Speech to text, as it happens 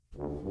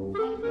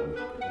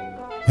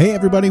Hey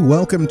everybody,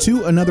 welcome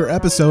to another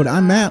episode.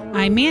 I'm Matt.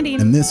 I'm Mandy.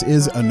 And this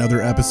is another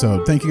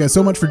episode. Thank you guys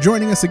so much for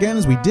joining us again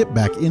as we dip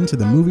back into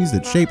the movies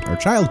that shaped our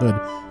childhood.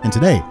 And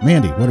today,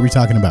 Mandy, what are we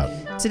talking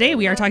about? Today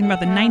we are talking about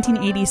the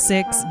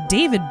 1986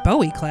 David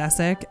Bowie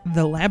classic,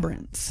 The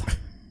Labyrinth.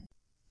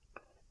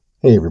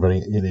 Hey everybody,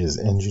 it is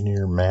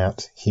Engineer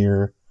Matt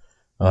here.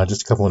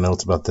 Just a couple of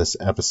notes about this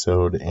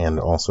episode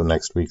and also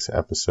next week's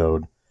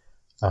episode.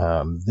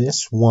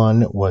 This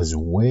one was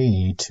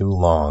way too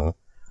long.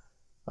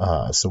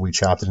 So we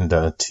chopped it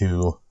into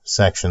two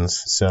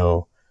sections.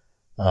 So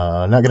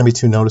not going to be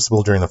too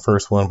noticeable during the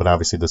first one, but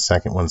obviously the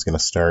second one's going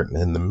to start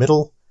in the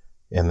middle,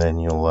 and then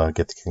you'll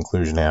get the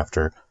conclusion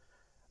after.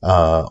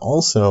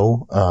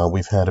 Also,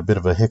 we've had a bit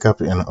of a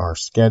hiccup in our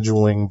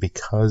scheduling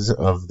because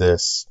of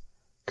this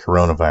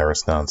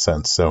coronavirus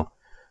nonsense. So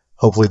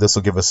hopefully this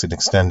will give us an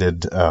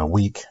extended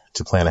week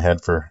to plan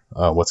ahead for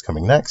what's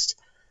coming next.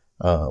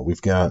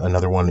 We've got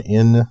another one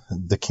in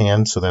the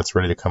can, so that's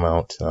ready to come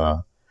out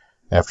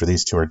after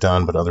these two are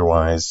done, but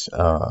otherwise,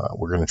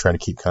 we're going to try to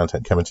keep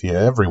content coming to you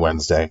every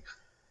Wednesday,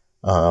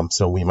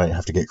 so we might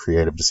have to get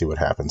creative to see what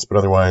happens. But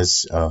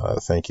otherwise,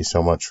 thank you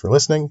so much for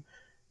listening,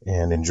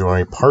 and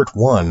enjoy part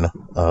one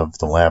of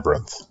The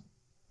Labyrinth.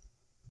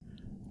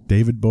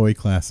 David Bowie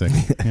classic.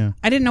 Yeah.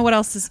 I didn't know what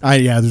else is...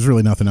 There's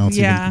really nothing else.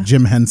 Yeah.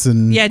 Jim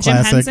Henson Jim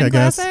classic, Henson I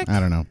guess. classic? I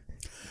don't know.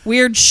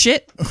 Weird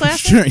shit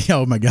classic? Sure.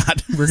 Yeah, oh my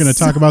God. We're going to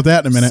talk about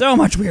that in a minute. So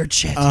much weird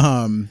shit.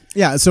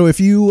 Yeah, so if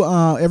you,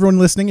 everyone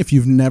listening, if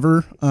you've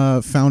never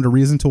found a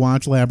reason to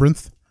watch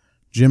Labyrinth,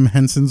 Jim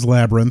Henson's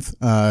Labyrinth,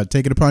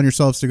 take it upon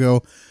yourselves to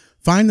go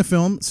find the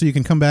film so you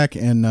can come back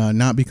and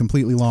not be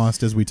completely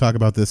lost as we talk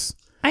about this.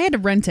 I had to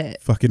rent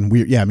it. Fucking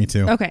weird. Yeah, me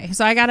too. Okay,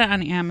 so I got it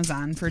on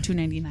Amazon for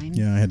 $2.99.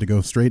 Yeah, I had to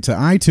go straight to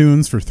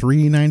iTunes for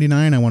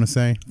 $3.99, I want to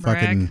say.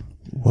 Brag.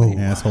 Fucking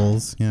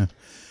assholes. Yeah.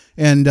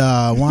 And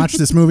watch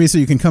this movie so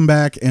you can come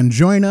back and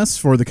join us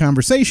for the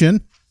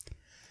conversation.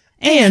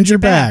 And you're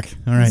back.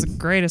 All right. It's the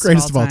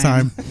greatest of all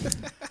time.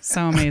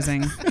 So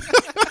amazing.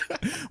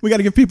 We got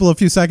to give people a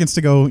few seconds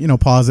to go,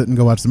 pause it and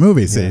go watch the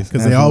movie, see?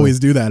 Because they always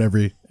do that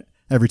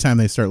every time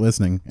they start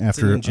listening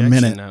after a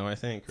minute. Now, I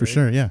think. For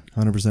sure, yeah.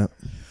 100%.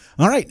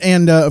 All right.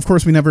 And, of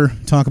course, we never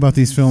talk about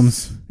these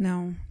films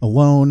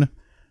alone.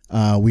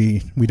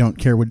 We don't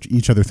care what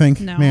each other think,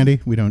 Mandy.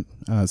 We don't.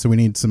 So we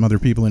need some other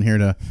people in here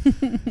to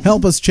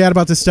help us chat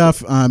about this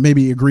stuff.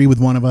 Maybe agree with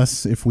one of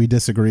us if we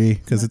disagree,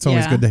 because it's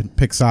always good to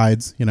pick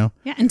sides, Yeah,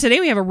 and today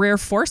we have a rare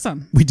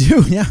foursome. We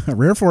do, yeah, a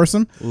rare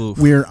foursome. Oof.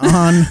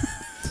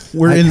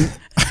 We're in.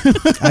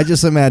 I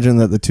just imagine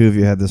that the two of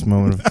you had this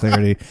moment of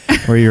clarity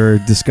where you're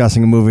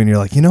discussing a movie and you're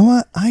like, you know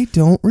what? I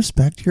don't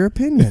respect your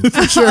opinion.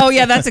 Oh,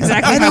 yeah, that's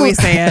exactly how we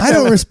say it. I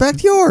don't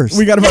respect yours.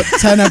 We got about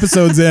 10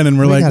 episodes in and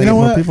we're like, you know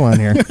what? People on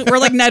here. We're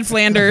like Ned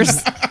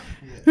Flanders.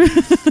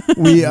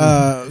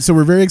 So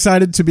we're very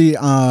excited to be,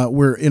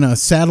 we're in a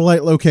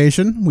satellite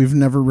location. We've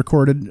never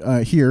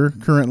recorded here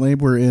currently.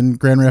 We're in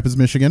Grand Rapids,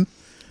 Michigan.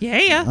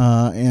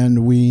 Yeah.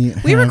 And we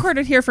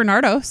recorded here for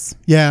Nardos.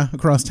 Yeah,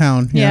 across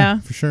town. Yeah.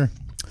 For sure.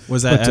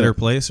 Was that at her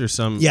place or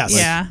some? Yes.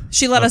 Yeah.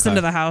 She let us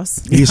into the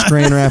house. East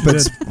Grand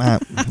Rapids.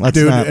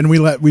 And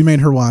we made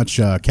her watch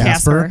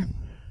Casper.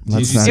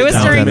 Let's It not was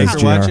count during that her.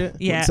 as Watch GR. it?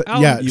 Yeah. So,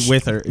 oh. yeah. You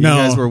with her? No.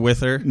 You guys were with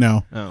her?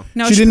 No. Oh.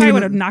 No, She she didn't probably even-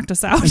 would have knocked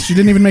us out. She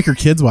didn't even make her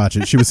kids watch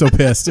it. She was so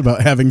pissed about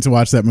having to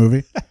watch that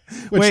movie.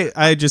 Wait,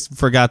 I just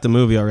forgot the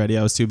movie already.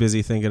 I was too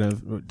busy thinking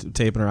of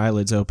taping her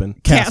eyelids open.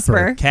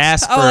 Casper.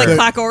 Casper. Oh, like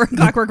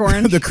Clockwork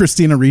Orange. The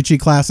Christina Ricci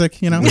classic,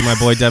 With my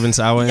boy Devin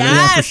Sawa in it.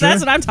 Yes, sure.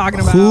 that's what I'm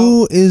talking about.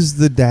 Who is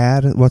the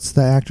dad? What's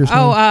the actor's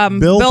name?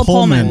 Bill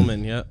Pullman.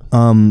 Pullman, yeah.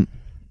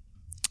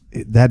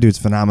 That dude's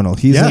phenomenal.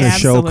 He's in a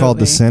show called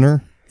The Absolutely.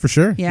 Sinner. For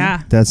sure.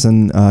 Yeah. That's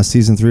in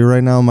season 3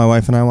 right now. My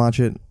wife and I watch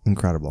it.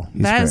 Incredible.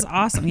 He's That great. is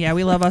awesome. Yeah,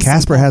 we love us.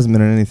 Casper hasn't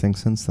been in anything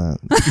since that.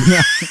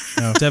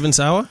 Devin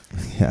Sawa?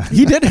 Yeah.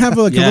 He did have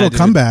a little dude.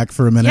 comeback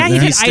for a minute. Yeah, he there.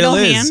 did. He still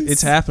Idle is. Hands.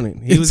 It's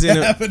happening. He was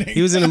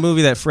in a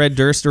movie that Fred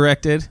Durst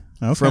directed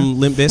from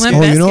Limp Bizkit. Limp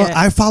Oh, you know what? Biscuit.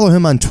 I follow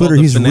him on Twitter.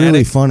 The He's Fanatic.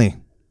 really funny.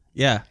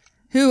 Yeah.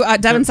 Who?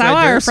 Devin Fred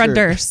Sawa or Durst Fred or-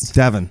 Durst?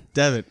 Devin.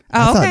 Devin.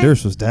 I Oh, thought okay.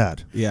 Durst was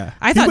dead. Yeah.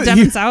 I thought was-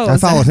 Devin he- Sawa I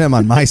was followed him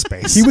on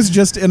MySpace. He was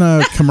just in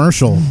a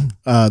commercial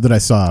that I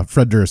saw.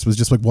 Fred Durst was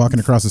just like walking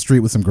across the street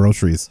with some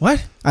groceries.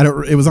 What?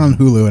 It was on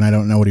Hulu, and I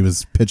don't know what he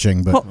was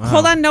pitching. But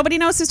Hold on. Nobody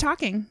knows who's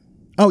talking.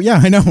 oh yeah,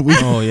 I know.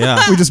 Oh,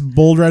 yeah. We just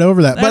bowled right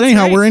over that. But That's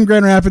anyhow, right. we're in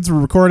Grand Rapids. We're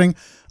recording.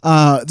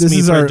 This Me,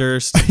 is Fred our.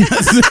 Durst.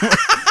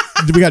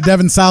 We got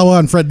Devin Sawa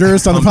and Fred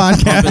Durst on the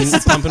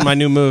podcast. pumping my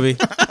new movie.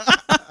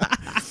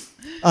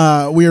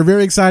 We are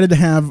very excited to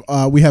have.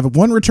 We have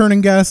one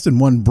returning guest and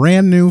one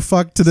brand new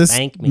fuck to this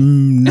Thank me.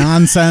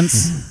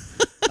 nonsense.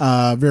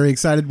 Very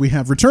excited. We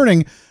have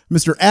returning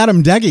Mr.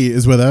 Adam Deggy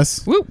is with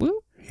us, Whoop whoop.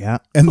 Yeah,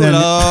 and then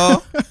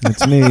Hello.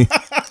 that's me.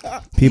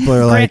 People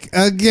are like,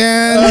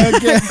 again.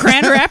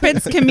 Grand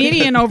Rapids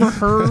comedian over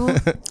her.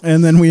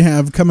 and then we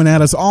have coming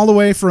at us all the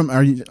way from.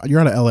 You're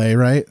out of LA,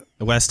 right?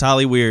 West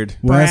Holly Weird.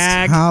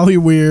 Brag. West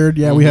Hollyweird.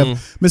 Yeah, we have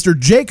Mr.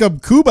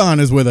 Jacob Kuban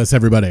is with us,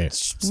 everybody.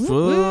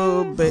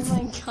 Oh Oh my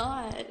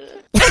god.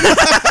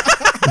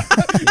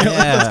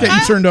 Yeah. getting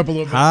turned up a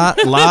little bit. Hot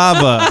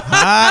lava,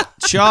 hot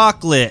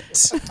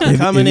chocolate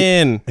coming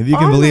in. If you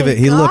can believe it,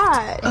 he looked.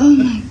 Oh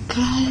my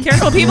God.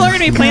 Careful, people are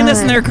going to be playing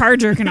this in their car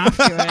jerking off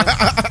to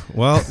it.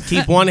 Well,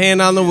 keep one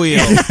hand on the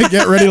wheel.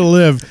 Get ready to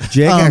live.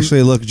 Jake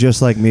actually looked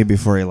just like me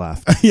before he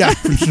left. Yeah,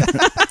 for sure.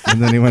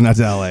 And then he went out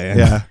to LA.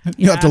 Yeah.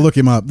 You have to look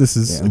him up. This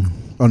is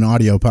an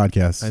audio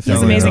podcast. I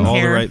fell amazing into all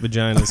hair. the right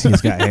vaginas. He's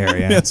got hair,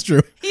 yeah. That's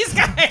true. He's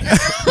got it.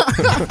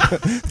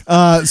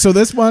 So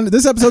this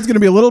episode's going to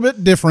be a little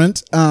bit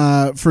different.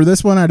 For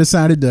this one, I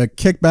decided to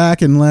kick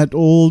back and let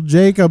old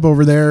Jacob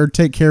over there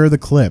take care of the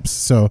clips.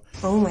 So,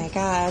 Oh my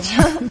God.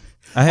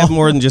 I have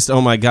more than just, oh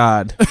my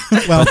God.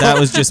 But that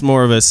was just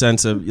more of a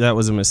sense of, that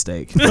was a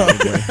mistake.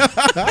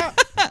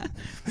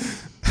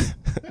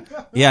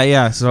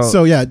 Yeah.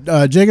 So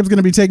Jacob's going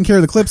to be taking care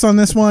of the clips on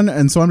this one,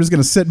 and so I'm just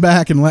going to sit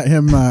back and let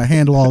him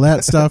handle all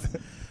that stuff.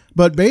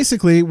 But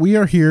basically, we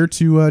are here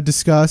to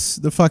discuss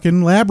the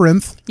fucking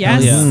Labyrinth.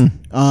 Yes.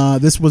 Yeah.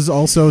 This was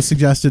also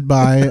suggested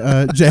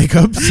by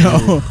Jacob. So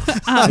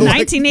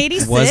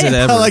 1986. Was it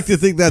ever? I like to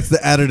think that's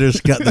the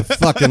editor's cut, the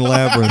fucking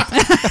Labyrinth.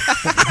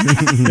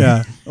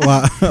 yeah,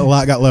 a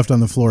lot got left on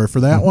the floor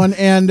for that one.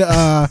 And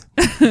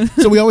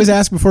so we always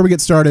ask before we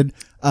get started.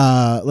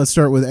 Let's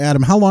start with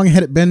Adam. How long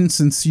had it been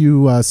since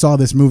you saw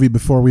this movie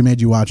before we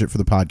made you watch it for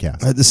the podcast?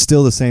 It's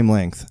still the same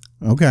length.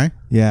 Okay.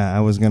 Yeah,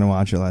 I was going to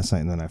watch it last night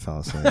and then I fell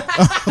asleep.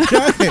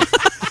 Okay.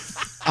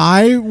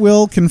 I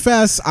will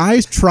confess, I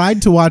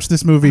tried to watch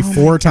this movie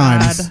 4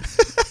 times.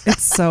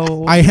 It's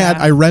so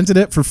I rented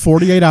it for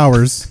 48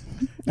 hours,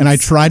 and I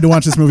tried to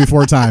watch this movie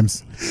 4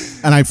 times,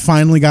 and I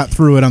finally got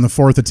through it on the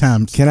 4th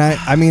attempt.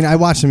 I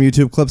watched some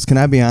YouTube clips. Can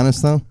I be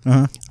honest, though?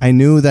 Uh-huh. I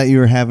knew that you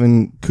were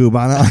having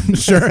Kuban on.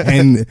 Sure.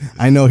 And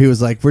I know he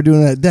was like, we're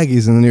doing it at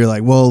Deggy's. And then you're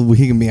like, well,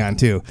 he can be on,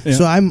 too. Yeah.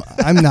 So I'm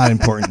not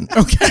important.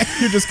 Okay.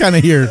 You're just kind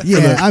of here.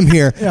 Yeah, I'm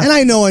here. Yeah. And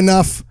I know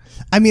enough.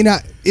 I mean,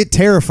 it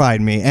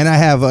terrified me. And I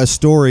have a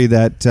story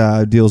that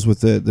deals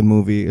with the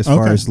movie as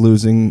far as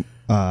losing...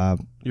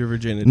 your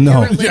virginity.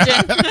 No.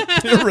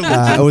 Your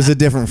religion. It was a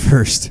different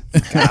first.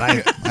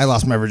 God, I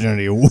lost my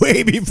virginity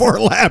way before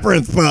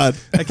Labyrinth, bud.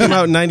 That came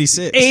out in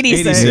 96.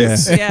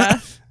 86. Yeah.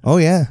 Oh,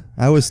 yeah.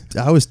 I was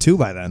 2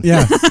 by then.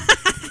 Yeah.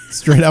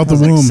 Straight out the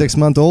womb. Like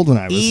 6-month-old when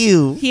I was.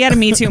 Ew. He had a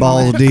Me Too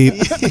Balls moment. deep.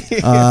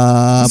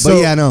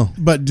 But yeah, no.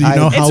 But do you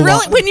know how It's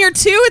really when you're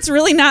 2, it's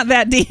really not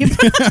that deep.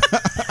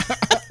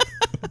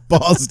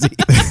 balls deep?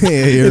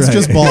 Yeah, you're It's right.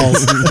 just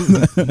balls.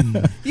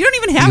 You don't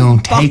even have You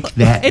don't balls. take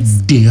that It's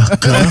dick.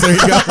 There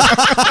you go.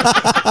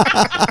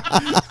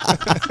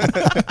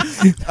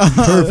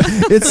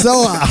 It's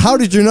so. How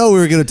did you know we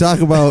were going to talk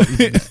about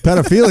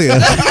pedophilia?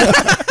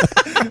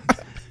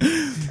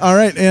 All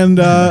right, and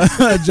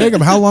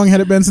Jacob, how long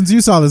had it been since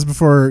you saw this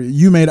before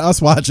you made us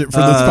watch it for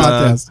this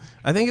podcast?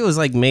 I think it was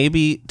like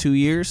maybe 2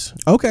 years.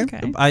 Okay.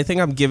 I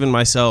think I'm giving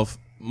myself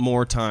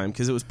more time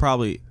because it was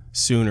probably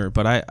sooner,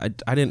 but I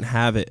didn't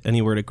have it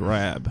anywhere to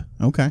grab.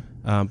 Okay.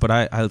 But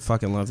I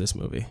fucking love this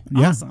movie.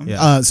 Yeah. Awesome.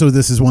 Yeah. So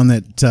this is one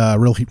that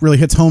really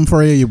hits home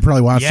for you. You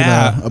probably watched it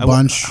a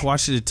bunch. I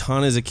watched it a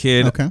ton as a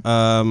kid. Okay.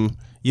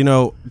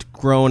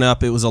 Growing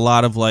up, it was a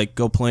lot of like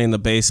go play in the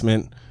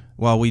basement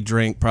while we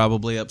drink,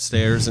 probably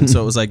upstairs, and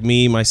so it was like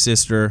me, my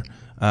sister,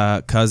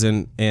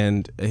 cousin,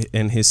 and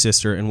his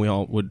sister, and we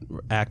all would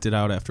act it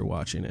out after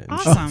watching it.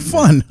 awesome.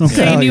 Fun. So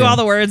Okay. you knew all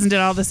the words and did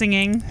all the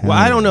singing. Well,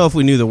 I don't know if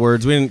we knew the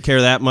words. We didn't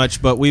care that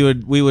much, but we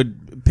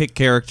would pick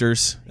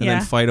characters and Yeah.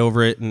 then fight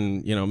over it.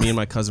 And me and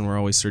my cousin were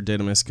always Sir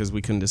Didymus because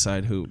we couldn't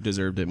decide who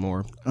deserved it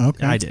more.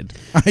 Okay. I did,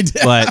 I did.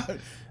 but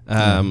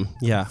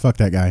yeah. Fuck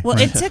that guy. Well,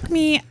 it took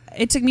me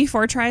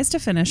 4 tries to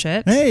finish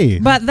it. Hey,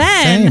 But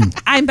then same.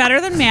 I'm better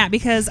than Matt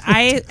because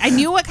I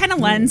knew what kind of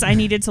lens I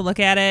needed to look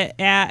at it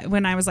at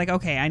when I was like,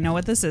 okay, I know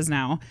what this is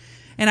now.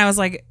 And I was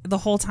like, the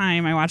whole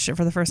time I watched it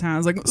for the first time, I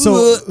was like,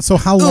 So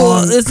how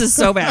long? this is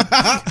so bad.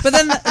 But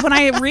then when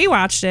I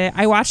rewatched it,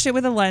 I watched it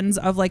with a lens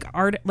of like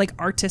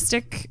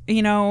artistic,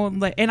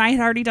 and I had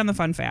already done the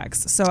fun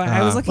facts. So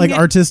I was looking like at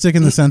artistic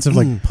in the sense of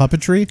like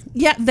puppetry?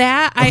 yeah,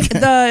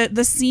 that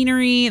the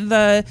scenery,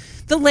 the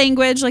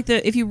language, like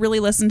if you really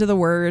listen to the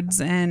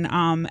words, and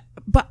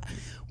but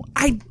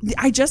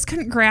I just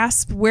couldn't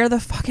grasp where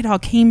the fuck it all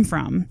came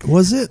from.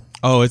 Was it?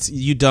 Oh,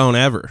 you don't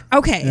ever.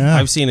 Okay. Yeah.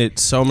 I've seen it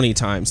so many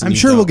times. and I'm you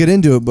sure we'll don't. get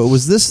into it, but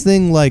was this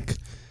thing like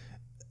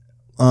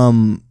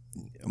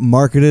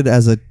marketed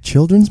as a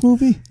children's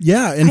movie?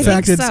 Yeah, in I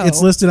fact, think it's so.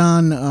 it's listed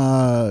on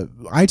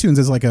iTunes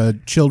as like a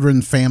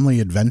children family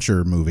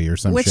adventure movie or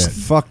some Which- shit.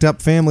 Fucked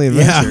up family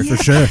Yeah, adventure.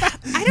 for sure.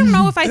 I don't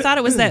know if I thought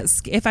it was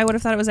if I would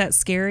have thought it was that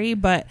scary,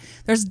 but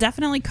there's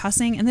definitely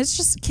cussing, and it's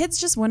just kids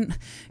just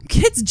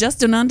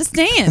don't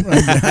understand.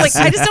 Like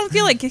I just don't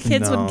feel like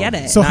kids would get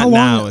it. So Not how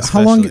long? now,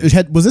 How long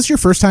especially. was this your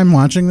first time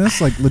watching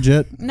this? Like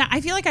legit? No,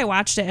 I feel like I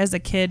watched it as a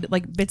kid,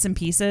 like bits and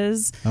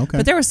pieces. Okay.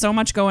 But there was so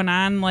much going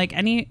on. Like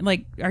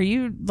are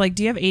you like,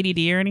 do you have ADD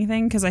or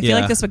anything? Because I feel Yeah.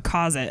 like this would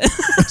cause it.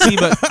 See,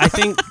 but I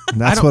think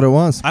That's what it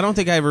was. I don't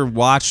think I ever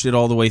watched it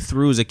all the way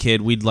through as a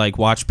kid. We'd like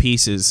watch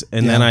pieces,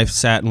 and then I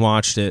sat and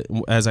watched it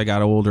as I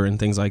got older and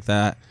things like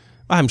that.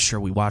 I'm sure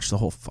we watched the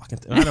whole fucking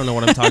thing. I don't know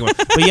what I'm talking about.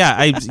 But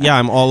yeah,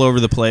 I'm all over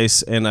the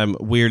place and I'm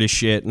weird as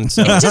shit. And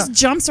so it just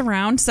jumps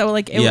around. So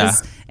like it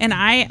was, and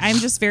I'm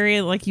just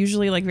very like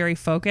usually like very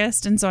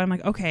focused. And so I'm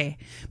like, okay.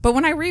 But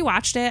when I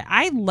rewatched it,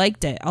 I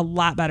liked it a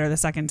lot better the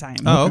second time.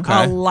 Oh,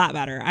 okay. A lot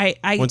better. I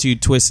once you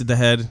twisted the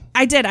head.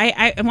 I did.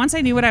 I once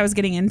I knew what I was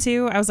getting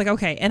into, I was like,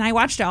 okay. And I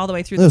watched it all the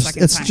way through the second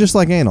time. It's just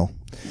like anal.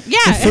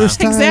 Yeah, first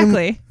time,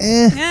 exactly.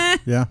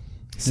 Yeah.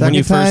 Second when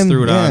you first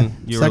threw it on,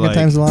 you were like,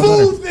 time's a lot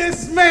better.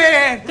 This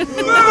man!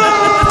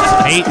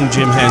 Hating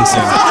Jim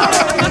Henson.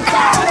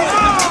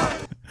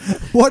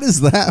 What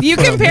is that? You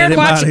compared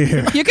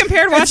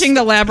watching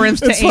The Labyrinth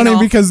to It's funny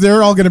anal. because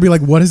they're all going to be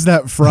like, "What is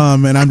that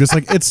from?" And I'm just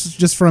like, "It's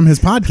just from his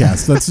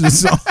podcast." That's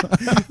just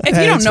if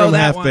you don't know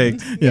that one.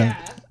 Yeah.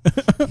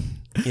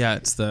 Yeah,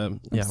 it's the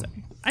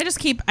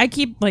I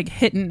keep like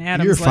hitting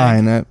Adam's You're leg.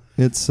 fine.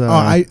 It's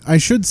I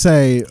should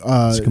say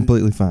it's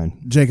completely fine.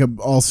 Jacob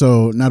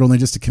also not only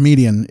just a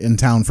comedian in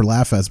town for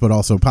Laugh Fest, but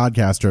also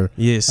podcaster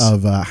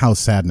of House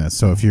Sadness.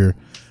 So if you're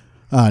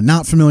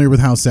not familiar with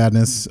House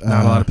Sadness,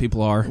 not a lot of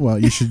people are. Well,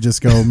 you should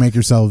just go make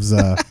yourselves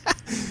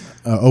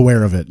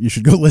aware of it. You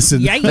should go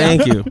listen. Yeah.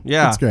 Thank you.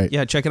 Yeah, that's great.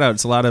 Yeah, check it out.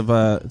 It's a lot of.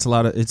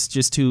 It's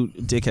just two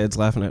dickheads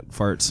laughing at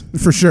farts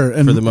For sure,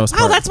 and for the most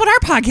part. Oh, that's what our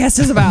podcast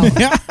is about.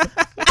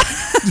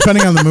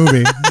 depending on the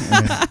movie.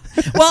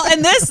 Well,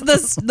 and the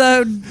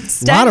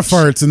stench, A lot of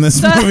farts in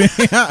this movie.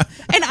 Yeah.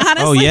 And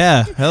honestly, Oh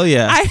yeah, hell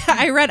yeah.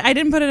 I read. I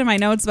didn't put it in my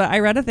notes, but I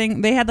read a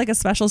thing. They had like a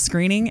special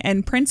screening,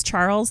 and Prince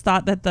Charles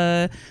thought that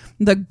the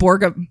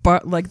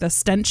like the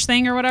stench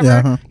thing or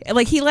whatever,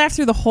 like he laughed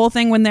through the whole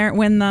thing when the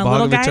Bog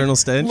little of guy, Eternal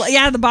Stench?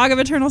 Yeah, the Bog of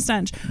Eternal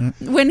Stench.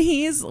 When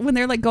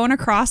they're like going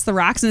across the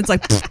rocks and it's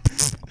like.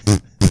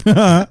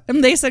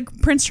 And they said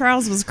Prince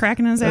Charles was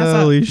cracking his ass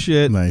up. Holy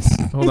shit! Nice.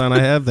 Hold on, I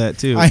have that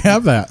too. I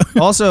have that.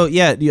 Also,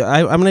 yeah,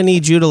 I'm gonna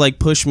need you to like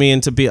push me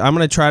into be. I'm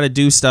gonna try to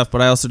do stuff,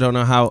 but I also don't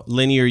know how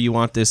linear you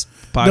want this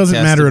podcast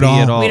Doesn't matter to be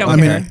at all. We don't I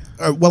care.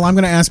 mean, well, I'm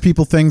going to ask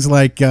people things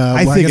like.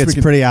 I think it's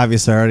pretty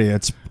obvious already.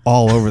 It's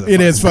all over the.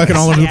 It is fucking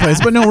all over the Yeah.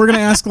 place. But no, we're going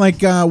to ask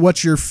like,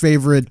 what's your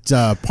favorite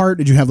part?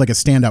 Did you have like a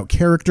standout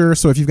character?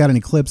 So if you've got any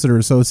clips that are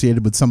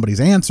associated with somebody's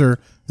answer,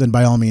 then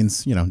by all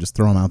means, just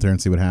throw them out there and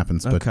see what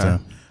happens. But Okay.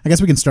 I guess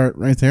we can start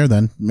right there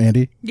then,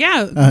 Mandy.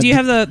 Yeah. Do you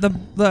have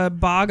the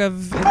Bog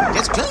of?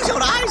 Just close your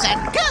eyes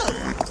and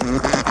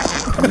go!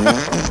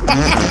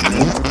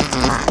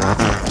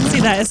 See,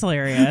 that is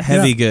hilarious.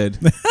 Heavy good.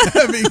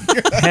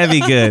 Heavy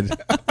good.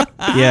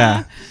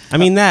 Yeah. I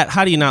mean that.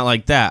 How do you not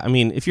like that? I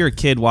mean, if you're a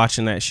kid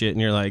watching that shit and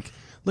you're like,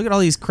 look at all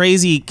these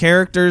crazy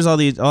characters,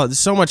 there's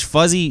so much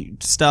fuzzy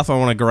stuff I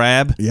want to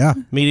grab. Yeah.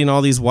 Meeting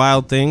all these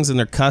wild things and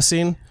they're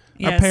cussing.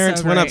 Yeah, Our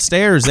parents so went great.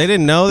 upstairs. They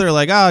didn't know. They're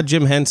like, oh,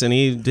 Jim Henson,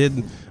 he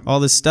did all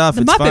this stuff.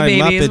 The It's Muppet fine.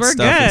 Babies, Muppet we're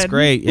stuff. It's good.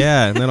 great.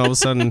 Yeah. And then all of a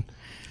sudden,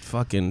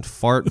 fucking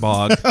fart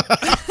bog.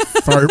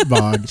 Fart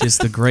bog.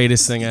 Just the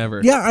greatest thing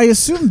ever. Yeah, I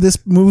assume this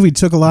movie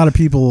took a lot of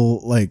people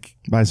like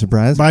By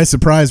surprise. by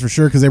surprise for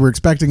sure because they were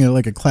expecting it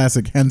like a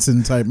classic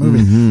Henson type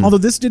movie. Although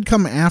this did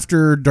come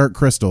after Dark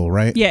Crystal,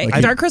 right? Yeah,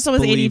 Like, Dark Crystal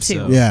was believe 82.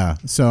 so. yeah.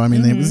 So I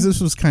mean, this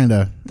was kind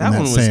of That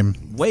one was same.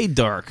 way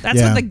dark. That's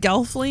Yeah. with the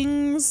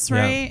Gelflings,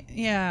 right?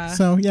 Yeah.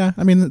 So yeah,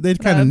 I mean, they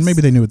kind of That's-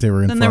 maybe they knew what they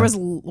were in Then for. there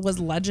was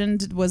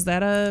Legend. Was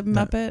that a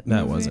Muppet? that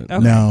movie? wasn't.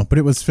 Okay. No, but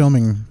it was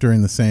filming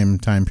during the same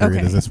time period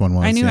Okay. as this one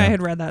was. I knew yeah. I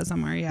had read that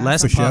somewhere. Yeah.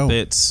 Less For sure.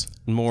 Muppets,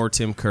 more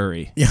Tim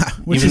Curry. Yeah,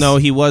 which Even is- though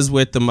he was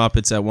with the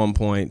Muppets at one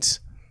point.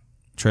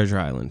 Treasure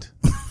Island.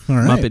 all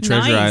right. Muppet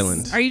Treasure Nice.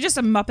 Island. Are you just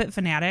a Muppet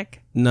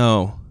fanatic?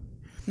 No.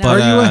 No. Are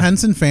But, you a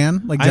Henson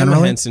fan? Like generally,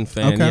 I'm a Henson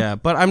fan, Okay. yeah.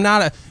 But I'm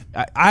not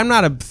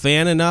a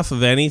fan enough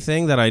of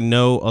anything that I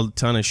know a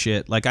ton of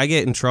shit. Like I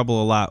get in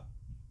trouble a lot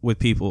with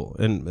people,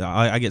 and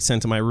I get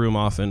sent to my room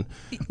often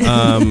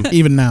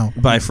Even now.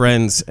 by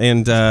friends,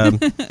 and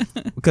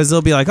because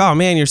they'll be like, "Oh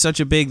man, you're such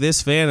a big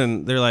this fan,"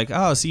 and they're like,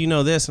 "Oh, so you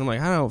know this?" And I'm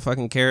like, "I don't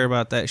fucking care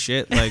about that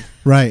shit." Like,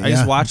 Right, I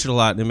just yeah. watch it a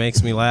lot, and it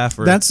makes me laugh.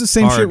 Or That's the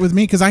same hard. shit with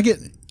me because I get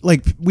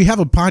like we have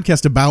a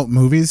podcast about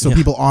movies, so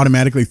people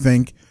automatically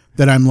think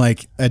that I'm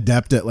like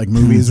adept at like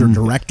movies or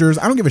directors.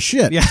 I don't give a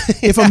shit. Yeah.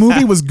 If a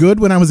movie was good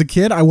when I was a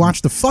kid, I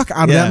watched the fuck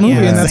out of Yeah, that movie,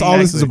 yeah. and that's all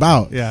this is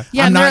about. Yeah.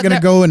 I'm not gonna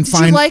go and Did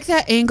find. you like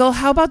that angle?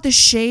 How about the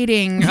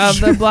shading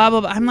of the blah blah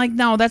blah? I'm like,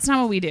 no, that's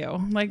not what we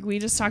do. Like, we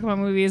just talk about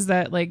movies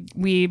that like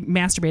we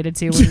masturbated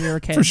to when we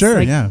were kids. for sure,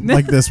 Like, yeah,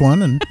 like this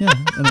one, and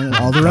and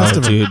all the rest Oh,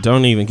 of it. dude,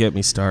 don't even get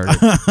me started.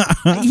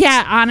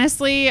 yeah.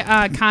 Honestly,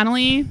 Jennifer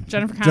Connelly.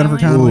 Jennifer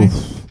Connelly.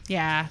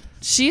 Yeah.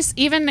 She's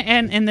even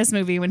in this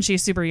movie when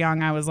she's super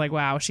young. I was like,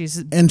 wow, she's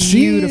And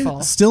beautiful.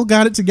 she still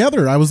got it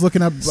together. I was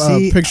looking up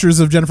See, pictures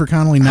of Jennifer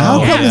Connelly now.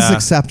 How come yeah. it's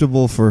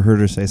acceptable for her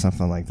to say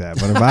something like that?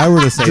 But if I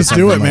were to say Just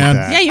something do it, like man.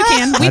 that, Yeah, you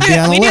can. We I'd do, be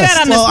on we the do that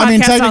list. on this Well, podcast. I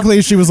mean,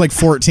 technically, she was like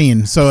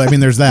 14, so I mean,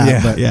 there's that.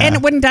 Yeah, but yeah.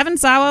 And when Devin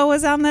Sawa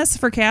was on this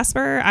for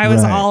Casper, I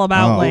was Right. all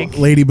about Oh. like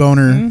Lady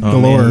Boner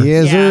galore. man.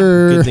 yes, Yeah.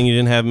 sir. Good thing you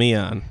didn't have me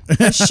on.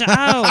 the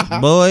show.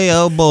 Boy,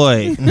 oh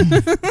boy.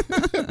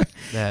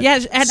 Yeah,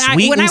 and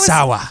Sweet and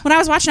sour. When I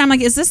was watching, I'm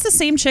like, is this the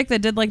same chick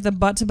that did like the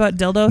butt-to-butt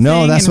dildo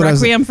No, thing that's in what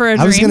Requiem for a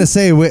Dream? I was going to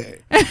say,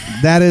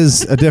 that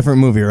is a different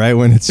movie, right?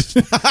 When it's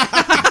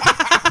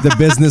the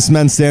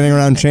businessmen standing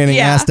around chaining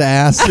ass to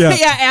ass. Yeah,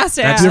 ass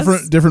to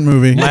ass. Different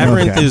movie.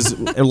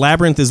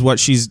 Labyrinth is what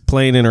she's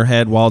playing in her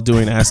head while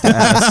doing ass to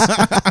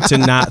ass to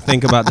not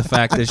think about the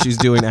fact that she's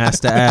doing ass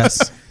to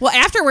ass. Well,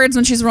 afterwards,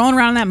 when she's rolling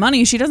around that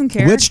money, she doesn't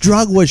care. Which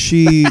drug was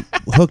she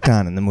hooked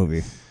on in the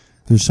movie?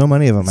 There's so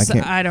many of them. I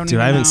can't. I don't. Dude,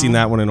 I haven't seen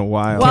that one in a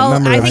while. Well,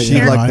 can't remember if she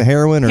liked the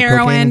heroin or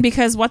cocaine.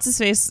 Because what's his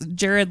face,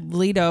 Jared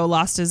Leto,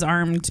 lost his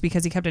arm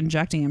because he kept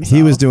injecting himself.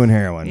 He was doing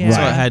heroin. Yeah.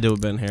 So it had to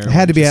have been heroin. It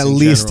had to be at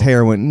least general.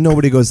 heroin.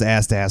 Nobody goes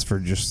ass to ass for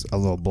just a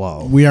little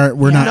blow.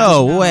 We're not.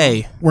 No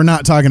way. We're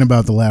not talking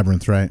about the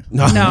Labyrinth, right?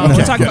 No,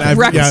 we're talking about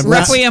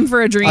Requiem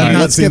for a Dream.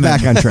 Let's get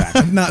back on track.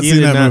 I've not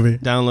seen that movie.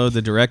 Download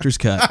the director's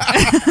cut.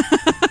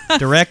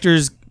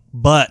 Director's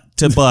butt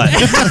to butt.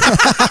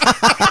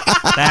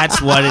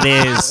 That's what it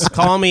is.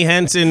 Call me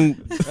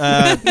Henson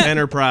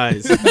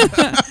Enterprise.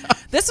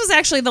 This was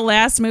actually the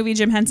last movie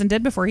Jim Henson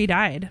did before he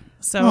died.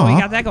 So we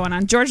got that going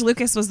on. George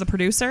Lucas was the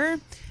producer,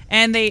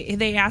 and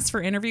they asked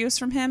for interviews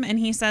from him, and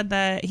he said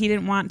that he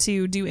didn't want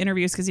to do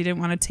interviews because he didn't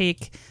want to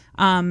take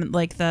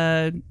like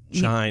the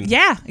shine.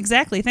 Yeah,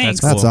 exactly.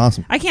 Thanks. That's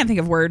awesome. I can't think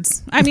of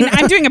words. I mean,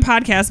 I'm doing a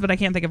podcast, but I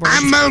can't think of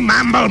words.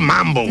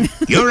 Mumble.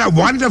 You're a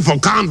wonderful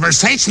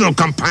conversational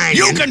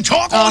companion. You can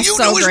talk, all you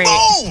so do great.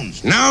 is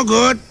moans. No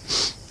good.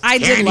 I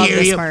did Can't love hear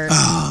this you. part.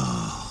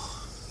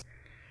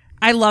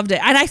 I loved it.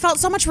 And I felt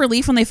so much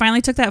relief when they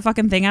finally took that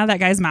fucking thing out of that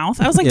guy's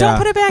mouth. I was like, don't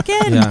put it back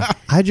in. Yeah.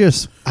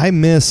 I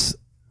miss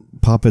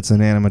puppets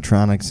and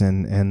animatronics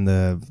and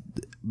the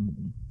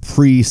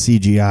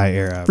pre-CGI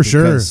era. For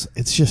sure.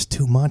 It's just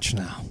too much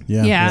now.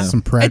 Yeah.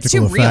 Some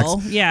practical it's too effects.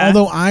 real. Yeah.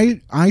 Although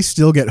I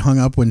still get hung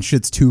up when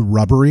shit's too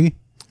rubbery.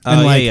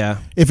 And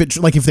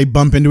if they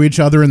bump into each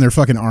other and their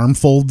fucking arm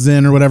folds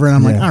in or whatever, and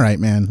I'm like, all right,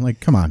 man, like,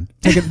 come on,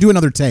 do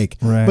another take.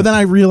 Right. But then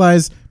I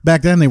realized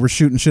back then they were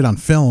shooting shit on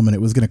film, and it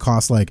was going to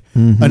cost like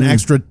an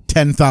extra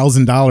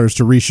 $10,000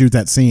 to reshoot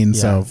that scene.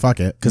 So fuck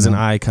it, Because an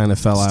eye kind of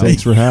fell out.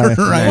 Stakes were high. Right.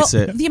 That's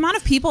Well, it. the amount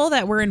of people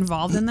that were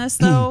involved in this,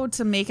 though,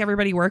 to make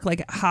everybody work,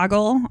 like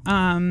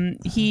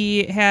Hoggle,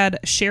 he had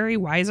Sherry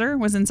Weiser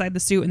was inside the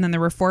suit, and then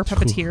there were 4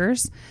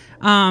 puppeteers,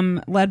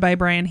 led by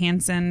Brian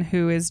Hansen,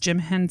 who is Jim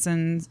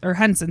Henson's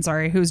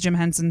who's Jim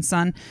Henson's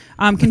son.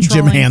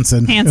 Jim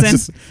Hansen.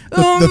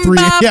 The three.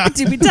 Yeah.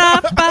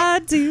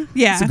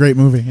 Yeah. It's a great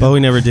movie. Bowie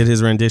never did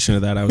his rendition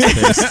of that. I was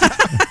pissed.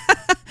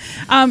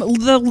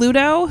 The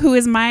Ludo, who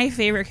is my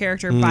favorite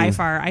character by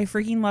far. I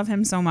freaking love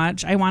him so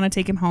much. I want to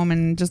take him home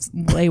and just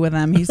lay with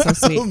him. He's so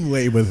sweet.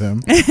 Lay with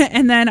him.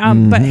 And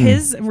then, but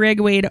his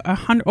rig weighed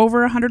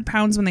over 100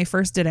 pounds when they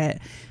first did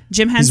it.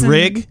 Jim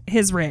Henson.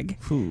 His rig.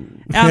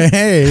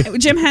 Hey.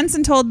 Jim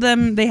Henson told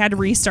them they had to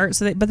restart,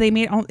 but they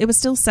made it was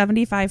still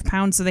 75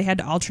 pounds, so they had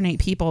to alternate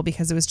people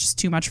because it was just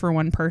too much for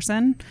one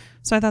person.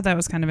 So I thought that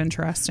was kind of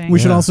interesting. We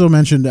should also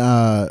mention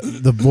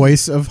the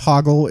voice of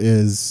Hoggle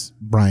is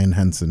Brian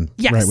Henson,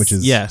 Yes. right? Which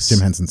is Jim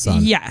Henson's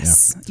son.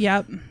 Yes.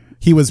 Yeah. Yep.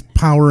 He was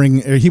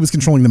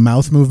controlling the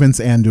mouth movements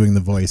and doing the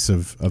voice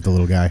of the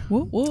little guy.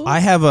 Woo, woo. I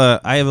have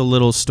a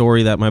little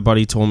story that my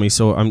buddy told me,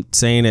 so I'm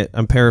saying it.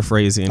 I'm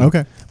paraphrasing.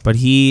 Okay. But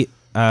he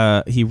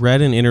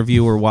read an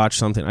interview or watched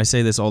something. I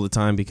say this all the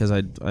time because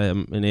I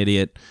am an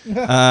idiot.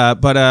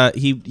 But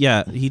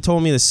he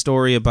told me this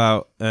story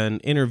about an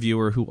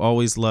interviewer who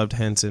always loved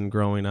Henson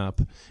growing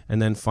up,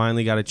 and then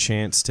finally got a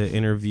chance to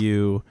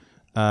interview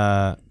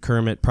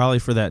Kermit, probably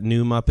for that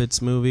new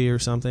Muppets movie or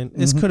something.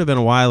 This could have been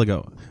a while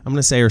ago. I'm going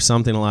to say or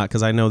something a lot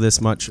because I know this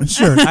much.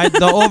 Sure.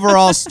 The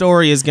overall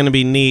story is going to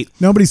be neat.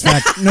 Nobody's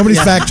fact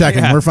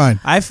checking. Yeah. We're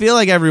fine. I feel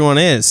like everyone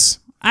is.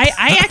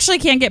 I actually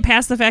can't get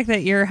past the fact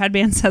that your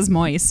headband says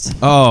moist.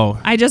 Oh.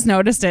 I just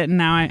noticed it, and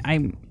now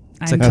I'm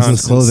It's a That's his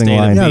constant clothing state of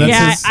line. being.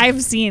 yeah,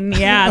 I've seen.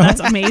 Yeah,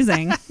 that's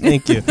amazing.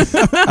 Thank you.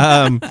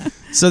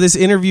 So this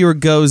interviewer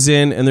goes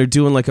in and they're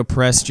doing like a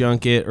press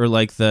junket or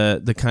like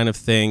the kind of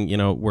thing,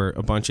 where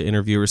a bunch of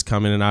interviewers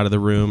come in and out of the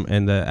room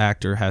and the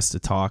actor has to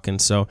talk.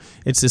 And so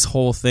it's this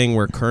whole thing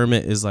where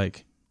Kermit is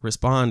like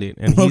responding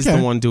and he's the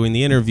one doing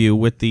the interview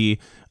with the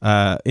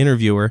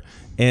interviewer.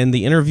 And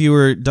the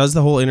interviewer does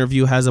the whole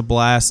interview, has a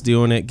blast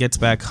doing it, gets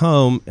back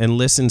home and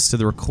listens to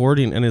the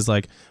recording and is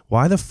like,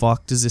 why the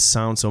fuck does this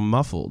sound so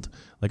muffled?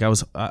 Like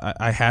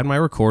I had my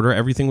recorder,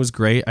 everything was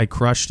great, I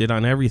crushed it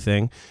on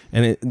everything,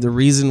 and the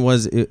reason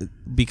was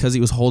because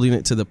he was holding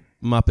it to the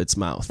Muppet's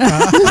mouth. Like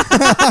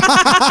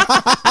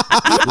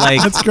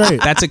That's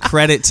great. That's a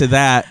credit to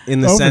that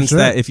in the sense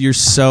that if you're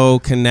so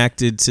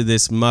connected to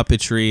this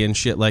Muppetry and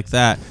shit like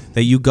that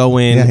you go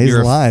in,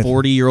 you're alive. a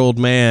 40-year-old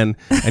man,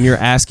 and you're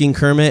asking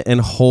Kermit and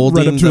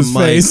holding the mic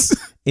face.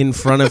 in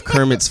front of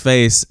Kermit's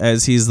face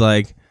as he's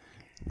like,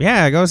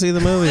 yeah, go see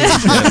the movie.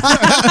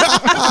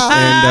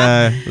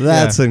 And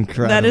That's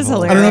incredible. That is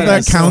hilarious. I don't know if that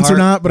It's so counts or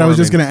not, but I was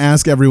just heartwarming. going to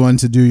ask everyone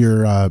to do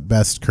your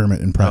best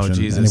Kermit impression. Oh,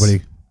 Jesus.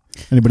 Anybody?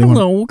 Anybody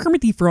Hello,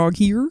 Kermit the Frog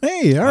here.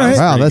 Hey, all right.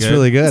 Wow, that's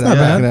really good. Not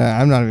bad.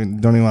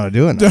 Don't even want to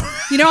do it now.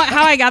 You know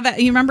how I got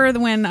that? You remember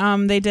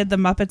when they did the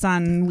Muppets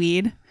on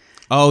weed?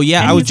 Oh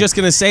yeah, I was just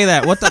gonna say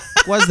that. What the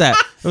was that?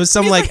 It was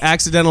some like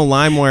accidental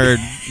LimeWire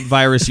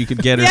virus you could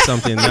get or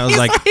something. And I was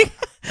like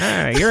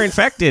you're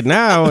infected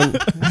now. And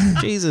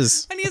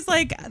Jesus. And he's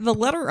like, the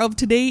letter of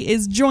today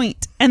is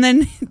joint, and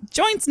then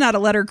joint's not a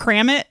letter.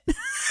 Cram it.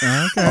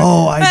 Okay.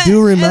 Oh, I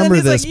do remember and then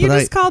he's this, like, but you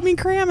just called me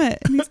Cram it.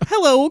 And he's,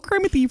 hello,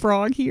 Kermit the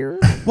Frog here.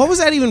 What was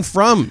that even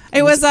from?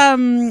 It was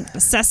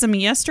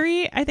Sesame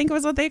Street, I think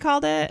was what they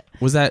called it.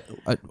 Was that?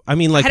 I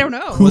mean, like I don't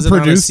know. Who Was it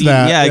produced on a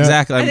that? Yeah, Yeah.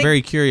 exactly. I'm think-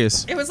 very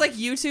curious. It was like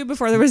YouTube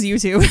before there was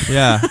YouTube.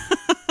 Yeah.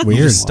 Weird.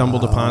 You just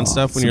stumbled upon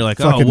stuff when you're like,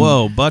 fucking-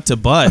 whoa, butt to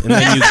butt, and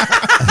then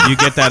you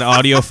get that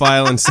audio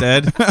file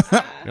instead.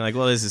 You're like,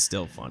 well, this is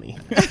still funny.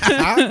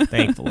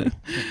 Thankfully,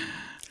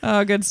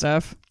 Oh, good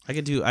stuff. I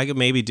could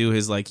maybe do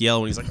his like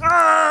yell when he's like,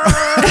 "Arr!"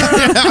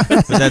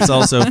 But that's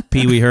also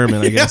Pee Wee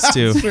Herman, I guess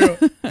too.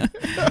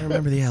 I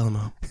remember the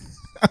Alamo.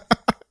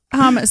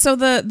 So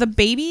the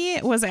baby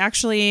was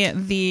actually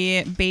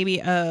the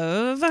baby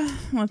of,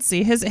 let's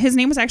see, his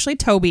name was actually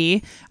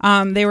Toby.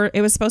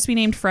 It was supposed to be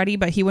named Freddie,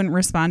 but he wouldn't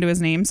respond to his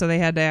name, so they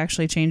had to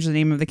actually change the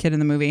name of the kid in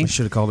the movie. I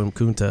should have called him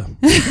Kunta.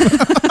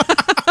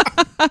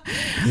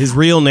 His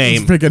real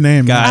name, Pick a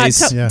name,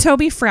 guys. Yeah.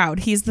 Toby Froud.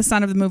 He's the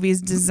son of the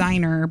movie's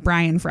designer,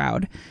 Brian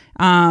Froud.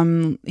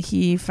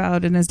 He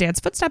followed in his dad's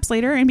footsteps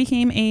later and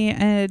became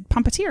a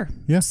puppeteer.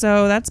 Yeah.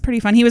 So that's pretty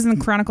fun. He was in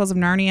the Chronicles of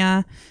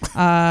Narnia.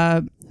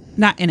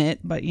 Not in it,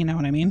 but you know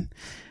what I mean.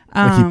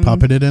 Like he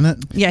puppeted in it.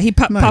 Yeah, he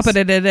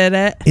puppeted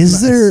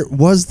it.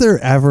 Was there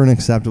ever an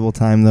acceptable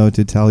time though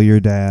to tell your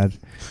dad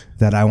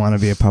that I want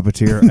to be a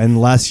puppeteer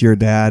unless your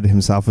dad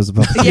himself was a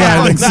puppeteer?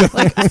 Yeah, I think so.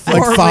 Like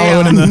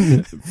following in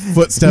the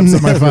footsteps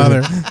of my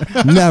father.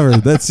 Never.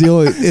 That's the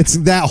only. It's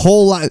that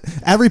whole lot.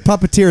 Every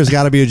puppeteer has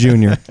got to be a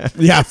junior.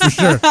 Yeah, for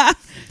sure.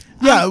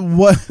 Yeah,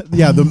 what?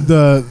 Yeah,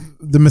 the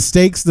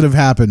mistakes that have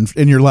happened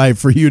in your life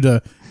for you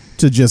to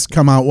just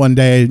come out one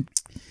day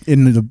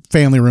in the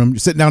family room, you're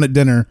sitting down at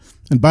dinner,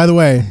 and by the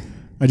way,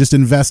 I just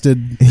invested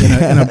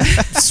in a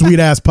sweet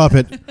ass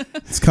puppet.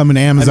 It's coming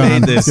to Amazon. I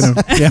made this.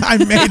 I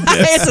made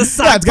this. It's a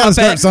sock it's got to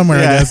start puppet. somewhere,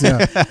 I guess.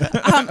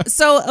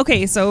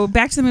 Yeah. So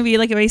back to the movie.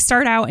 Like they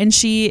start out and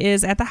she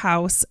is at the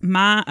house.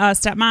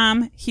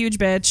 Stepmom, huge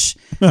bitch.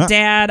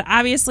 Dad,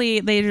 obviously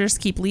they just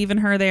keep leaving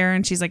her there,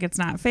 and she's like, it's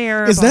not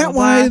fair. Is blah, that blah,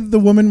 why blah. the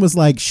woman was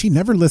like, she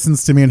never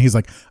listens to me, and he's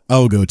like,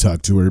 I'll go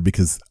talk to her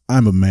because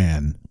I'm a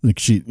man. Like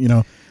she,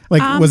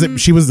 was it?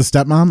 She was the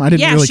stepmom. I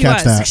didn't really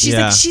catch that. She's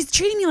like, she's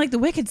treating me like the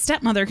wicked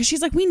stepmother because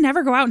she's like, we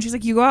never go out, and she's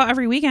like, you go out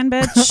every weekend,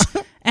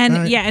 bitch. And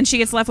Right. and she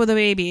gets left with a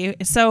baby.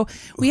 So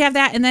we have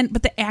that,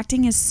 but the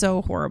acting is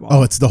so horrible.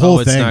 Oh, it's the whole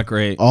it's thing. not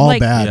great. All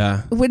Like, bad.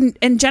 Yeah.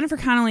 And Jennifer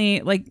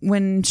Connelly, like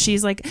when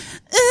she's like,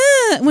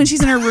 when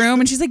she's in her room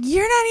and she's like,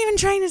 you're not even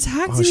trying to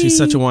talk to me. She's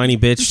such a whiny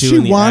bitch too. She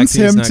and the wants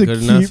acting's him not to good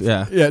keep.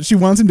 enough. Yeah. She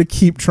wants him to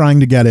keep trying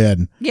to get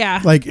in.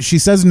 Yeah. Like she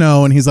says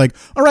no, and he's like,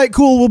 "All right,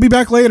 cool, we'll be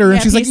back later." And Yeah,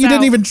 she's like, peace "You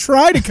didn't out." even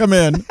try to come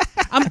in."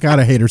 God,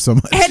 I hate her so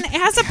much. And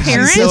as a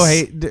parent,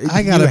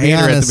 I gotta hate be her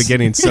at the honest.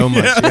 beginning so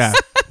much. Yeah.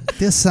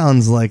 This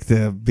sounds like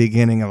the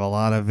beginning of a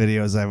lot of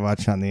videos I've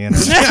watched on the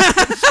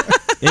internet.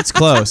 It's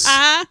close.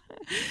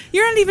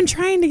 you're not even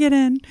trying to get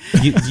in.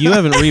 You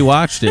haven't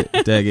rewatched it,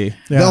 Deggy.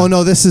 Yeah.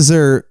 No, this is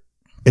her.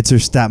 It's her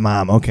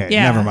stepmom. Okay,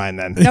 Yeah. never mind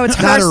then. No, it's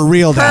not her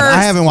real dad. hers-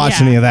 I haven't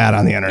watched yeah. any of that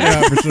on the internet.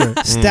 Yeah, for sure.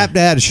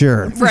 Stepdad,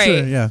 sure. Right.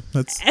 Sure, yeah,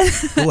 that's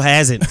Who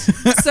hasn't?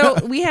 So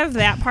we have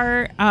that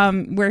part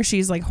where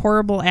she's like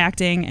horrible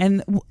acting,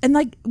 and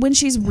like when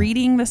she's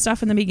reading the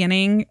stuff in the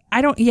beginning,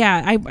 I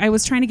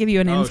was trying to give you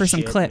an in for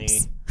some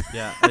clips.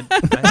 Yeah,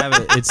 I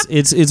have it.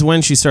 It's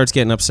when she starts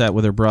getting upset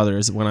with her brother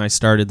is when I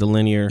started the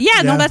linear.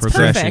 Yeah, no, that's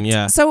progression. perfect.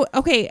 Yeah. So,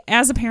 okay,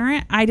 as a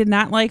parent, I did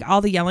not like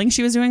all the yelling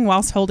she was doing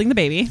whilst holding the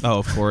baby. Oh,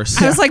 of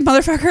course. I was like,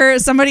 motherfucker,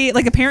 somebody,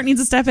 like a parent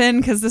needs to step in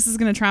because this is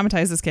going to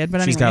traumatize this kid.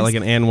 But She's got like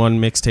an and one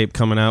mixtape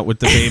coming out with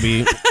the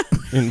baby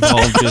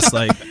involved, just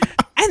like.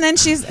 And then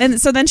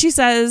so then she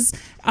says,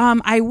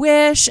 I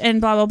wish,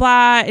 and blah, blah,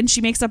 blah. And she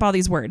makes up all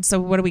these words. So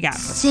what do we got?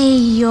 Say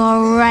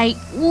your right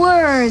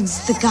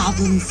words, the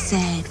goblin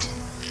said.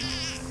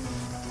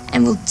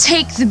 And we'll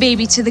take the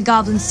baby to the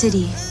Goblin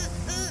City.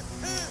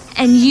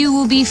 And you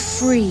will be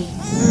free.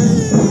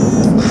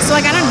 So,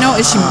 like, I don't know.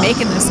 Is she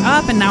making this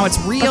up and now it's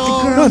real?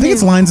 no. I think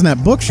it's lines in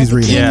that book she's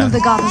reading. Yeah, of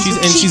the goblins will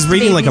keep she's the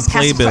reading like a baby's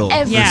past playbill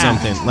forever. or Yeah.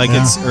 something, like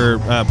it's or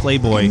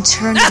Playboy. And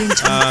turn it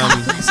into a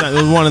goblin. So it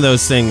was one of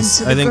those things.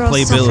 And so I the think girl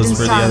Playbill suffered is in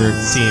for the other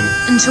silence.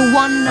 team. Until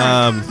one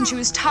night, Um, when she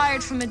was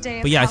tired from a day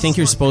of But yeah, I think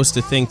you're housework. supposed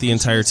to think the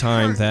entire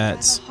time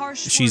that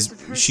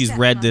she's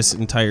read this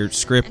entire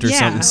script or Yeah.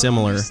 something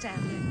similar,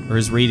 or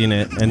is reading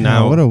it, and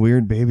Now, now what a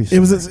weird baby. It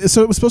was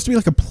so it was supposed to be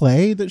like a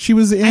play that she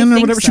was in I or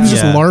think whatever. so. She was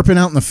just Yeah. LARPing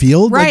out in the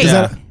field. Right. Like, is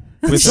yeah,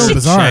 that, with so her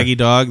bizarre. shaggy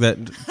dog. That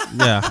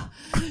yeah.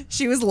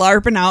 She was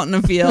LARPing out in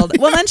the field.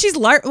 Well, then she's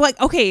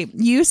okay,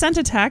 you sent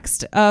a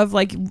text of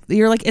like,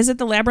 you're like, is it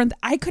the labyrinth?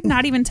 I could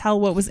not even tell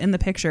what was in the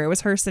picture. It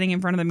was her sitting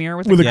in front of the mirror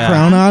with a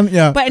crown on.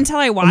 Yeah. But until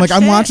I watched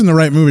I'm watching the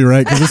right movie,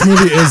 right? Because this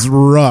movie is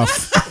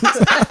rough.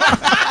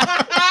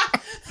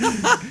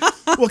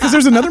 Well, because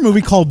there's another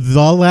movie called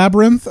The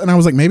Labyrinth, and I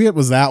was like, maybe it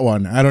was that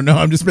one. I don't know.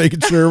 I'm just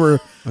making sure we're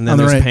and then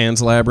there's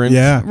Pan's Labyrinth.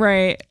 Yeah.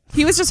 Right.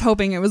 He was just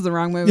hoping it was the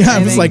wrong movie. Yeah,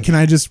 I was like, can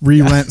I just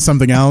re-rent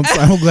something else?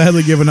 I will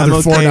gladly give another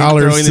 $4.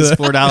 Throwing this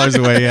 $4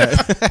 away. Yeah.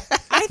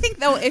 I think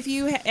though, if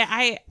you,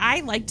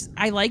 I liked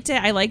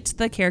it. I liked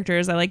the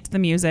characters. I liked the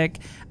music.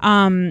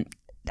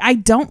 I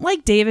don't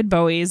like David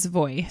Bowie's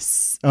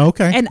voice.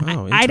 Okay. And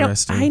I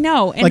don't. I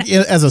know. And like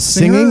as a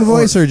singing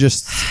voice or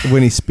just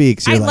when he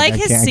speaks? I like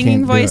his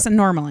singing voice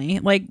normally.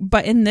 Like,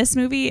 but in this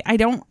movie, I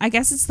don't. I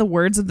guess it's the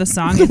words of the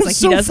song. It's like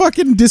so he does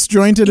fucking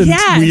disjointed and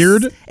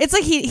weird. It's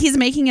like he's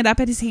making it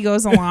up as he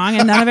goes along,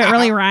 and none of it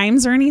really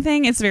rhymes or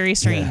anything. It's very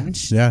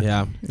strange.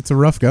 Yeah. It's a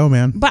rough go,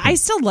 man. But I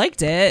still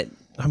liked it.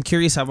 I'm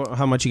curious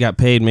how much you got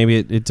paid. Maybe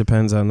it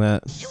depends on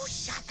that.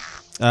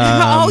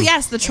 Oh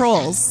yes, the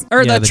trolls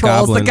or the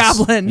trolls, the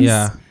goblins.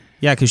 Yeah,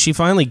 because she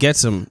finally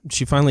gets him.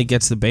 She finally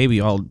gets the baby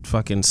all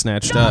fucking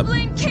snatched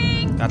Goblin up.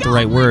 King, got the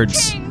right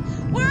words. King,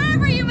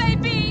 wherever you may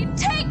be,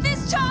 take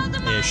this child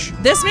of mine.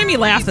 This made me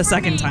laugh the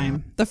second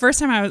time. The first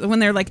time when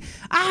they're like,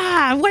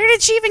 where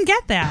did she even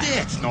get that?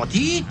 It's not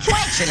it.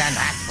 Excellent.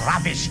 That's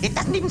rubbish. It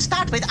doesn't even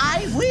start with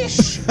I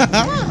wish.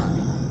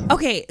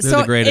 Okay,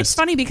 so it's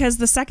funny because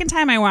the second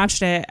time I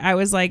watched it, I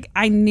was like,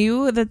 I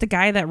knew that the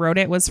guy that wrote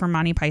it was from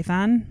Monty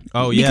Python.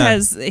 Oh yeah,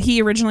 because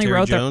he originally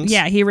wrote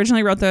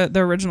the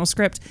original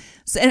script.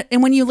 So,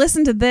 and when you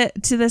listen to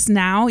this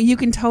now, you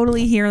can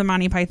totally hear the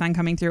Monty Python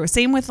coming through.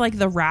 Same with like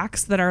the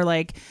rocks that are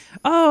like,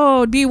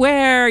 oh,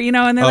 beware,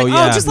 and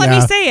they're just let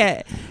me say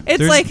it.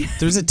 It's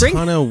there's a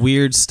ton of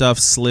weird stuff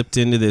slipped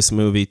into this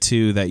movie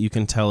too that you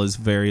can tell is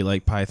very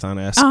like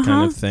Python-esque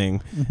kind of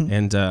thing. Mm-hmm.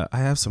 And I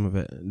have some of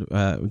it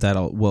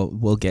that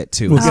we'll get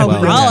to.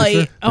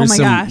 Really? Oh my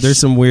gosh! There's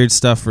some weird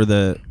stuff for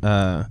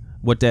the.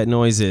 What that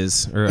noise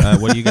is, or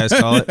what do you guys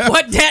call it?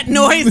 What that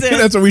noise is.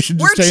 That's what we should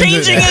just We're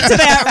changing it to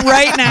that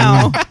right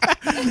now.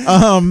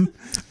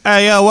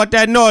 Hey, what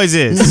that noise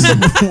is.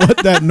 What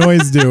that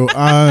noise do.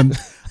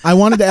 I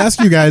wanted to ask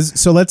you guys,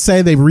 so let's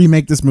say they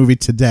remake this movie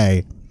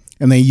today,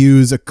 and they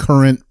use a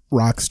current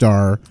rock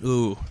star.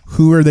 Ooh.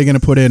 Who are they going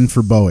to put in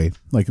for Bowie?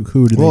 Like,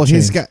 who do they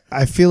change?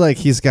 I feel like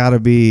he's got to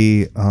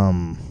be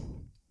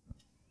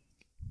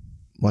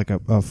like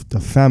a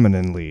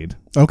feminine lead.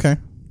 Okay.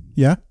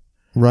 Yeah.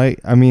 Right,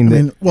 I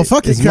mean, well,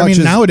 fuck it.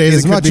 Nowadays,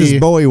 as much as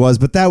Bowie was,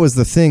 but that was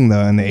the thing,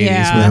 though, in the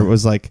 '80s, where it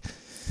was like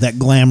that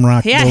glam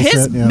rock. Yeah, bullshit.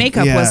 his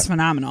makeup was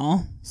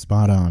phenomenal.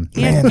 Spot on.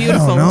 He had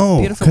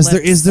beautiful because there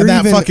is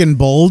that even, fucking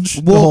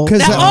bulge. Well,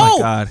 because oh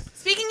my God.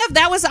 Speaking of,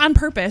 that was on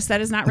purpose.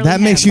 That is not really. That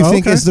him. makes you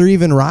think, is there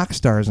even rock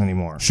stars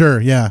anymore? Sure,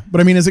 yeah, but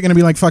I mean, is it going to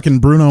be like fucking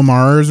Bruno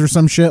Mars or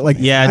some shit? Like,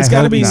 yeah, it's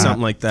got to be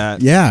something like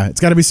that. Yeah,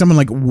 it's got to be someone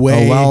like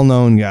way a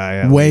well-known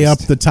guy, way up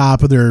the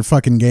top of their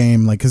fucking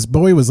game. Like, because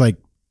Bowie was like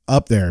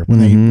up there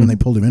when they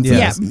pulled him in. For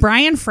this.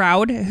 Brian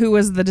Froud, who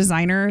was the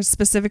designer,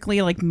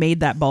 specifically like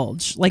made that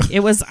bulge. Like it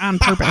was on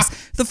purpose.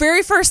 The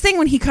very first thing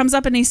when he comes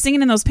up and he's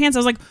singing in those pants, I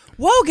was like,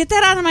 "Whoa, get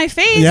that out of my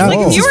face!" Yeah,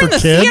 like if you were in the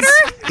theater,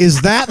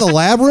 is that the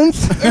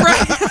Labyrinth?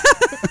 Right.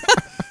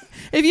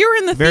 If you were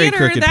in the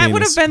theater, that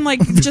would have been like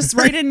just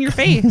right in your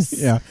face.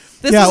 Yeah.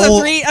 This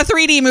was a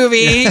 3D movie.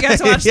 You got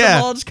to watch the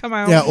bulge come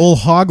out. Yeah, old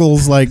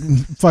Hoggle's like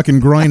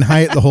fucking groin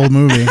height the whole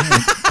movie.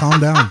 Like,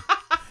 calm down.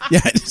 Yeah,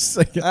 just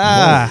like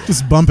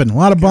just bumping, a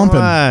lot of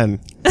bumping.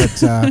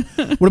 But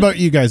what about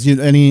you guys?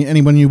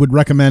 Anyone you would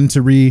recommend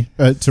to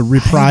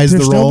reprise the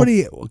role?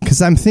 Nobody,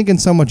 because I'm thinking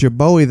so much of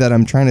Bowie that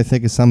I'm trying to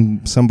think of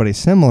somebody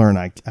similar, and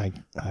I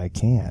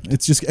can't.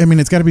 It's just, I mean,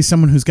 it's got to be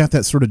someone who's got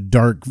that sort of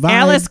dark vibe.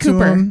 Alice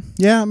Cooper. Him.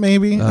 Yeah,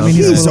 maybe. I mean,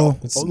 he's a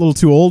little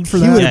too old for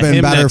that. He would have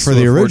been better for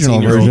the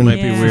original version.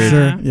 Might be weird.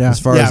 Sure. Yeah. As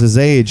far as his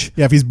age.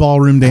 Yeah, if he's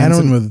ballroom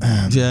dancing with.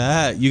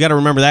 Yeah, you got to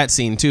remember that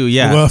scene too.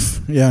 Yeah.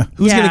 Woof. Yeah.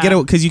 Who's gonna get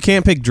it? Because you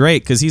can't pick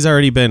Drake because he's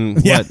already been.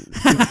 What?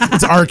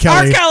 It's R.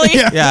 Kelly. R. Kelly.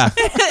 Yeah.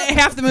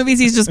 Half the movies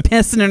he's just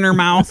pissing in her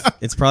mouth.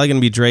 It's probably gonna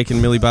be Drake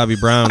and Millie Bobby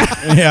Brown.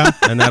 Yeah.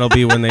 And that'll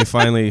be when they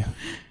finally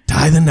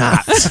tie the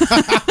knots.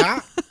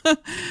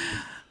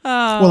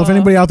 Well, if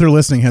anybody out there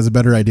listening has a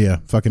better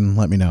idea, fucking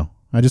let me know.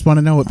 I just want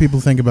to know what people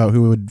think about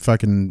who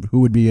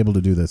would be able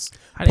to do this,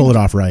 pull it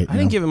off right. I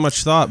didn't give it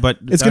much thought, but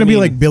it's going to be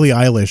like Billie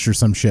Eilish or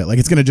some shit. Like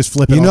it's going to just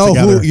flip it all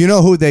together. You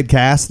know who they'd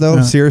cast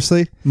though?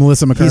 Seriously,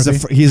 Melissa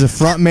McCarthy. He's a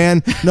front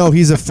man. No,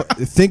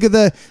 think of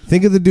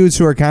the dudes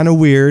who are kind of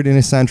weird and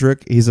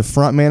eccentric. He's a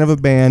front man of a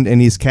band,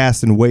 and he's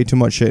cast in way too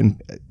much shit. And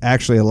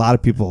actually, a lot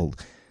of people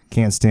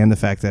can't stand the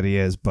fact that he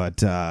is,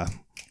 but.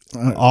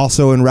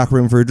 Also in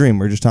Requiem for a Dream,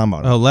 we're just talking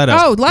about. Oh,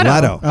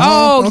 Leto.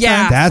 Oh, okay.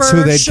 Yeah, that's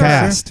who they'd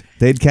cast.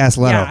 They'd cast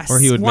Leto, yes, or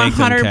he would make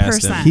them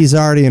cast him. He's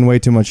already in way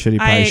too much shit. He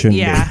probably shouldn't be.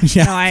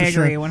 Yeah, no, I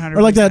agree, 100%.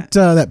 Or like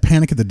that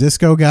Panic at the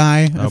Disco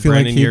guy. I feel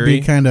Brandon like he'd Urie.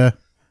 be kind of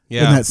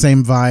in that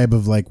same vibe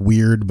of like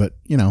weird, but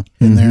in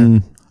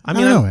there. I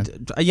mean,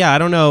 I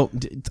don't know.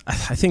 I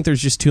think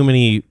there's just too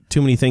many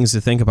things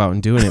to think about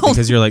in doing it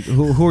because you're like,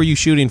 who are you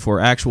shooting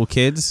for? Actual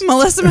kids?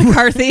 Melissa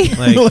McCarthy.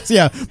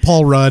 Yeah,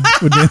 Paul Rudd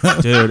would do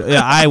that. Dude,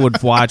 yeah, I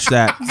would watch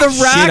that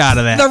shit out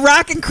of that. The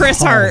Rock and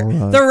Chris Hart.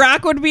 The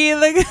Rock would be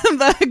the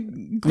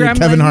gremlin.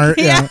 Kevin Hart.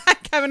 Yeah,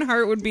 Kevin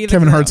Hart would be the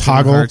Kevin Hart's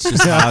Hoggle. Hart's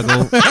just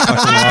Hoggle,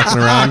 fucking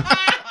walking around.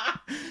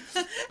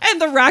 And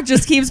The Rock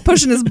just keeps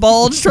pushing his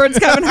bulge towards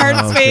Kevin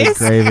Hart's face.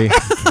 Gravy.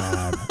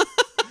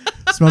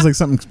 Smells like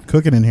something's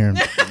cooking in here.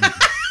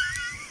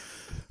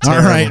 All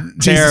right,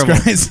 Jesus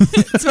Christ.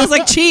 It smells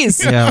like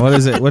cheese. Yeah, what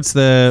is it? What's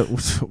the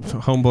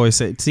homeboy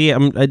say? See,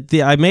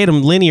 I made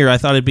them linear. I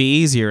thought it'd be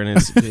easier, and it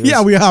was,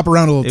 yeah, we hop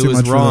around a little too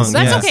much. It was wrong.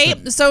 That's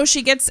okay. So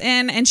she gets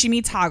in and she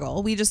meets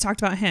Hoggle. We just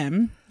talked about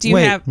him. Do you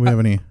have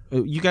any?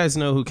 You guys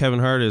know who Kevin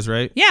Hart is,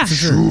 right? Yeah.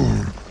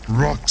 Sure.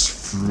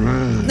 Rock's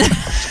friend.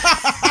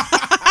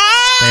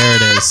 There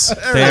it is.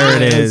 There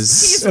it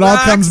is. It all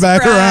comes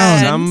back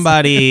around.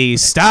 Somebody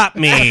stop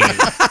me,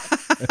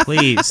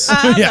 please.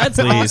 Yeah, that's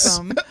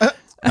awesome.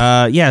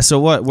 So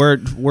where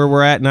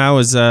we're at now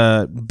is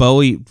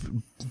Bowie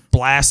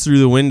blasts through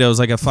the windows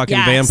like a fucking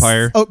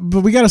vampire. Oh,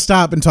 but we got to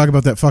stop and talk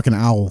about that fucking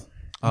owl.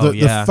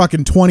 The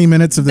fucking 20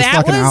 minutes of this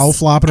owl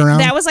flopping around.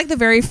 That was like the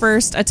very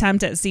first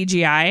attempt at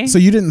CGI. So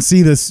you didn't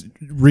see this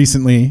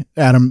recently,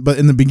 Adam, but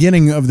in the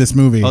beginning of this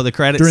movie, the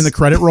credits, during the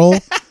credit roll,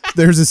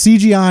 there's a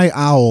CGI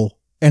owl.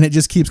 And it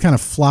just keeps kind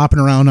of flopping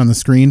around on the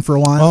screen for a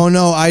while. Oh,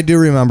 no, I do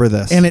remember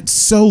this. And it's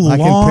so long. I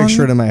can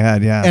picture it in my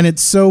head, yeah. And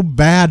it's so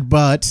bad,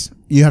 but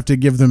you have to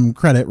give them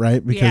credit,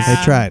 right? Because they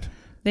tried.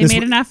 They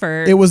made an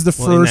effort. It was the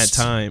first.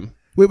 In that time.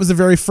 It was the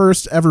very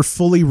first ever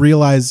fully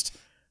realized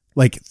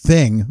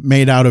thing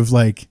made out of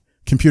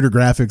computer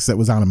graphics that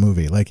was on a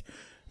movie.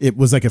 It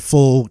was like a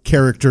full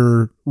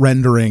character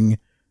rendering,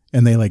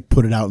 and they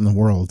put it out in the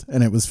world.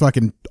 And it was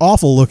fucking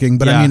awful looking,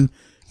 but I mean,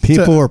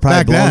 people were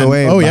probably blown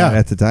away by it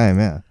at the time,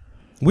 yeah.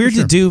 Weird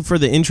to do for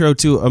the intro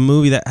to a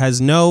movie that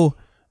has no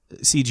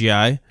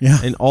CGI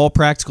and all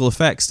practical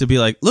effects to be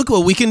like, look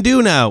what we can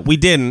do now. We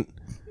didn't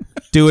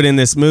do it in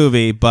this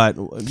movie, but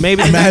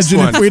maybe the next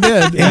one. If we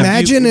did. Yeah,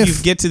 Imagine if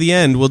you get to the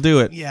end, we'll do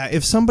it. Yeah,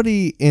 if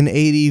somebody in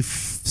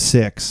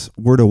 86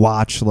 were to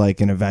watch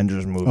an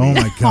Avengers movie. Oh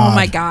my god. Oh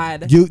my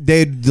god.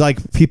 They'd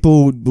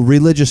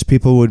religious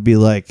people would be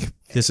like,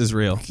 this is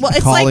real. Well,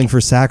 it's calling for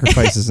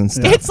sacrifices and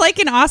stuff. It's like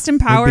in Austin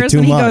Powers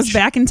when he goes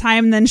back in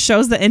time and then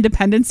shows the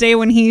Independence Day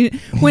when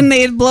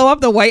they blow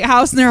up the White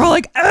House and they're all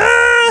like, ah!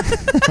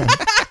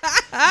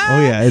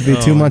 Oh yeah, it'd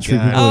be too much for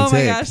people to take. Oh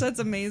my gosh, that's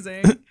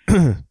amazing.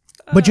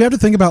 But you have to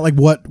think about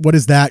what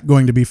is that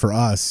going to be for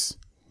us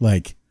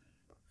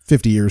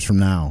 50 years from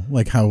now?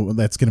 How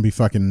that's going to be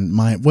fucking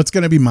what's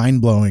going to be mind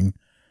blowing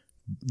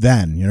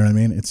then? You know what I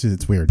mean?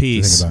 It's weird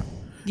Peace. to think about.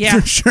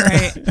 Yeah, for sure.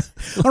 Right.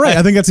 All right,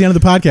 I think that's the end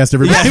of the podcast,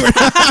 everybody.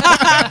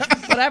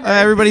 Whatever.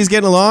 Everybody's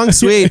getting along.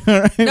 Sweet.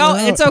 Right, no,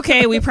 it's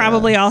okay. We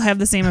probably all have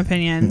the same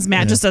opinions.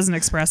 Matt just doesn't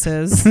express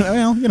his.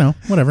 Well,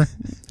 whatever.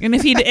 And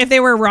if they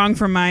were wrong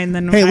for mine,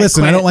 then hey,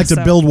 listen, I don't like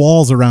to build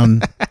walls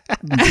around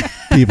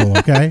people.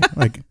 Okay,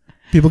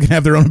 people can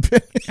have their own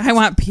opinion. I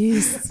want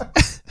peace.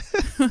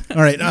 All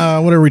right,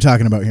 what are we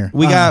talking about here?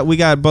 We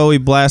got Bowie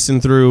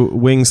blasting through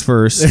wings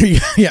first. There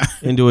you go. Yeah,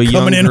 into a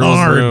young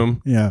girl's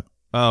room. Yeah.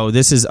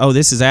 This is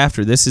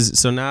after. This is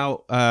so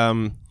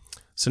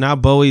now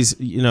Bowie's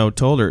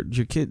told her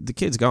the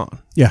kid's gone.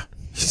 Yeah.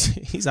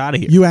 He's out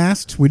of here. You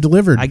asked, we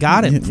delivered. I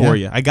got it for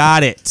you. I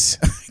got it.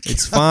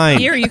 It's fine.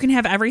 Here, you can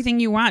have everything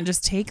you want.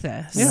 Just take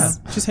this. Yeah.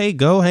 Just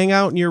go hang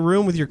out in your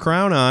room with your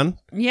crown on.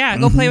 Yeah,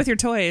 go play with your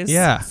toys.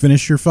 Yeah.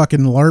 Finish your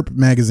fucking LARP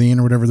magazine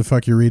or whatever the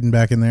fuck you're reading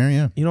back in there.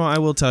 Yeah. I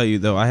will tell you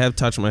though, I have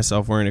touched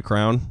myself wearing a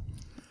crown.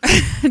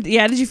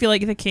 Yeah, did you feel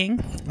like the king?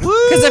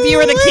 Because if you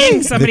were the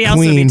king, somebody else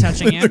would be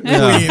touching you.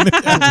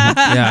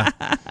 Yeah.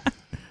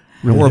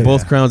 I wore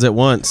both crowns at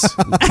once.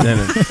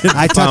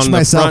 I touched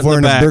myself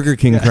wearing a Burger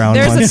King crown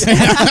once.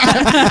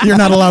 You're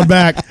not allowed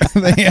back.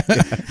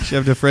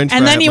 Shoved a French fry.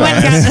 And then you went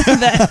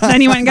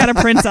and got a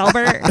Prince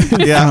Albert.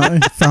 Yeah,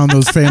 found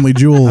those family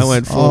jewels. I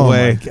went full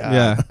way.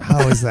 Yeah.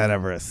 How is that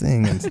ever a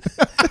thing?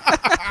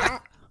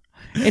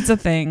 It's a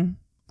thing.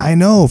 I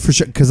know for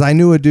sure because I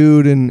knew a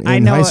dude in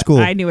high school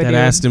I knew a dude that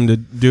asked him to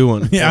do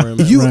one. Yeah,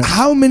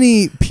 How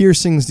many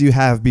piercings do you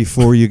have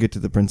before you get to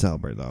the Prince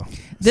Albert though?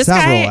 This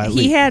Several, guy,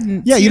 he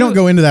had. Yeah, you don't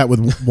go into that with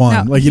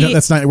one. No,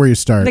 that's not where you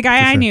start. The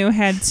guy I knew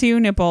had 2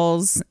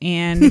 nipples,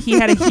 and he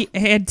had 2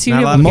 nipples.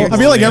 I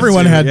feel like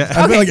everyone had.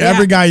 I feel like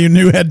every guy you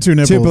knew had 2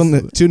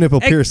 nipples. Two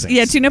nipple piercings.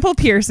 Yeah, 2 nipple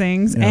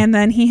piercings, and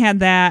then he had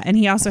that, and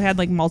he also had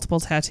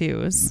multiple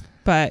tattoos.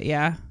 But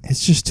yeah,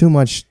 it's just too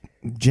much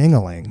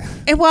jingling.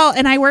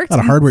 And I worked a lot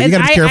of hardware. You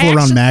got to be careful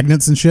around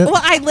magnets and shit.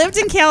 Well, I lived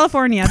in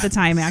California at the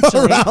time,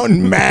 actually.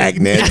 Around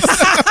magnets.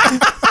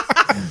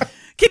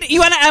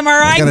 You want an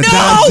MRI? No,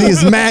 dodge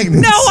these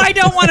magnets. No, I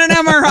don't want an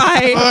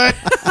MRI.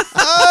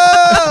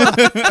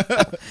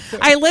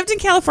 I lived in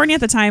California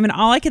at the time, and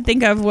all I could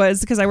think of was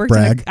because I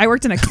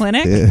worked in a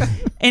clinic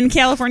in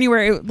California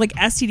where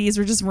STDs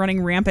were just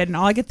running rampant, and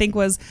all I could think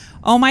was,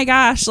 oh my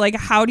gosh,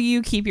 how do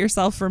you keep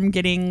yourself from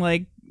getting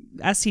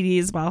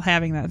STDs while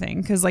having that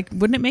thing. Because like,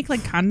 wouldn't it make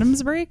like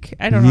condoms break?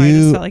 I don't know. I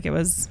just felt like it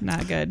was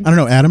not good. I don't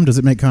know, Adam. Does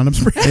it make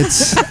condoms break?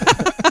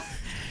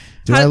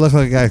 Do I look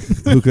like a guy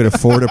who could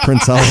afford a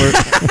Prince Albert?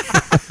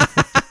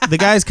 The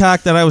guy's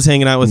cock that I was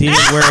hanging out with, he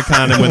didn't wear a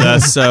condom with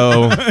us,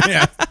 so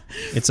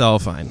it's all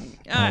fine.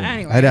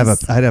 I'd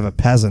have a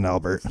peasant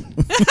Albert.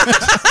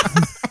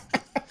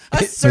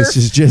 Surf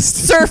It's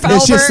just Albert.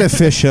 It's just a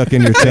fish hook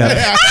in your tip.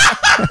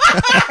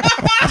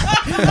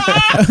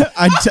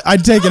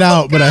 I'd take it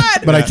out, but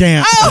I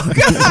can't. Oh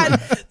God,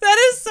 that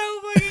is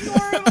so fucking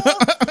horrible.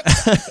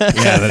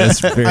 Yeah, that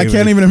is. I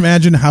can't even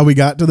imagine how we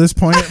got to this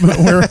point. But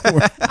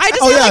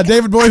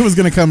David Bowie was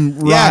going to come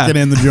rocking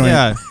in the joint.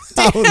 Yeah.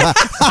 How did that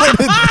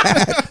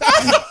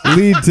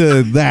lead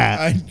to that?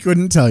 I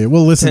couldn't tell you.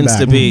 We'll listen Tends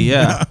back. to be,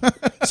 yeah.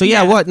 So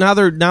what? Now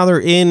they're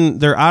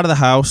they're out of the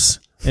house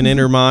and in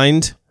her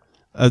mind,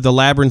 the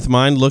labyrinth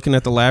mind, looking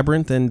at the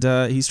labyrinth,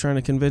 and he's trying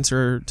to convince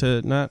her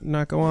to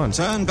not go on.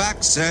 Turn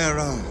back,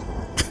 Sarah.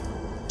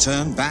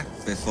 Turn back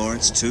before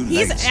it's too late.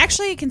 He's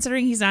actually,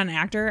 considering he's not an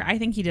actor, I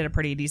think he did a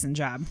pretty decent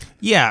job.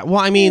 Yeah, well,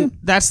 I mean,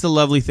 that's the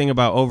lovely thing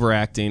about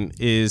overacting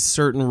is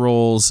certain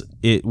roles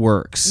it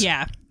works.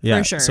 Yeah,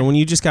 for sure. So when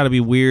you just got to be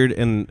weird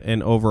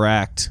and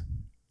overact.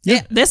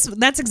 Yeah,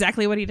 that's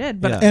exactly what he did.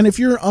 But And if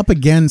you're up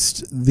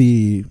against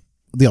the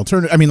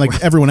alternative, I mean,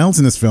 like everyone else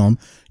in this film,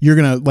 you're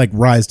gonna like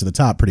rise to the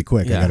top pretty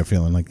quick. Yeah. I got a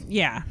feeling like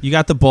You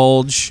got the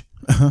bulge,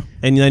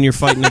 and then you're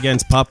fighting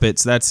against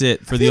puppets. That's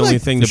it for the only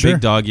thing to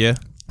big dog you.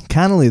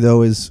 Connolly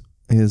though is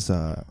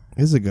a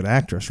good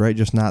actress, right?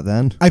 Just not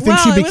then. I think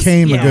she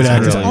became a good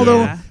actress. really,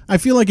 Although I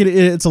feel like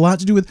it's a lot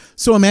to do with.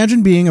 So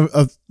imagine being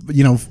a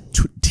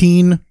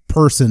teen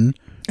person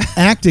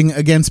acting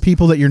against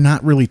people that you're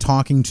not really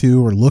talking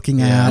to or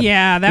looking at.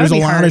 Yeah, that there's would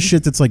be a lot hard. of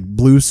shit that's like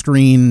blue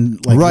screen,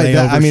 like right.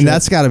 layover I mean, shit.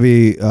 that's got to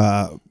be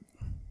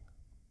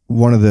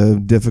one of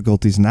the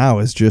difficulties now.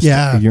 Is just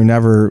you're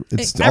never.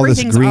 It's all this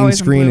Everything's green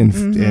always in screen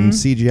blue. and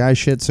CGI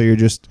shit. So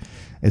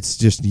it's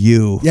just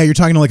you. Yeah, you're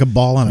talking to like a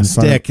ball on a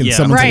stick, and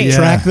someone's like,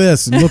 track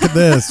this and look at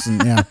this.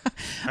 And I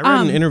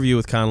read an interview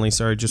with Connolly.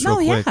 Sorry, just real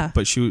quick, yeah.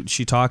 but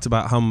she talked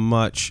about how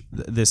much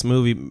this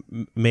movie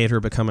made her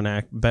become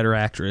a better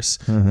actress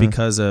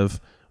because of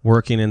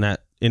working in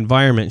that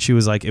environment. She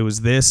was like, it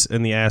was this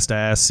and the ass to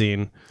ass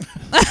scene.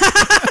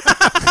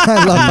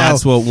 I love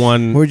that's what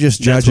one. We're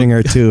just judging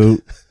her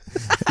too.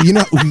 You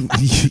know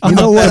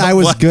what I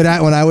was good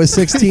at when I was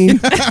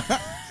 16?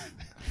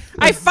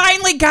 I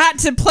finally got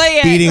to play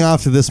it. Beating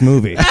off to this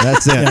movie.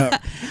 That's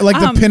it. like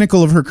the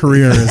pinnacle of her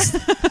career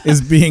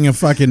is being a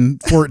fucking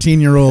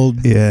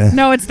 14-year-old. Yeah.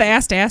 No, it's the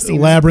ass to ass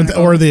scene. Labyrinth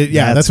or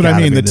that's what I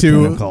mean.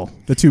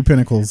 The two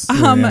pinnacles.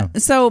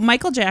 So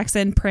Michael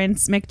Jackson,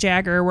 Prince, Mick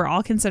Jagger were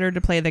all considered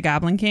to play the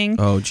Goblin King.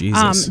 Oh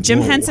Jesus!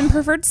 Jim Henson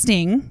preferred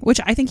Sting, which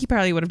I think he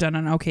probably would have done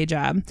an okay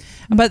job.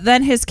 But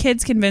then his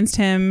kids convinced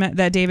him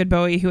that David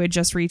Bowie, who had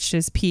just reached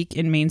his peak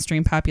in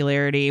mainstream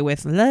popularity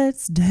with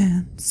 "Let's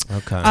Dance,"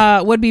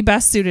 would be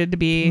best suited to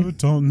be.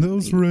 Put on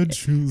those red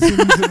shoes.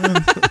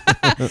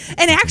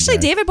 And actually,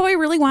 David Bowie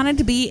really wanted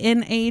to be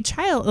in a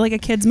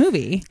kid's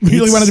movie. He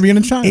really wanted to be in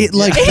a child. He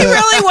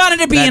really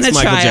wanted to be in a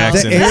Michael child.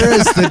 Jackson. The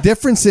eras, the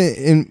difference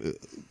in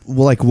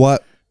like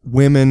what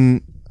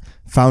women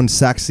found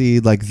sexy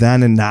like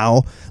then and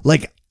now,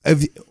 like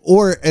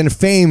and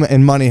fame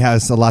and money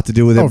has a lot to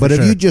do with it. But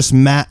if you just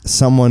met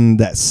someone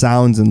that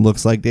sounds and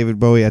looks like David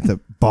Bowie at the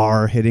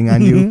bar hitting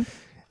on you,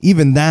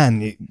 even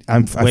then,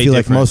 I feel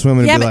like most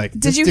women would be like,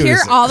 did you hear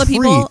all the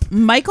people?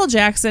 Michael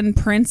Jackson,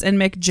 Prince, and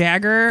Mick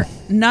Jagger,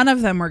 none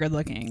of them were good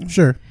looking.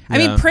 Sure. I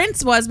mean,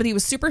 Prince was, but he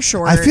was super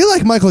short. I feel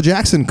like Michael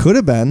Jackson could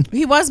have been.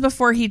 He was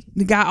before he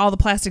got all the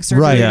plastic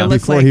surgery. Right, to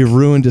look before like, he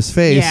ruined his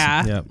face.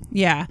 Yeah.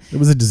 Yeah. It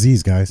was a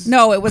disease, guys.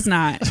 No, it was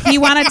not. He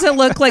wanted to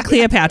look like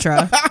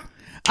Cleopatra.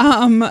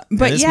 But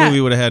this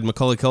movie would have had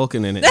Macaulay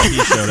Culkin in it if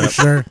he showed up.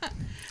 Sure.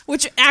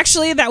 Which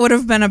actually, that would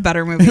have been a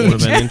better movie. Would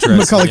have been interesting.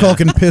 Macaulay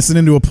Culkin pissing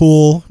into a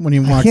pool when he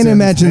walks in. I can't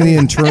imagine the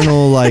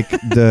internal, like,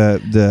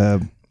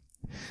 the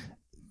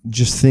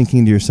just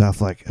thinking to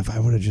yourself, like, if I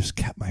would have just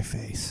kept my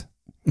face.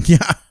 Yeah.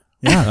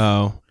 Yeah.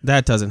 Oh,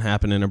 that doesn't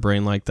happen in a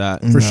brain like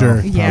that. For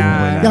sure.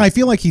 Yeah. Yeah, I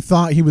feel like he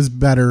thought he was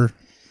better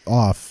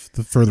off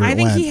the further I it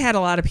think went. he had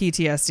a lot of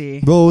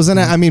PTSD. Well,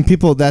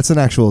 that's an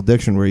actual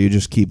addiction where you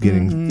just keep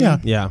getting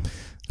Yeah.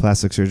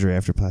 plastic surgery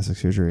after plastic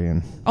surgery.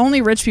 And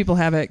Only rich people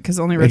have it because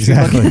only rich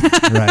exactly. people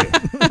can. Right.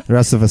 The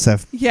rest of us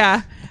have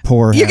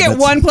poor You habits, get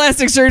one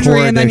plastic surgery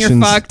poor and then you're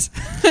addictions.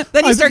 fucked.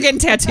 Then you start getting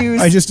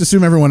tattoos. I just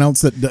assume everyone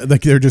else that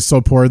like they're just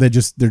so poor they're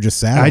just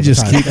sad. all the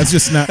time. That's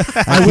just not.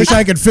 I wish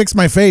I could fix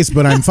my face,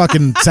 but I'm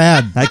fucking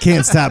sad. I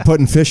can't stop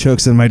putting fish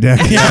hooks in my dick.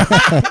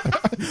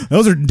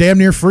 Those are damn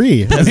near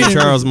free. That's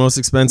Charles' most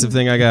expensive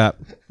thing I got.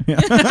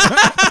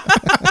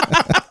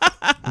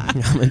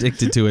 I'm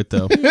addicted to it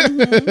though.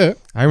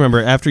 I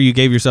remember after you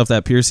gave yourself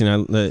that piercing,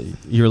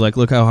 you were like,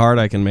 "Look how hard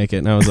I can make it,"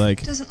 and I was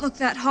like, Doesn't look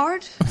that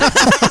hard.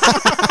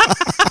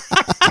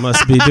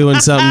 "Must be doing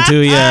something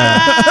to you."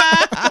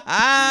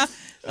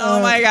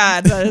 Oh my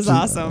God, that is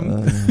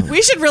awesome.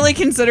 We should really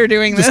consider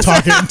doing this. Just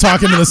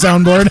talking to the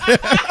soundboard.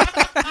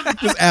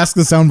 Just ask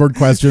the soundboard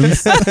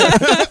questions.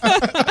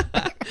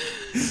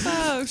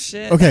 Oh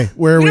shit. Okay,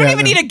 where are we? We don't at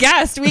even now? need a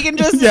guest. We can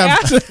just Yeah.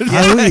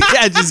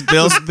 just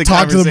build the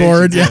Talk to the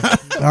board. Yeah.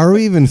 Are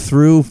we even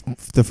through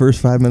the first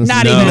 5 minutes?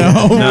 Not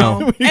No. even.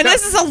 No. And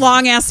this is a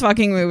long ass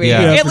fucking movie.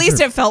 Yeah. At least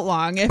it felt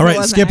long. If All it right,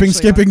 wasn't skipping.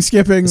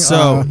 actually long.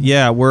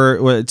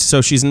 So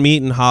so she's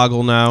meeting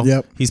Hoggle now.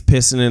 Yep. He's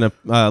pissing in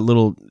a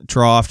little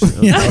trough,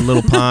 a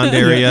little pond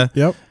area.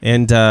 Yep.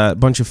 And a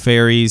bunch of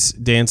fairies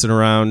dancing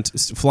around,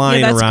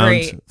 flying that's around,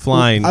 great.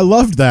 flying. I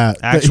loved that.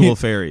 Actual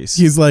fairies.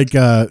 He's like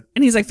And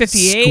he's like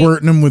 58.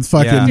 squirting them with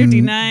fucking Yeah.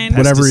 59.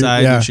 whatever.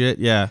 Pesticide Yeah. and shit.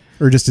 Yeah.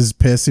 Or just his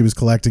piss he was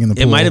collecting in the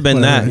pool. It might have been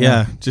whatever, that.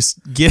 Yeah. Just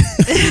get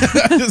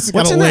Just got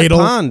what's a in ladle.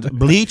 that pond?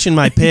 Bleach in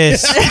my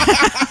piss.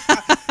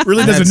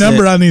 Really does That's a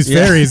number it. on these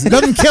Yeah. fairies. It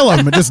doesn't kill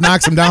him. It just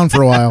knocks him down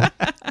for a while.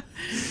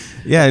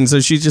 Yeah, and so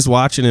she's just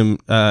watching him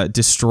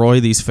destroy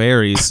these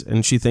fairies,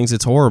 and she thinks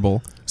it's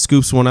horrible.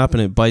 Scoops one up,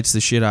 and it bites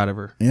the shit out of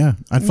her. Yeah,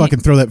 I'd fucking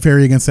throw that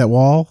fairy against that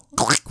wall.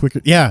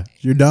 Quicker. Yeah,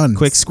 you're done.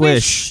 Quick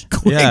squish.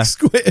 Quick Yeah.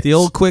 squish. The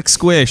old quick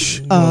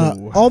squish.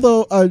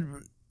 Although,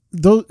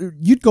 though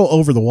you'd go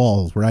over the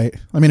walls, right?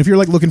 I mean, if you're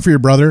like looking for your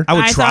brother, I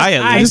would try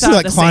it. just to thought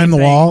like the climb same the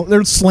thing. wall.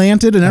 They're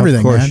slanted and everything.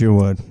 Of course man. you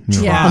would.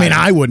 Yeah. I mean,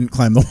 I wouldn't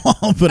climb the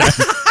wall, but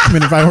I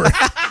mean, if I were,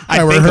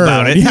 I'd were think her,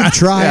 about it. yeah,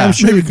 Try. yeah. I'm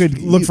sure you Maybe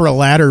could look for a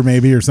ladder,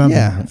 maybe or something.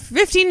 Yeah.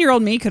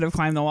 15-year-old me could have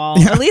climbed the wall.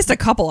 At least a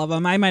couple of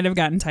them. I might have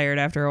gotten tired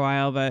after a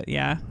while, but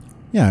yeah.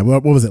 Yeah,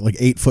 what was it, like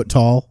 8 foot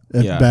tall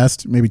at Yeah.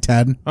 best, maybe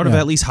 10? I would have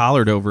at least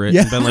hollered over it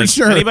Yeah, and been for like,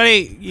 sure.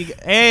 anybody,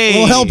 hey. A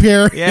little help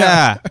here.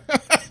 Yeah.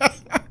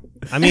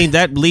 I mean,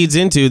 that leads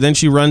into, then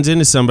she runs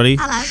into somebody.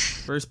 Hello.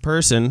 First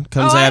person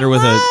comes at her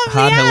with a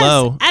hot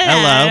hello.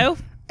 Hello.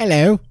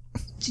 Hello.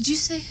 Did you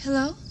say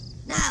hello?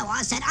 No,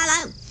 I said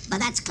hello, but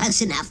that's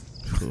close enough.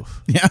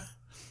 Yeah.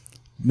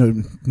 No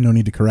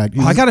need to correct.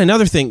 Oh, I got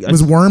another thing. It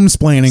was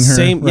worm-splaining her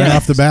Same- right yeah.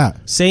 off the bat.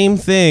 Same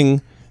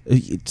thing.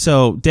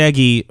 So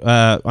Deggy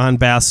on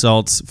bath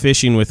salts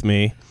fishing with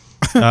me.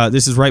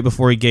 This is right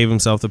before he gave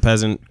himself the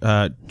peasant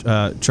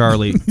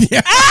Charlie.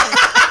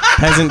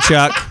 Peasant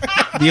Chuck.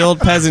 The old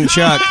peasant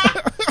Chuck.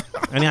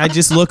 And I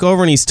just look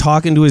over and he's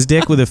talking to his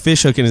dick with a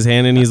fish hook in his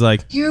hand and he's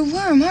like, You're a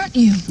worm, aren't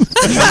you?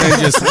 I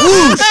just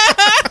whoosh.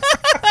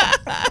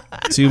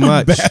 Too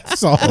much. Bath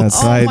salts. That's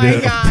how I do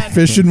it. God.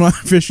 Fishing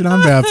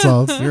on bath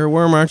salts. You're a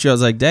worm, aren't you? I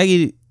was like,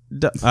 Deggy,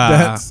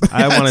 I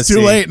want to It's see.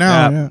 too late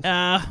now. Yeah.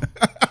 Yeah.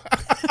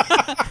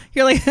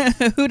 You're like,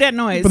 who that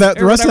noise? But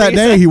the Or rest of whatever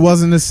that you day, said. he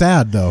wasn't as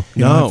sad though.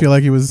 You know, No. I feel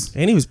like he was.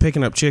 And he was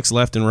picking up chicks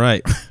left and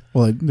right.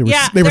 Well, they were,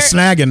 Yeah, they were they're-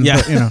 snagging. Yeah.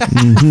 But, you know.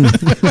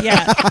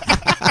 Yeah.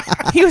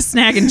 He was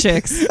snagging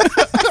chicks.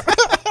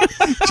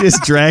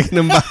 Just dragging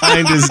him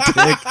behind his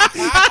dick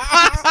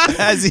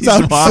as he's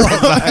Sounds walking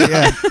by.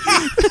 Yeah.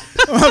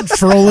 I'm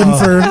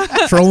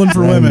trolling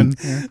for women.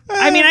 Yeah.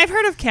 I mean, I've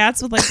heard of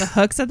cats with like the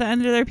hooks at the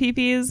end of their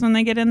peepees when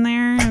they get in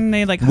there and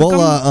they like hook 'em.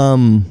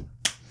 Well,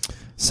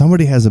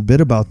 somebody has a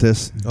bit about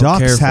this. Ducks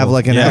careful. have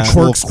like an Yeah.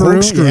 actual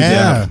Corkscrew.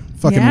 Yeah.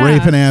 Fucking Yeah.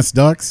 raping ass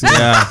ducks.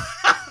 Yeah.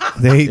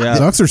 They Yeah.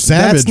 Ducks are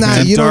savage. That's not.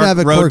 man. You don't Dark have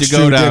a road to corkscrew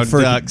go dick down,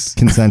 for ducks.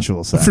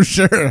 consensual sex. for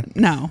sure.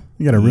 No.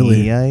 You gotta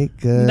really.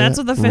 That's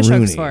what the fish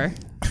hook's for.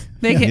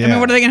 They can, I mean,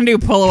 what are they going to do?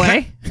 Pull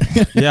away?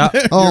 Yeah.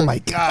 Oh my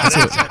god!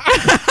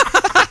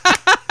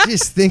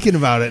 Just thinking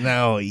about it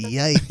now.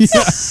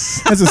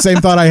 Yikes! That's the same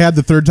thought I had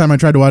the third time I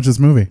tried to watch this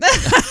movie.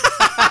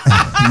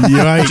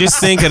 Yikes. Just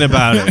thinking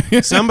about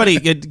it. Somebody,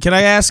 can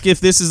I ask if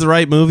this is the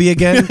right movie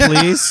again,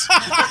 please?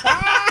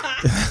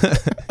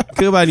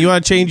 Come on, you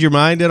want to change your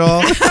mind at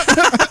all?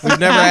 We've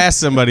never asked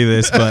somebody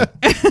this, but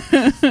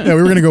Yeah,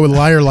 we were gonna go with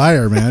Liar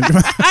Liar, man.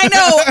 I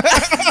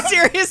know.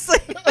 Seriously.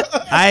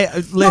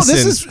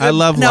 I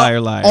love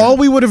Liar Liar. All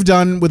we would have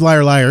done with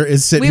Liar Liar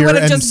is sit We here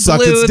would've and just suck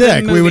blew its the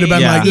dick. We would have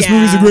been movie. like, this Yeah.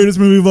 movie's the greatest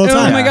movie of all Oh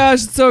time. my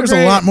gosh, it's so There's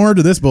great. a lot more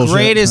to this bullshit.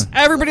 Greatest,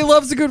 Everybody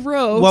loves a good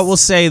roast. what we'll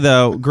say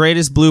though,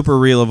 greatest blooper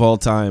reel of all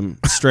time,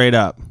 straight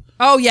up.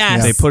 Oh,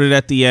 yes. They put it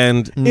at the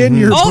end. in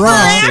your Over bra.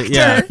 actor.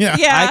 Yeah.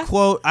 Yeah.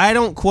 I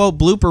don't quote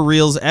blooper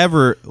reels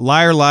ever.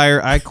 Liar, liar.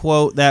 I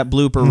quote that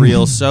blooper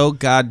reel so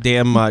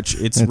goddamn much.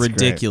 It's That's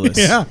ridiculous.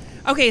 Yeah.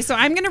 Okay, so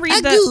I'm going to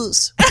read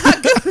the...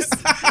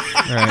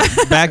 All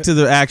right. Back to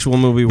the actual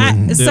movie we're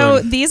doing. So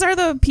these are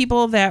the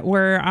people that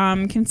were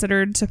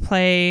considered to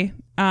play...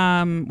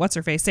 what's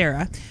her face?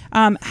 Sarah.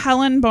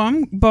 Helen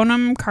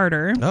Bonham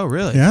Carter. Oh,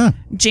 really? Yeah.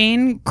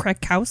 Jane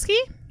Krakowski.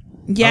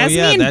 Oh, yeah,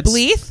 Yasmin that's-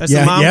 Bleeth. That's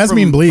Yeah, the mom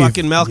Yasmin from Bleeth.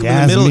 fucking Malcolm in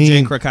the Middle, Yasmin.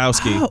 Jane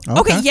Krakowski. Oh,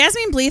 okay.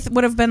 Yasmin Bleeth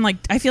would have been like,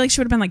 I feel like she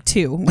would have been like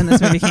 2 when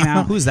this movie came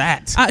out. Who's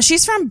that?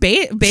 She's from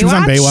Baywatch. She was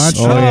on Baywatch.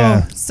 Oh,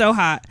 yeah. So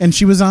hot. And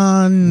she was Not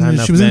on.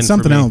 enough She was in men for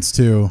something me. else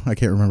too. I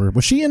can't remember.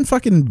 Was she in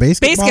fucking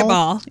basketball?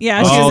 Basketball.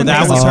 Yeah, she was Oh, in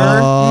that basketball. was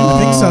her? I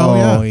think so.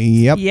 Yeah. Oh,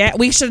 yep. Yeah,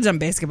 we should have done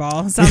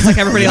basketball. Sounds like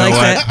everybody You know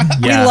likes what?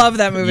 it. Yeah. We love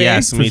that movie.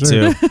 Yes, me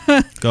sure. too.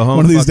 Go home.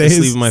 One of these fuck to days,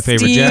 sleep in my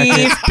favorite Steve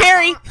jacket.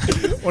 Perry.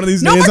 One of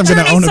these No days, more I'm going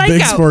to Journey own a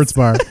big Psycho. sports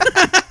bar.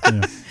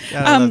 God,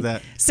 I love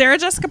that. Sarah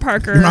Jessica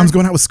Parker. Your mom's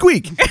going out with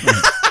Squeak.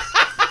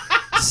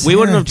 We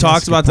wouldn't have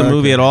talked Jessica about the Parker.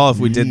 movie at all if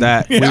we did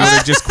that. We would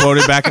have just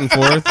quoted back and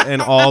forth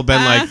and all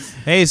been like,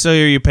 Hey, so are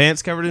your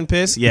pants covered in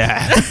piss?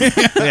 Yeah.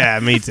 Yeah,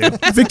 me too.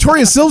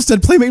 Victoria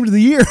Silvstedt, Playmate of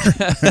the Year.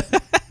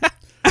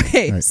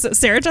 Okay, so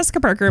Sarah Jessica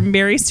Parker,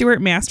 Mary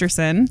Stuart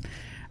Masterson,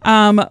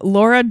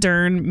 Laura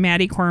Dern,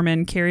 Maddie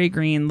Corman, Carrie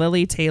Green,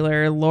 Lily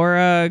Taylor,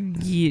 Laura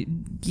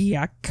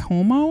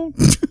Giacomo?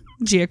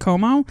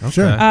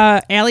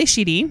 Sure. Ali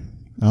Sheedy.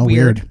 Oh,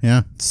 weird.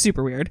 Yeah.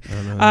 Super weird.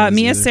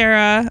 Mia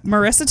Sarah,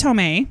 Marissa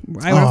Tomei.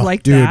 I would have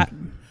liked that.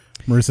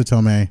 Marissa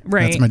Tomei.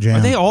 Right. That's my jam.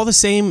 Are they all the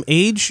same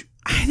age?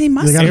 They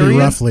must They gotta be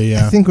roughly,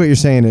 yeah. I think what you're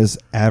saying is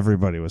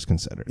everybody was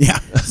considered. Yeah.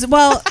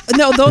 Well,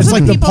 no, those It's are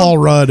like the the people. Paul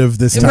Rudd of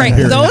this time Right.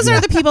 period. Those Yeah.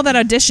 are the people that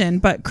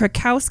auditioned, but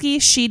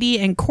Krakowski, Sheedy,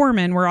 and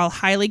Corman were all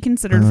highly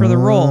considered for the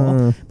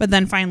role. But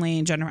then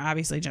finally, Jennifer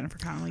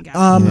Connelly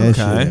got it.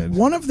 Okay.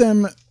 One of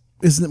them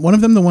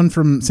the one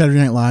from Saturday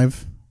Night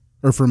Live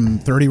or from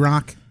 30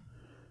 Rock?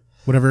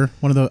 Whatever.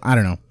 One of those. I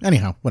don't know.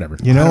 Anyhow, whatever.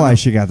 You know why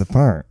she got the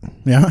part?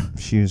 Yeah.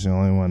 She was the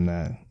only one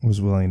that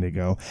was willing to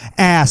go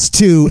ass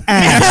to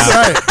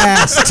ass.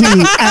 Ass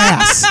to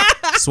ass.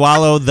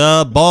 Swallow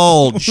the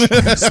bulge.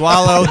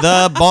 Swallow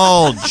the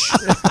bulge.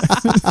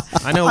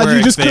 I know where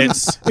it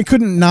fits. It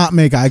couldn't not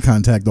make eye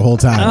contact the whole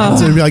time. Oh,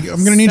 So it'd be like,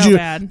 I'm going to need so you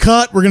bad.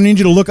 cut. We're going to need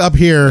you to look up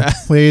here,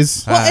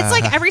 please. Well, it's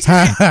like every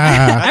time.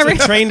 I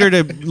trained her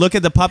to look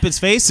at the puppets'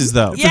 faces,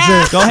 though.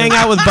 Yeah. Go hang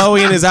out with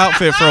Bowie in his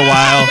outfit for a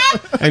while.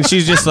 And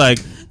she's just like,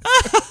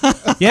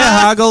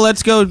 yeah, Hoggle,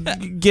 let's go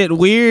get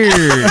weird.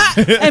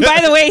 And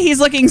by the way, he's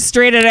looking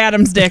straight at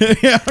Adam's dick.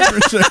 Yeah,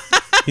 for sure.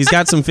 He's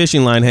got some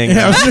fishing line hanging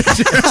out.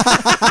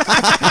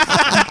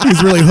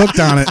 He's really hooked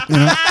on it. You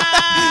know?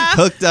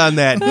 Hooked on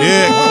that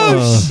dick.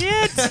 Oh,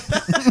 shit.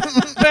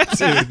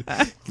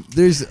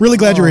 Dude. Really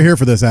glad you were here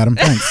for this, Adam.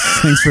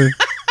 Thanks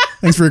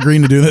for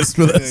agreeing to do this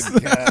with us.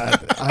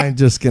 God, I'm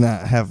just going to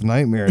have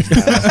nightmares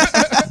now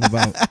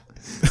about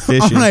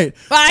fishing. All right.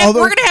 We're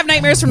going to have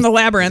nightmares from the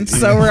labyrinth,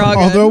 so we're all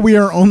good. Although we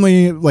are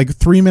only like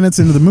 3 minutes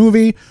into the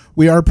movie,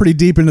 we are pretty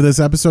deep into this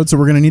episode, so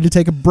we're going to need to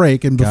take a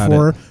break. And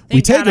before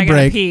we take a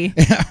break,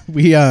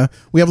 we have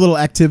a little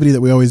activity that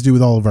we always do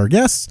with all of our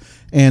guests,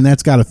 and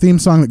that's got a theme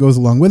song that goes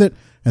along with it.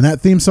 And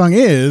that theme song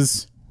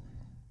is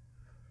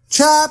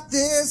Chop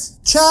this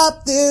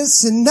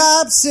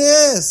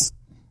synopsis.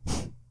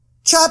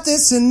 Chop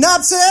this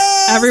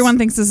synopsis. Everyone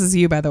thinks this is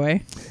you, by the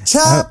way.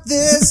 Chop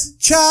this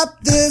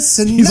synopsis.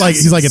 He's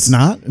like, it's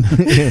not.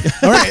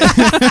 All right.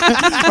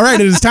 All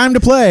right, it is time to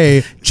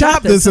play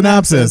Chop the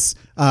Synopsis.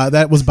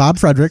 That was Bob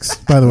Fredericks,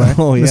 by the way.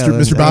 Oh, yeah,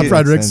 Mr. Bob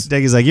Fredericks.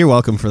 Deggy's like, you're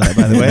welcome for that,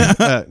 by the way.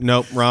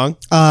 Nope, wrong.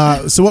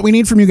 So what we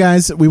need from you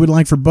guys, we would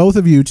like for both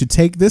of you to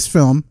take this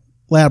film,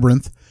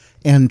 Labyrinth,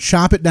 and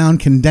chop it down,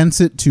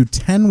 condense it to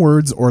 10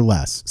 words or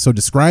less. So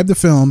describe the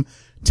film,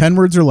 10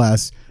 words or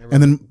less,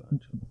 and then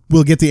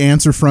we'll get the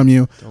answer from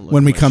you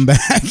when we come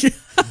back.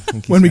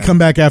 When we come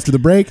back after the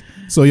break.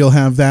 So you'll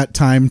have that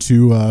time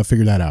to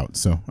figure that out.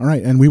 So, all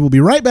right. And we will be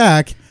right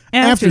back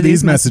after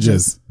these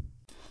messages.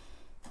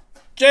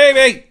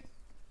 Jamie,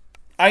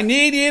 I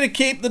need you to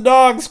keep the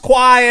dogs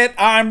quiet.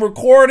 I'm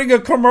recording a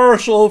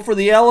commercial for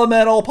the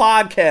Elemental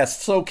podcast.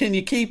 So can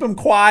you keep them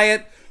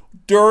quiet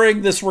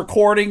during this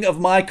recording of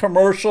my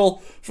commercial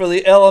for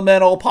the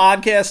Elemental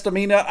podcast? I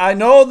mean, I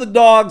know the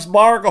dogs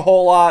bark a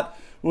whole lot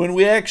when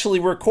we actually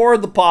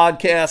record the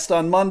podcast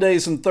on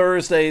Mondays and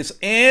Thursdays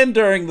and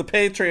during the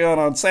Patreon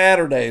on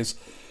Saturdays.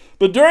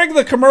 But during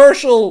the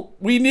commercial,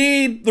 we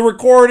need the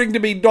recording to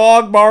be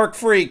dog bark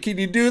free. Can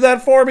you do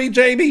that for me,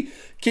 Jamie?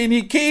 Can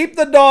you keep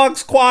the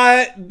dogs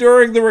quiet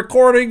during the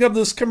recording of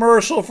this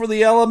commercial for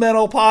the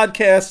Elemental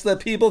podcast that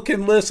people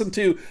can listen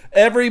to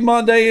every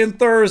Monday and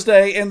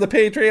Thursday and the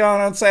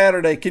Patreon on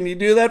Saturday? Can you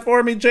do that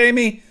for me,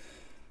 Jamie?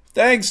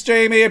 Thanks,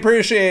 Jamie. I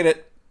appreciate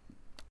it.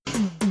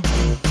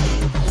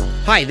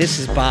 Hi, this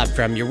is Bob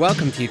from You're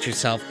Welcome Teach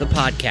Yourself, the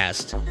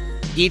podcast.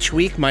 Each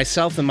week,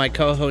 myself and my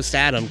co-host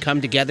Adam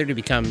come together to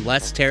become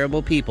less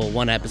terrible people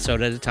one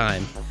episode at a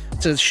time.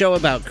 It's a show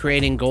about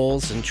creating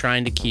goals and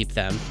trying to keep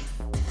them.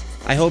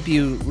 I hope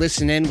you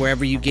listen in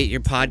wherever you get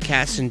your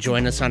podcasts and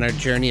join us on our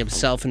journey of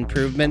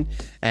self-improvement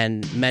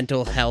and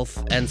mental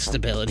health and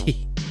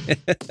stability.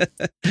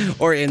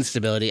 Or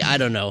instability, I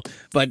don't know.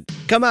 But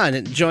come on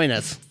and join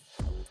us.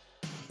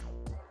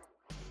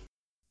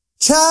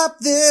 Chop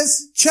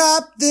this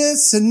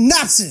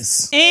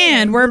synopsis.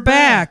 And we're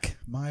back.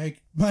 Mike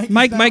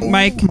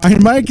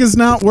is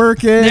not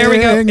working. There we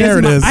go. There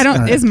it is.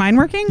 Is mine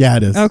working? Yeah,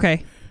 it is.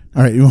 Okay.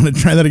 All right, you want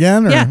to try that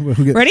again? Or Yeah.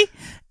 Ready?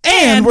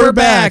 And we're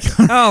back.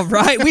 All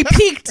right. We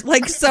peaked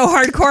like so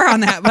hardcore on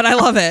that, but I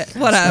love it.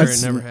 Whatever.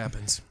 It never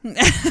happens.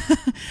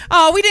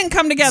 Oh, we didn't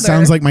come together.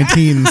 Sounds like my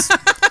teens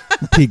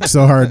peaked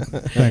so hard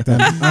back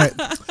then. All right.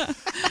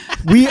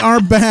 We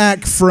are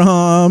back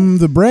from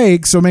the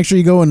break, so make sure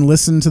you go and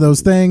listen to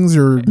those things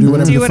or do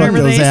whatever the fuck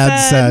those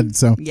ads said.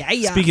 So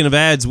yeah. Speaking of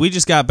ads, we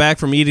just got back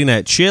from eating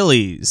at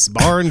Chili's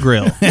Bar and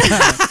Grill.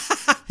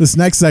 This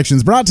next section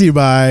is brought to you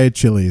by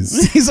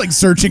Chili's. He's like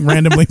searching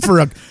randomly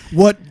for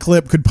what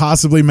clip could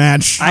possibly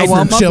match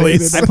from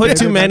Chili's. I put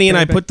too many, and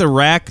I put the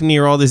rack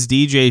near all this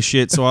DJ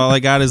shit, so all I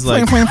got is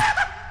like...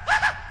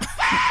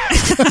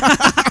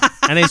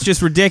 And it's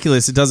just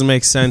ridiculous. It doesn't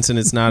make sense, and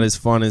it's not as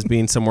fun as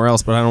being somewhere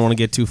else. But I don't want to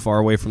get too far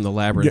away from the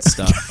labyrinth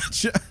stuff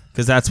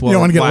because that's what you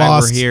don't want to get why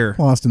we're here.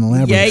 Lost in the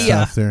labyrinth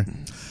stuff there.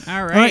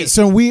 All right. All right,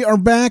 so we are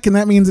back, and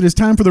that means it is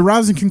time for the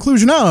rousing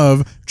conclusion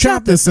of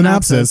Chop This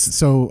Synopsis.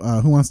 So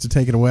who wants to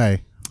take it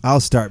away? I'll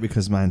start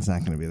because mine's not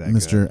going to be that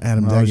Mr. good.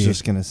 Adam I was Deggy.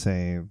 just going to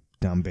say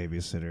dumb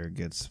babysitter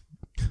gets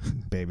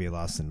baby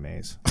lost in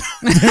maze. All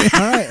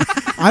right.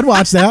 I'd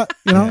watch that.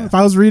 You know, if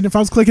I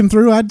was clicking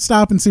through, I'd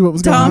stop and see what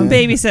was going on. Dumb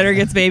babysitter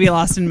gets baby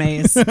lost in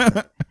maze.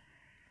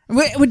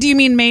 What do you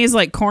mean maze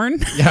like corn?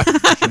 Yeah.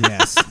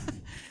 Yes.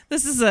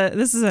 This is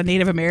a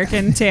Native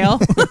American tale.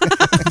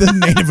 The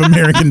Native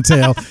American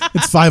tale.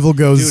 It's Fievel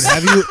Goes.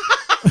 Dude,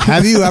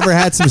 have you ever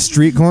had some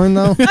street corn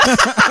though?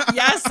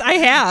 Yes, I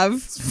have.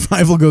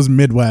 Fievel Goes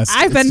Midwest.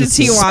 I've been to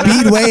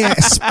Tijuana.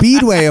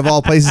 Speedway of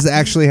all places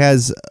actually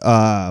has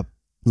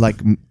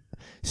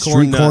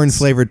street corn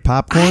flavored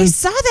popcorn. I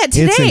saw that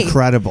today. It's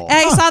incredible.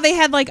 I saw they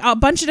had like a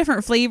bunch of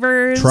different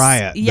flavors. Try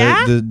it.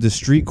 Yeah. The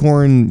street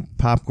corn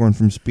popcorn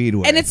from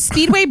Speedway. And it's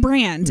Speedway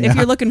brand if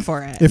you're looking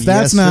for it. If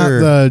that's not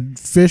the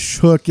fish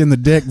hook in the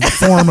dick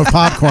form of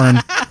popcorn,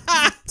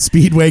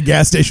 Speedway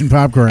gas station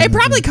popcorn. It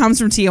probably comes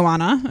from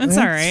Tijuana. It's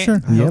all right.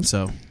 Sure. I hope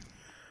so.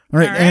 All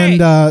right.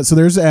 And so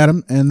there's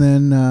Adam. And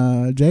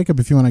then Jacob,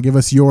 if you want to give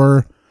us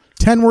your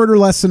 10-word or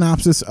less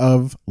synopsis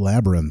of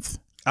Labyrinth.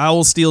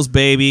 Owl steals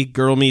baby,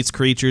 girl meets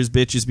creatures,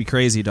 bitches be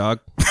crazy, dog.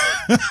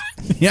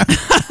 Yeah.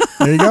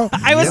 There you go.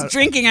 I was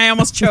drinking. I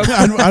almost choked.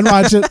 I'd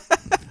watch it.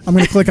 I'm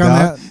going to click on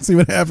that, see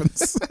what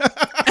happens.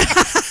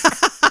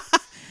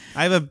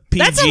 I have a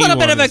PG That's a little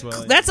bit of a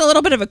well. that's a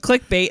little bit of a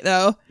clickbait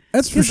though.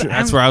 That's for sure.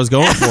 That's where I was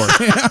going for.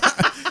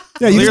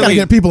 Yeah, you just got to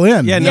get people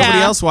in. Yeah, nobody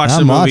else watched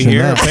the movie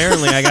here.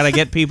 Apparently, I got to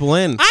get people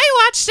in.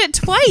 I watched it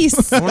twice.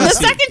 The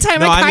second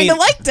time I kind of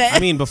liked it. I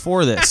mean,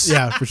 before this.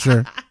 Yeah, for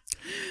sure.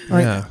 All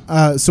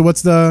right. So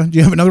what's do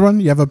you have another one?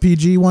 You have a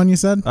PG one, you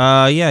said?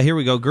 Yeah, here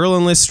we go. Girl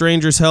enlists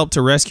strangers' help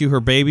to rescue her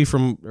baby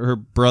from her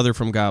brother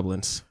from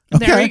goblins.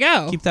 Okay. There we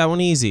go. Keep that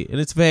one easy. And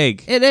it's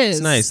vague. It is.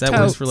 It's nice. That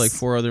works for like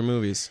 4 other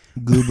movies.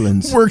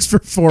 Goblins. Works for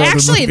 4 other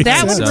Actually, movies.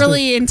 that would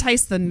really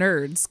entice the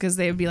nerds because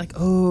they would be like,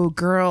 "Oh,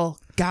 girl,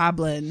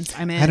 goblins."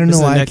 I'm in. I don't know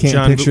why I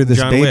can't picture this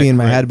John baby Wick, in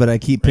my right? head, but I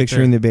keep Right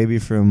picturing the baby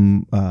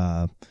from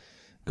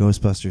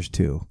Ghostbusters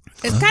 2.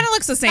 It kind of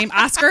looks the same.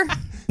 Oscar.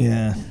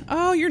 Yeah.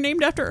 Oh, you're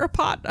named after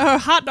a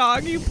hot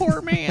dog, you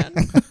poor man.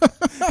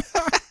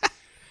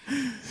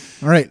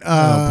 All right.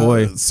 Oh,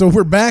 boy. So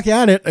we're back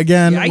at it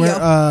again.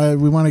 Yeah,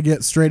 We want to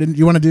get straight in.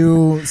 You want to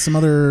do some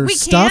other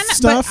stuff?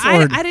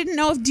 But I didn't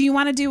know if. Do you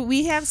want to do?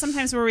 We have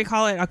sometimes where we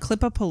call it a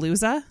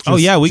Clip-a-palooza. Oh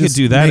yeah, we could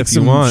do that make if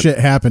you some want. shit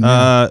happen.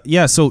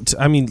 Yeah. So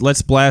I mean,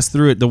 let's blast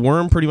through it. The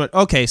worm, pretty much.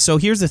 Okay. So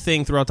here's the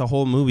thing. Throughout the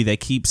whole movie, they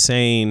keep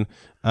saying,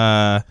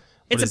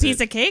 "It's a piece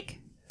of cake."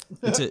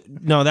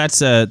 No,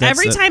 that's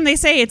every time they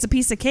say it's a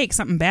piece of cake,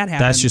 something bad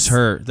happens. That's just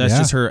her. That's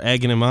just her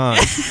egging him on.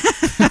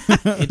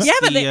 But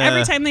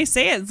every time they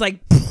say it, it's like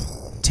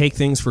take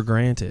things for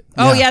granted.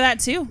 Oh yeah,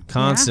 that too.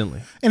 Constantly.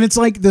 Yeah. And it's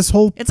like this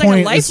whole. It's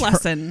like a life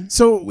lesson.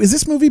 So is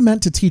this movie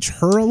meant to teach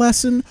her a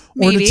lesson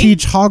or Maybe. to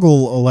teach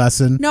Hoggle a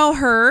lesson? No,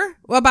 her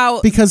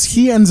about because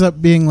he ends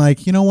up being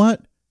like, you know what?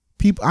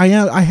 People, I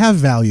have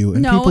value,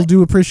 and people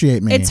do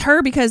appreciate me. It's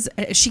her because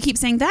she keeps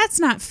saying that's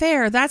not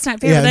fair. That's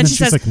not fair. Yeah, but then and she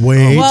she's says, like,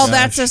 wait. "Well,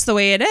 that's just the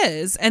way it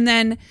is." And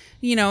then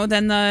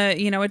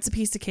it's a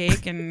piece of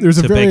cake, and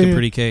there's to bake a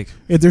pretty cake.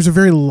 There's a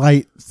very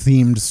light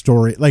themed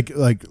story, like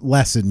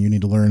lesson you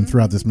need to learn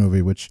throughout this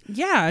movie. Which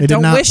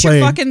don't wish your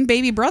fucking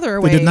baby brother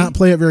away. They did not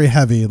play it very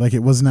heavy. Like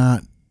it was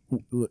not.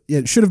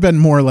 It should have been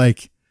more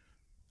like,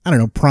 I don't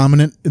know,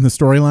 prominent in the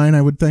storyline.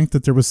 I would think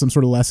that there was some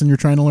sort of lesson you're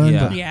trying to learn.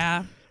 Yeah. But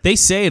Yeah. They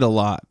say it a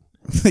lot.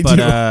 They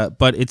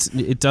but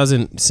it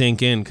doesn't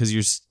sink in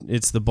because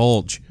it's the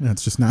bulge.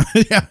 That's just not.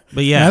 Yeah,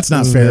 but yeah, that's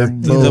not fair.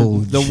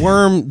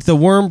 The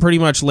worm pretty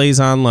much lays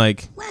on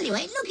like. Well, you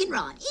ain't looking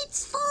right.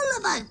 It's full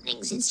of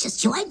openings. It's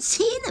just you ain't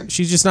seeing them.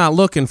 She's just not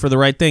looking for the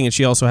right thing, and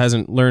she also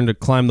hasn't learned to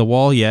climb the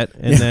wall yet.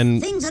 And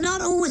then Things are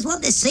not always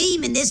what they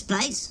seem in this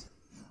place.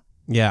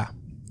 yeah,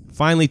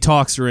 finally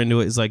talks her into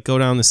it. Is like, go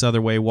down this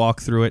other way,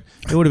 walk through it.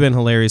 It would have been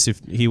hilarious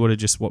if he would have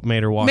just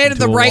made her walk. Made it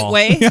into the a right wall.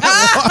 way.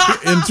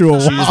 Into a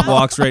wall. She just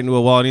walks right into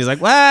a wall, and he's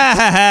like,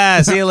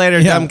 "Wah, see you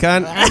later, dumb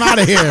cunt. I'm out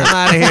of here. I'm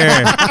out of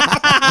here."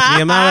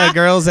 The amount of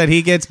girls that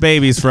he gets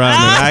babies from,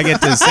 and I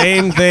get the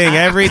same thing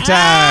every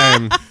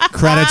time.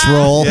 Credits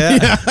roll.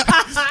 Yeah.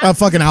 A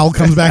fucking owl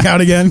comes back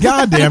out again.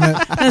 God damn it.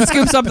 And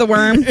scoops up the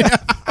worm.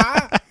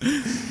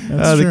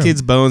 The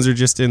kid's bones are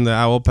just in the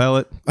owl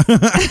pellet.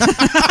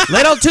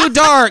 Little too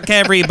dark,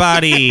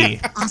 everybody.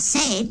 I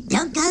said,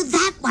 don't go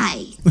that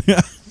way.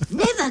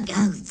 Never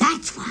go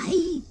that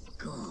way.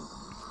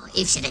 Oh,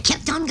 if she'd have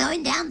kept on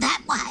going down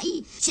that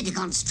way, she'd have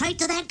gone straight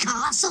to that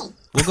castle.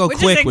 We'll go Which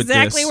quick is with this.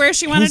 exactly where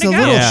she wanted He's to a go.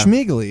 little Yeah.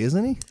 schmiggly,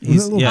 isn't he?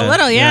 He's A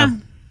little, yeah.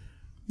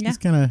 He's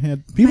kind of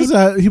had. He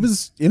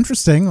was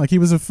interesting. Like he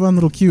was a fun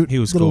little cute. He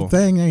was little cool.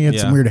 thing. He had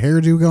some Yeah. weird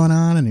hairdo going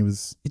on, and he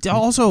was. It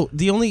also,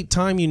 the only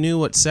time you knew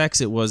what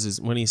sex it was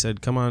is when he said,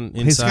 "Come on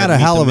inside." He's got a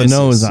meet hell the of a missus."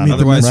 nose on him,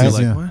 Otherwise, right? you're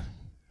like, Yeah. "What?"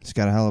 He's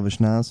got a hell of a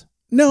schnoz.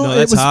 No,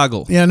 that's it was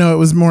Hoggle. Yeah, no, it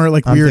was more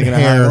like I'm weird thinking of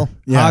hair. Hoggle.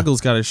 Yeah.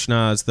 Hoggle's got a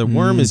schnoz. The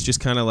worm is just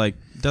kind of like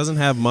doesn't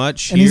have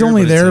much. And he's here,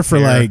 only but it's there for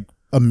hair. like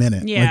a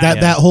minute. Yeah. Like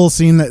that whole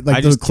scene that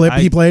like the clip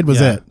he played was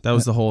it. That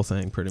was the whole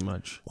thing, pretty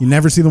much. You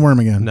never see the worm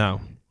again.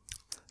 No.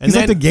 And He's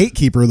then, like the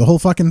gatekeeper of the whole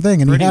fucking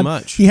thing. And Pretty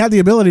much. he had the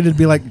ability to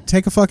be like,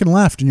 take a fucking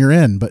left and you're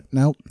in, but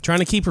no. trying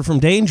to keep her from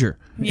danger.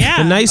 Yeah.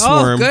 The nice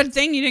oh, worm. good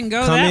thing you didn't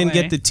go Come that in, way.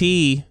 get the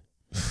tea.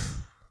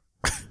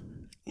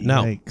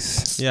 No.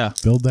 Yikes. Yeah.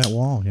 Build that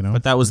wall, you know.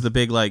 But that was the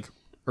big like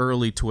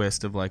early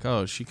twist of like,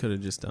 oh, she could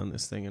have just done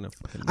this thing in a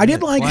fucking I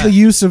did minute like flat. the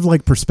use of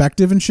like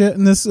perspective and shit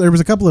in this. There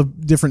was a couple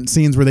of different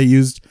scenes where they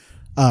used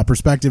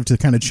perspective to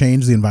kind of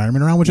change the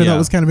environment around, which I Yeah. thought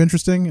was kind of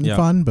interesting and Yeah.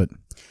 fun, but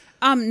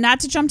Not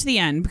to jump to the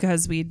end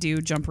because we do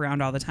jump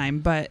around all the time,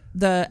 but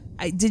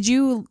did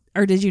you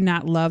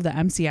not love the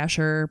MC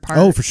Escher part?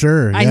 oh, for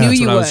sure. I yeah. knew That's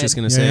you what would. I was just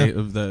gonna say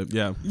of the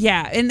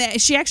Yeah, and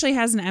she actually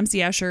has an MC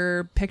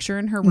Escher picture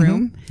in her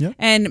room, Yep.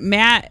 and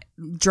Matt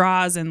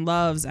draws and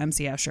loves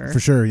MC Escher For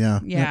sure, yeah.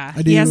 Yeah,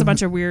 Yep. he has a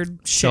bunch of weird shit in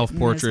his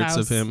self-portraits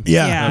of house. him.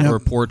 Yeah. Or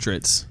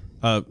portraits.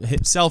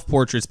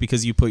 Self-portraits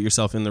because you put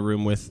yourself in the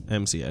room with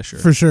MC Escher.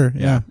 For sure,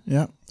 yeah.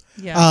 Yeah.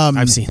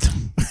 I've seen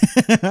them.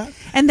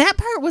 And that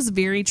part was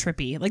very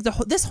trippy. Like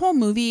this whole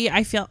movie,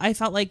 I felt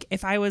like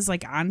if I was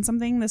like on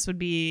something, this would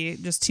be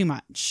just too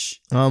much.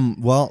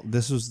 Well,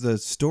 this was the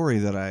story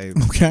that I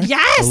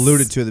Yes!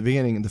 alluded to at the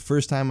beginning. The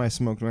first time I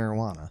smoked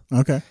marijuana.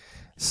 Okay.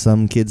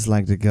 Some kids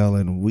like to call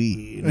it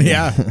weed.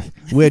 Yeah.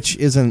 Which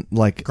isn't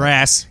like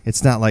grass.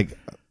 It's not like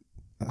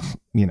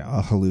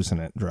a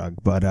hallucinant drug.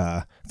 But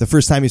the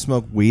first time you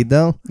smoke weed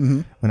though,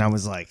 when I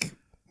was like,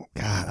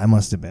 God, I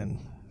must have been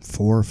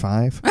 4 or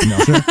 5. No.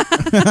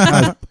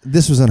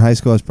 This was in high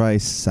school. I was probably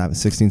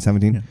 16,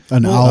 17.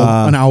 An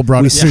owl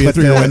brought us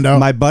through your window.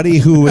 My buddy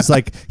who was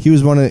like, he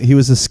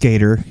was a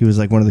skater. He was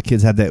like one of the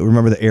kids had that.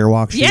 Remember the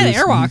Airwalk shoes? Yeah, the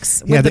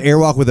Airwalks. He had the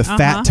Airwalk with a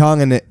fat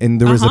tongue, and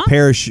there was a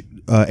pair of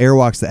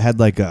Airwalks that had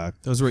like a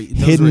Those were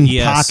hidden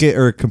ES. pocket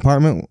or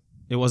compartment.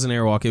 It wasn't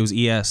Airwalk. It was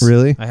ES.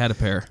 Really? I had a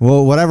pair.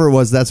 Well, whatever it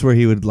was, that's where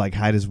he would like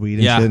hide his weed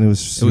and Yeah. shit. And it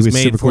was made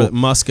super for cool.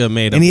 Muska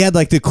made And them. he had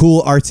like the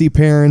cool artsy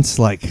parents,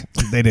 like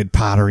they did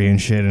pottery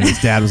and shit. And his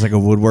dad was like a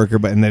woodworker,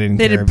 but and they didn't.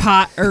 They care did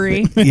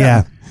pottery.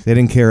 Yeah, they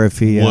didn't care if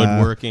he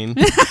Woodworking.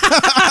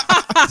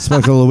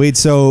 smoked a little weed.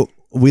 So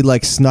we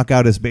like snuck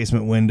out his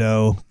basement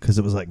window because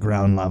it was like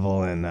ground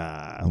level, and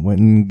went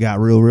and got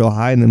real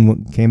high, and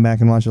then came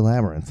back and watched the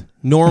Labyrinth.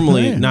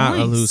 Normally Yeah. not a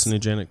Nice.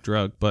 hallucinogenic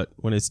drug, but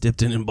when it's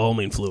dipped in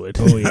embalming fluid.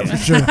 Oh yeah,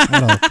 Sure.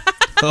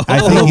 I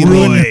think you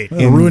mean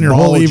It'll ruin your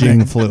whole indulging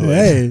evening. fluid.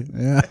 Hey,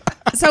 yeah.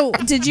 So,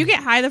 did you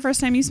get high the first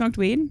time you smoked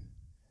weed?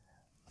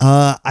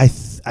 I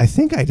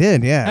think I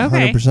did. Yeah,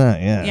 Okay.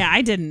 100%. Yeah. Yeah,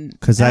 I didn't.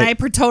 'Cause And I-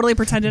 totally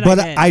pretended But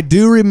I did. I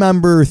do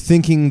remember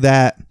thinking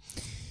that,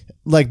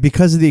 like,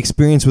 because of the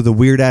experience with a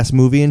weird ass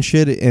movie and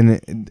shit,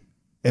 and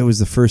it was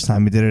the first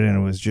time I did it, and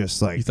it was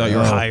just like You thought you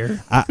were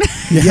higher?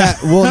 Yeah.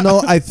 Well,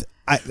 no, I think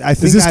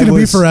Is this I going to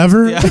be was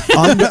forever?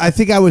 I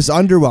think I was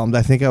underwhelmed.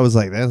 I think I was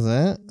like, that's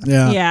it.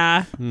 Yeah.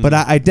 yeah. But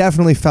I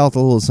definitely felt a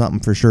little something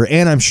for sure,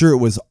 and I'm sure it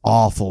was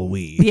awful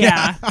weed.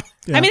 Yeah.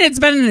 I mean, it's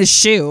been in his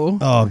shoe.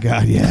 Oh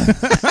God, yeah.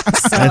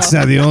 That's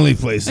not the only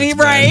place. It's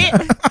Right?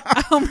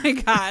 Oh my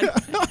god.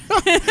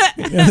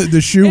 Yeah,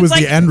 the shoe It's was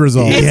like- the end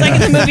result. It's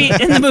like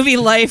in the movie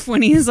Life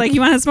when he's like,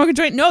 "You want to smoke a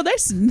joint?" No, they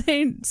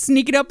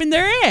sneak it up in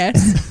their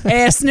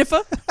ass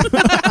sniffer.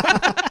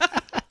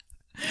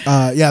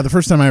 Yeah, the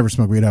first time I ever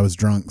smoked weed, I was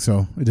drunk,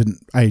 so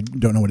I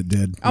don't know what it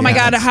did. Oh my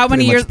god, that's how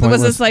many pretty years much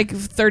was pointless. this? Like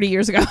 30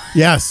 years ago.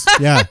 Yes,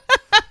 yeah.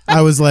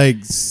 I was like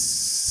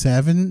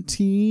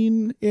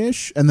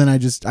 17-ish, and then I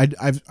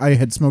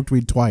had smoked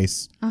weed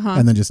twice,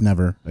 and then just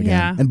never again.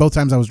 Yeah. And both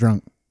times I was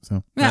drunk.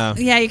 So Yeah,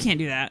 you can't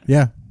do that.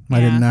 yeah, I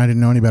Yeah. didn't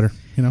know any better.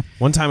 You know.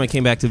 One time I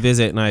came back to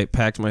visit and I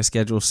packed my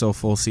schedule so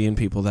full seeing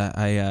people that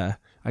I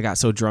got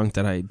so drunk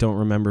that I don't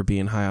remember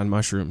being high on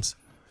mushrooms.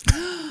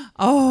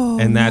 Oh,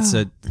 And that's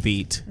a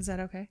feat. Is that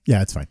okay?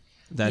 Yeah, it's fine.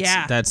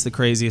 That's the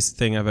craziest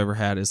thing I've ever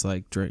had is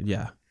like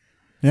Yeah.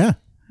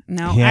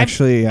 No, He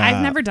actually,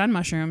 I've never done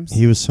mushrooms.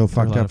 He was so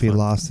fucked lot up of he fun.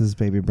 lost his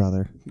baby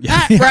brother.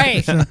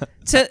 Right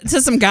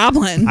to some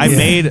goblins. I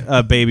made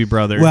a baby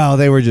brother. Well,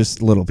 they were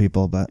just little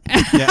people, but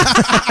he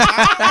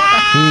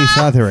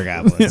thought they were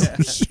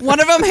goblins. One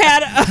of them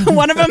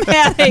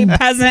had a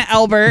peasant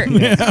Albert.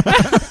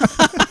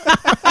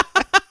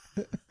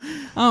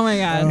 Oh my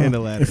god! and a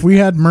ladder. If we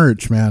had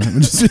merch, man,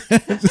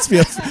 it would just be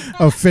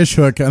a fish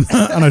hook on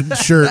a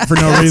shirt for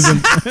no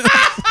reason.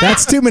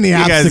 That's too many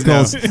guys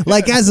obstacles.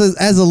 Like as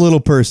a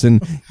little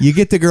person, you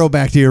get the girl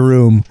back to your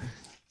room,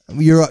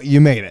 you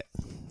made it,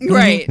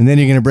 Right. and then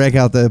you're gonna break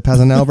out the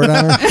peasant Albert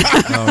on her.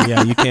 Oh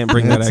yeah, you can't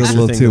bring that That's a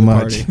extra little thing too to the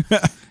much.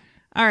 party.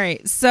 All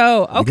right.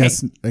 So okay.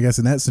 I guess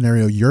in that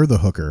scenario, you're the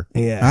hooker.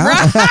 Yeah.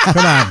 Huh?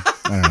 Come on.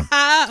 I don't know.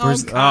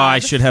 I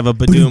should have a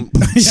Badoom.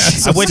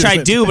 Which I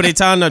do, but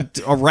it's on a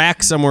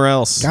rack somewhere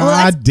else.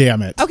 God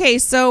damn it. Okay,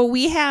 so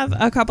we have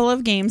a couple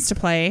of games to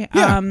play.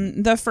 Yeah.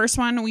 The first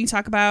one we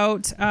talk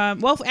about.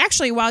 Well,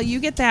 actually, while you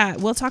get that,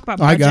 we'll talk about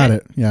budget. I got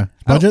it. Yeah.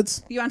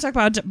 Budgets? You want to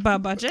talk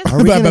about budget? Are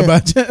you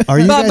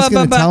guys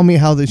going to tell me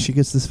how she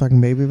gets this fucking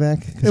baby back?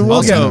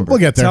 We'll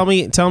get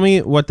there. Tell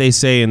me what they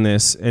say in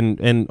this,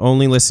 and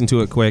only listen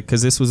to it quick,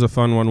 because this was a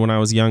fun one when I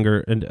was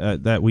younger, and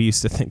that we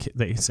used to think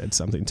they said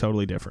something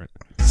totally different.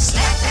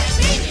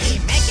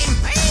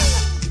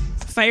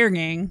 Fire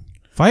Gang.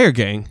 Fire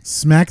Gang.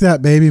 Smack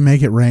that baby,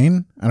 make it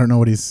rain. I don't know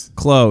what he's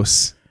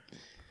close.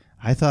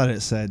 I thought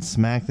it said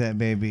smack that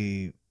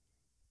baby.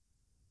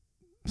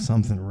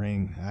 Something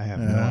ring. I have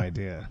no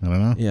idea. I don't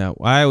know. Yeah,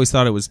 I always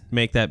thought it was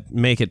make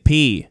it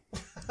pee.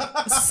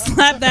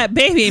 Slap that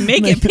baby,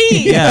 make it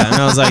pee. Yeah, and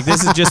I was like,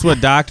 this is just what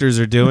doctors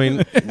are doing.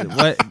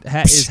 What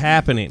is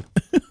happening?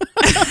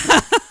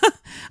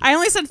 I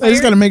only said They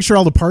just got to make sure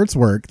all the parts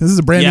work. This is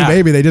a brand new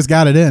baby. They just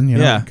got it in. You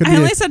know? Yeah. Could I be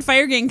only said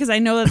Fire Gang because I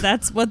know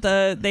that's what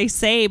they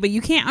say, but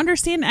you can't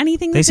understand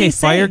anything They that say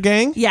Fire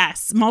Gang?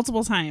 Yes,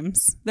 multiple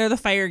times. They're the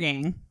Fire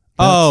Gang.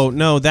 Oh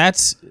no,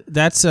 that's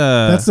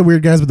the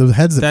weird guys with the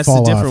heads that fall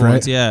off. That's the different right?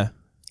 ones. Yeah.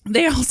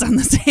 They all sound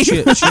the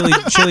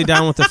same. Chili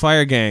down with the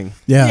Fire Gang.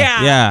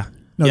 Yeah.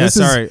 No, yeah, this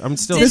sorry. is, I'm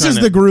still. This trying is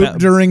to- the group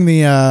during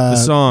the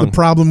song. the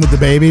problem with the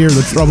baby or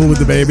the trouble with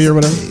the baby or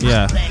whatever.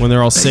 Yeah, when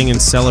they're all singing,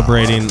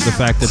 celebrating the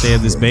fact that they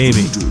had this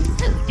baby,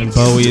 and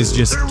Bowie is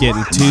just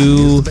getting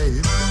too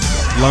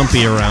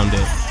lumpy around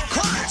it.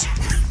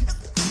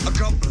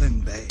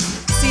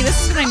 See,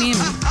 this is what I mean.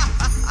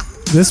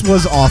 This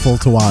was awful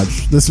to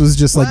watch. This was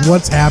just like,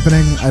 what's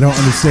happening? I don't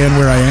understand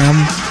where I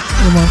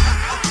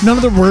am. None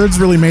of the words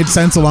really made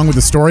sense along with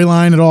the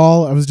storyline at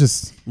all. I was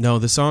just... No,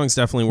 the songs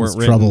definitely weren't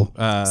written. Trouble.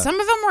 Some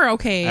of them were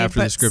okay, after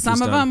the but script some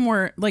was of done. them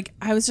were like,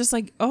 I was just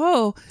like,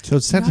 oh. So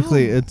it's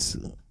technically it's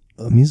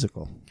a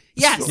musical.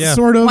 Yes. Yeah.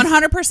 Sort of.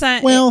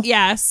 100%. Well-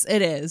 yes,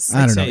 it is.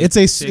 I don't know.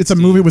 It's a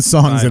movie with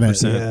songs in it.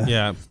 65%.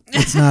 Yeah.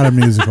 It's not a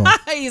musical.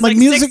 He's like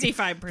music,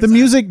 65%. The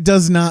music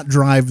does not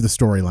drive the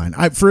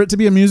storyline. For it to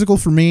be a musical,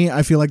 for me,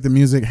 I feel like the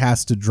music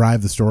has to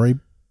drive the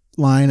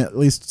storyline at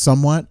least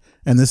somewhat.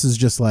 And this is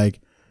just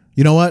like,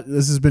 you know what?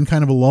 This has been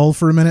kind of a lull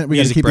for a minute. We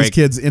got to Music keep break. these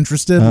kids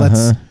interested.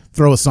 Let's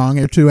throw a song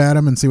or two at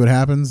them and see what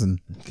happens. And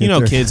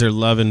Kids are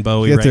loving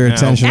Bowie get right their now.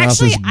 attention off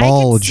Actually, his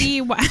bulge.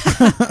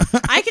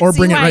 I could Or see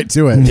bring it why right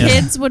to it. Yeah.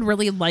 Kids would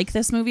really like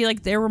this movie.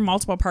 Like there were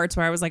multiple parts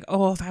where I was like,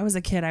 "Oh, if I was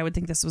a kid, I would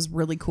think this was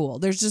really cool."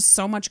 There's just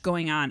so much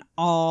going on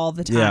all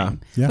the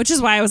time, Yeah. which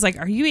is why I was like,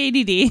 "Are you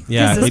ADD?"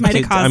 Yeah, this might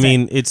have caused I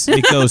mean, it.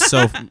 it goes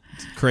so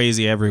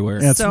crazy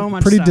everywhere. Yeah, it's So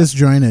much pretty stuff.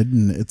 disjointed,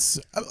 and it's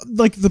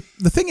like the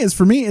thing is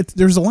for me,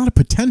 there's a lot of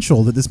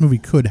potential that this movie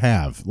could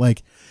have.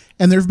 Like,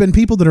 and there've been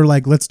people that are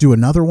like, let's do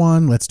another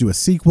one, let's do a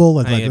sequel,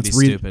 I think it'd let's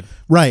be read. stupid.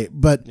 Right,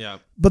 but Yeah.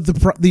 but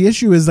the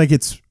issue is like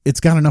it's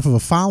got enough of a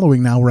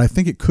following now where I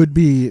think it could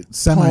be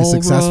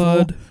semi-successful.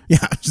 Rudd. Yeah,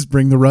 just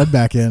bring the Rudd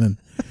back in and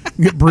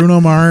get Bruno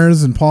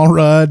Mars and Paul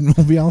Rudd, and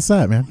we'll be all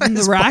set, man.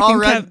 The Rock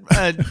Paul and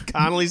Rudd,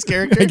 Connolly's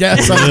character? I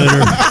guess.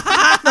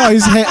 No,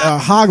 he's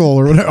Hoggle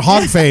or whatever,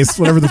 Hogface,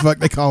 whatever the fuck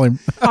they call him.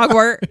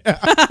 Hogwarts,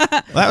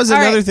 That was All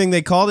another right. thing.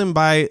 They called him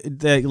by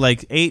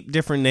like 8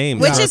 different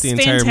names which throughout is the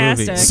entire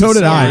fantastic. movie. So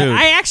did I. Rude.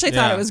 I actually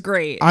thought Yeah. it was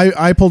great.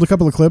 I pulled a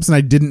couple of clips and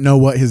I didn't know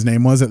what his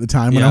name was at the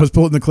time when Yeah. I was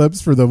pulling the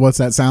clips for the What's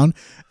That Sound,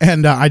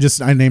 and I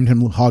named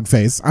him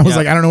Hogface. I was Yeah.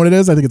 like, I don't know what it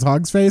is. I think it's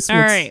Hog's face. All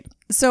right.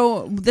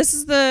 So this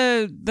is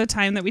the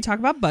time that we talk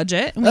about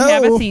budget, and we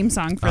have a Oh. theme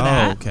song for Oh,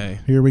 that. okay.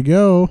 Here we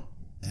go.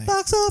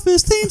 Box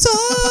office theme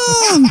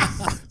song.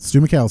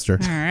 Stu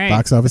McAllister. All right.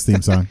 Box office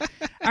theme song.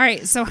 All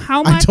right. So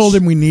how much? I told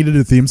him we needed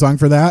a theme song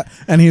for that,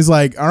 and he's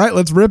like, "All right,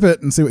 let's rip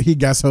it and see what he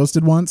guest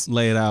hosted once."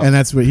 Lay it out. And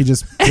that's what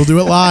we'll do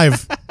it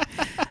live.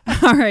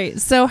 All right.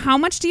 So how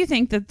much do you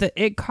think that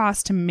it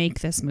cost to make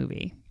this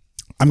movie?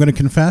 I'm going to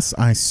confess,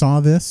 I saw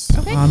this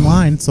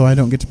online, so I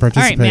don't get to All right.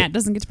 participate. Matt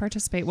doesn't get to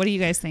participate. What do you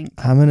guys think?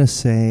 I'm gonna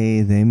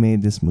say they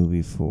made this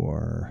movie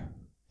for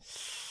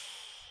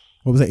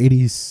What was it?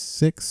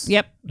 86?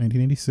 Yep.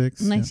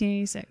 1986.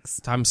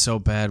 1986. I'm so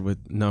bad with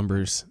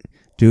numbers.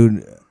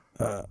 dude.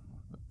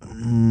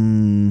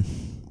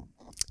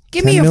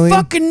 Give me 10 a million?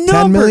 fucking 10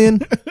 number. million?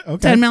 Okay.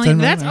 10 million. 10 million,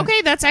 That's all right.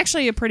 okay. That's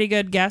actually a pretty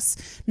good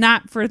guess.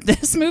 Not for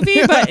this movie,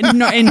 but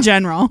in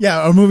general.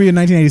 Yeah, a movie in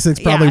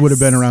 1986 probably Yes. would have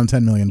been around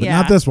 10 million, but Yeah.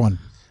 not this one.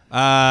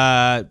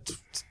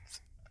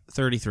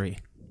 33.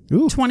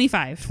 Ooh,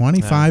 25.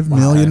 $25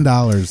 million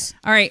dollars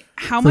All right.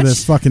 How for much?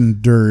 this fucking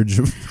dirge.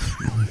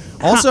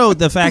 Also,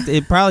 the fact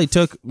it probably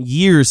took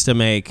years to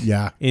make.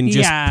 Yeah. In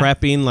just Yeah.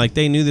 prepping, like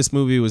they knew this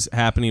movie was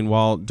happening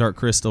while Dark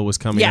Crystal was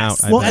coming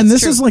Yes. out. I Well, bet. and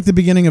this true. is like the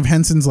beginning of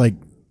Henson's like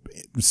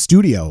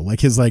studio, like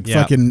his like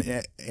Yeah. fucking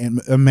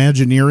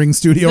Imagineering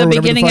studio. the or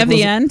whatever beginning fuck of the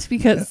was it. end,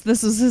 because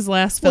this was his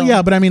last film. Well,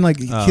 yeah, but I mean, like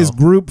Oh. his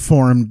group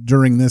formed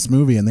during this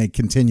movie, and they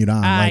continued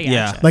on. Like,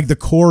 Yeah. like the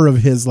core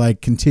of his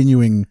like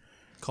continuing.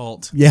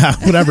 Cult. Yeah,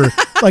 whatever.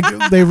 Like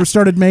they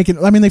started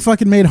making. I mean, they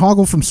fucking made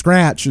Hoggle from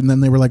scratch, and then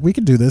they were like, we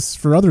could do this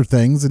for other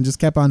things, and just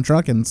kept on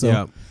trucking. So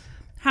Yeah.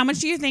 How much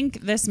do you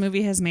think this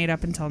movie has made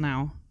up until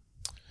now?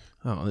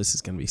 Oh, this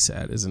is gonna be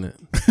sad, isn't it?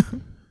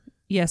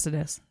 Yes, it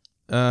is.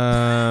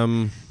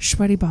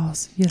 Sweaty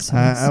balls. Yes, it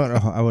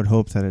is. I would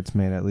hope that it's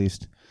made at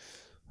least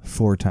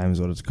 4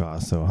 times what it's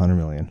cost, so $100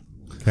 million.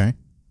 Okay.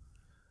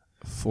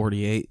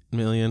 48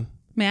 million.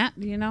 Matt,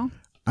 do you know?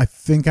 I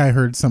think I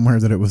heard somewhere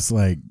that it was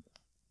like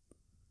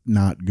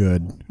not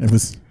good. It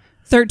was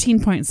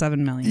 13.7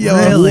 million.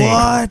 Really?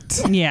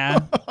 What? Yeah.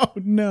 Oh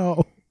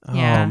no.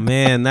 Yeah. Oh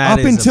man, that up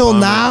is until a bummer.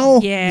 now.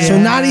 Yeah. So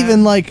not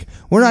even like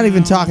we're not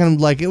even talking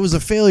like it was a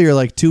failure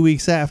like 2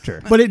 weeks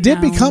after. But it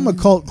did become a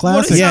cult Well,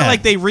 classic. it's not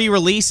like they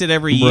re-release it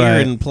every year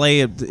Right. and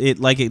play it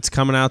like it's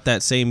coming out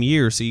that same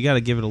year. So you got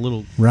to give it a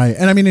little. Right.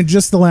 And I mean, in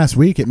just the last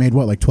week, it made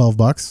what, like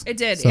 $12? It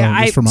did. So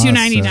Yeah. just from us,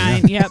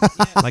 $2.99. yeah. Yep.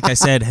 Like I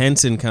said,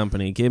 Henson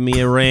Company, give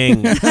me a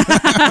ring.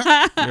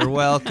 You're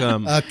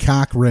welcome. A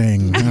cock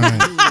ring. All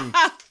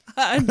right.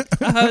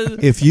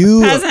 If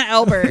you Peasant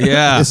Albert.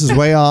 Yeah. this is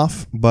way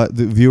off, but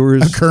the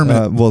viewers, A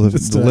Kermit. well, the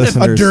listeners,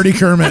 A dirty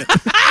Kermit.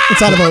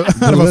 It's out of a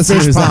the fish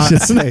listeners, I pot.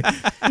 should say.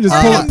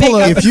 Just pull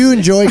it. If you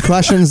enjoy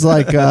questions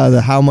like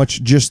the how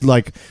much, just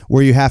like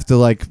where you have to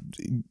like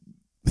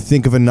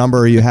think of a number,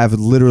 or you have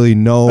literally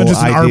no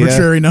Just an idea.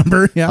 arbitrary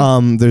number.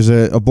 Yeah. There's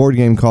a board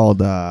game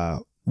called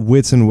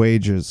Wits and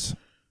Wages,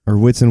 or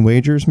Wits and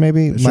Wagers,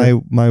 maybe.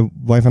 Sure. My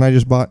wife and I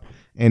just bought.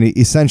 And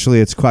essentially,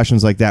 it's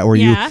questions like that where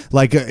Yeah. you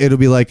like it'll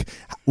be like,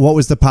 what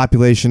was the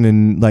population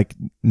in like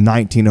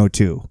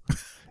 1902?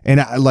 And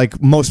like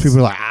most people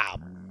are like,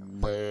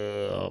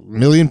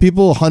 million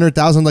people,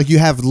 100,000. Like you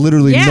have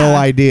literally Yeah. no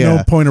idea,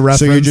 No point of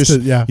So you reference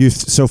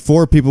just to- so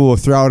 4 people will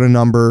throw out a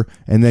number,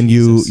 and then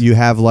you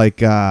have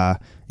like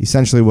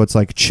essentially what's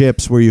like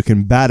chips where you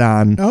can bet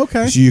on.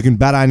 Okay. So you can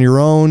bet on your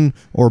own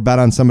or bet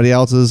on somebody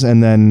else's,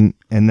 and then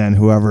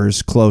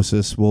whoever's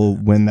closest will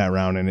win that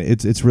round, and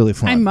it's really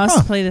fun. I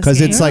must play this Because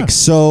game. it's like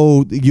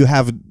so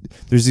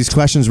there's these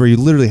questions where you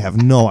literally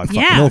have no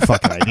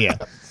fucking idea.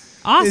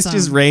 Awesome. It's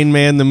just Rain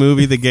Man, the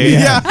movie, the game.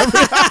 Yeah.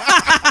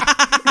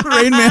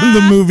 Rain Man,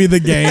 the movie, the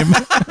game.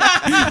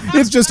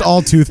 It's just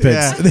all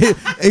toothpicks. Yeah.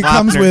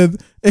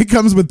 It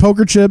comes with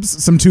poker chips,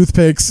 some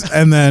toothpicks,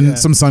 and then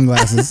some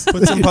sunglasses.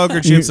 Put some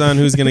poker chips on.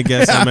 Who's gonna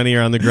guess how many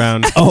are on the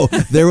ground? Oh,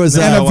 there was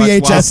And a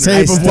VHS tape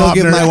I of still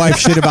give Wapner. my wife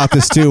shit about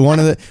this too. One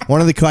of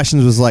the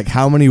questions was like,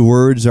 how many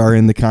words are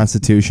in the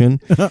Constitution?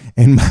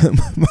 And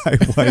my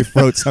wife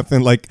wrote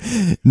something like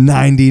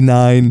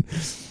 99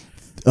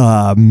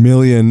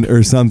 million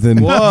or something.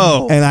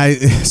 Whoa. And I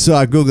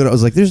googled it. I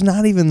was like, there's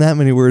not even that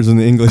many words in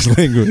the English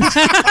language.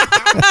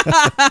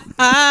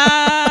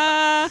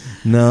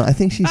 No, I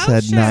think she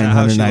said shit.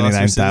 How she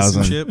lost her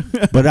 999,000.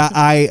 citizenship? But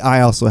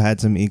I also had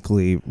some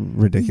equally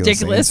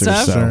ridiculous answers.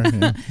 stuff. So. Sure,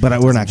 yeah.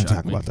 But we're not going to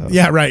talk about those.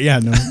 Yeah, right. Yeah,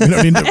 no, we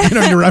don't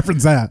need to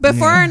reference that.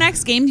 Before our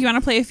next game, do you want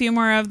to play a few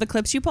more of the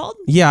clips you pulled?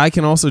 Yeah, I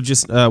can also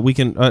just we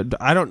can.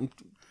 I don't.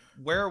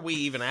 Where are we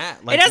even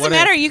at? Like, It doesn't what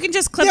matter. You can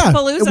just clip Yeah,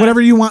 Palooza.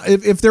 whatever you want.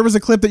 If there was a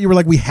clip that you were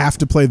like, we have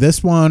to play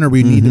this one, or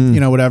we need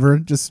to, whatever,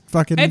 just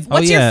fucking.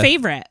 What's yeah. your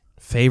favorite?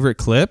 Favorite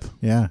clip?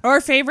 Yeah. Or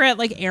favorite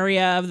like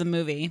area of the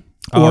movie?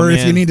 Oh, Or if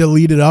you man. need to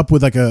lead it up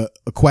with like a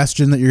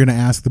question that you're going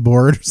to ask the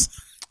board.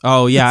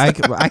 Oh yeah,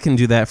 I can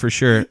do that for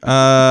sure.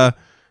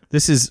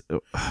 This is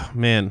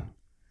man.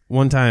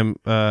 One time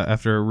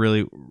after a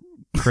really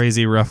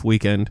crazy rough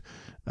weekend,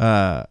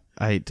 I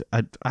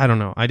don't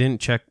know. I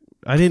didn't check.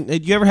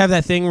 You ever have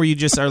that thing where you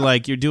just are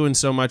like you're doing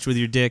so much with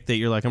your dick that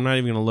you're like I'm not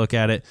even gonna look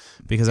at it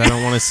because I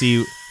don't want to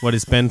see what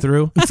it's been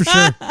through for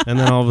sure. And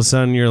then all of a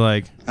sudden you're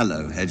like,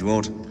 Hello,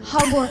 Hedgewort.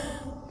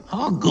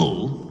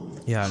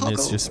 Hoggle. yeah, and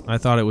it's just I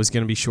thought it was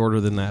gonna be shorter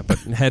than that, but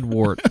head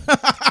wart.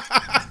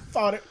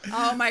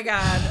 Oh my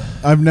god!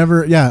 I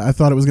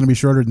thought it was going to be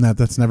shorter than that.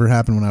 That's never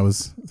happened when I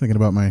was thinking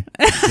about my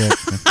dick.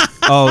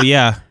 Oh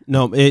yeah,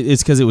 no,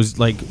 it's because it was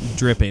like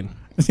dripping.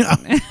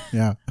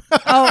 Yeah.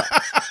 Oh,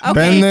 okay.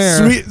 Been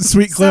there.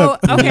 Sweet clip. So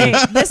okay,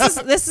 this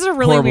is a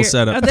really Horrible weird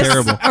setup. this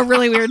Terrible. Is a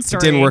really weird story.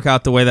 It didn't work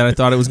out the way that I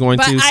thought it was going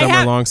But to. I Some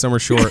have- are long, some are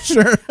short.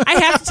 Sure. I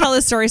have to tell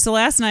this story. So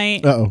last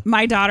night, Uh-oh.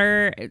 my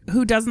daughter,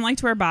 who doesn't like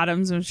to wear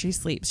bottoms when she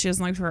sleeps, she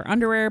doesn't like to wear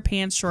underwear,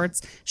 pants,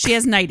 shorts. She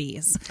has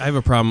nighties. I have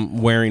a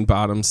problem wearing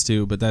bottoms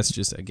too, but that's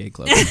just a gay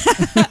club.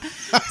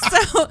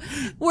 So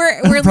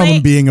we're Problem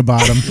laying. being a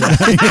bottom.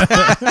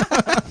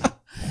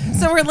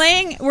 So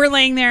we're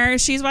laying there.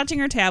 She's watching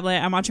her tablet.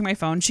 I'm watching my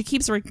phone. She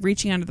keeps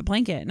reaching under the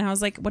blanket, and I was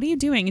like, "What are you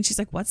doing?" And she's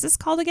like, "What's this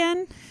called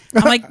again?"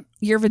 I'm like,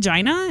 "Your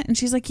vagina." And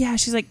she's like, "Yeah."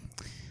 She's like,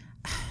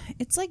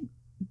 "It's like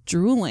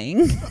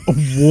drooling."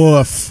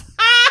 Woof.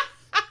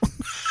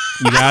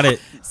 You got it.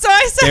 So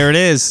I said, There it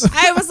is.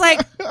 I was like,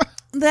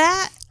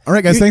 "That." All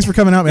right, guys. Thanks for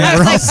coming out, man.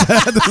 We're all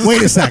set.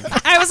 Wait a sec.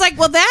 I was like,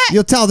 "Well, that."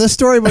 You'll tell this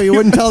story, but you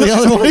wouldn't tell the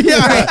other one? Yeah.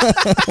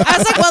 I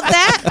was like, "Well,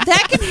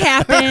 that can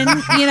happen,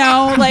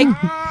 like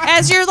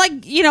as you're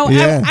like,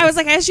 Yeah. I was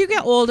like, as you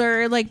get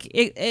older, like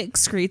it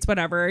excretes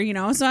whatever,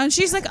 So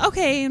she's like,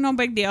 okay, no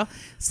big deal.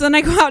 So then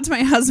I go out to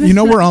my husband.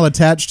 We're all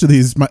attached to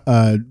these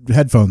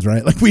headphones,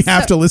 right? Like we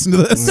have to listen to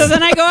this. So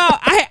then I go out.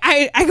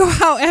 I go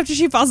out after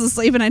she falls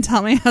asleep, and I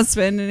tell my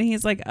husband, and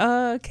he's like,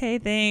 okay,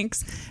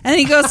 thanks. And then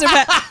he goes to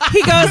bed.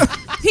 He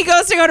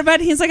goes to go to bed.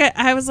 And he's like,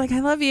 I was like,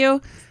 I love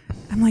you.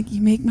 I'm like,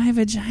 you make my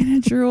vagina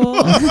drool.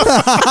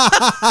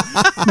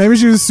 Maybe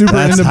she was super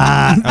into.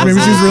 Maybe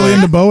she was really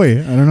into Bowie.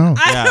 I don't know.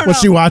 Was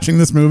she watching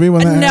this movie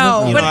when that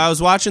happened? I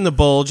was watching The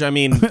Bulge.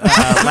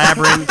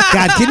 Labyrinth.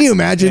 God, can you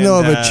imagine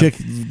though if a chick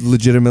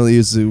legitimately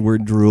used the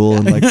word drool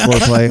and like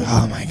foreplay?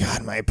 Oh my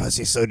God, my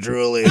pussy's so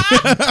drooly.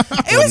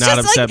 It was not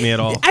just upset me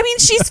at all. I mean,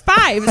 she's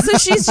 5, so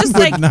she's just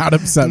like not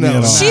upset me at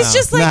all. She's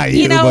just like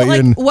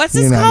what's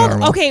this called?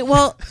 Normal. Okay,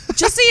 well,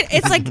 just see,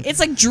 it's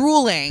like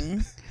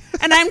drooling,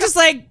 and I'm just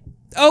like.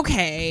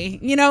 Okay,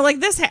 like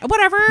this,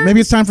 whatever. Maybe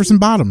it's time for some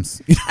bottoms.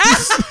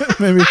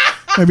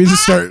 maybe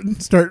just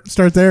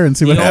start there and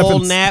see what happens.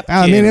 Old napkin.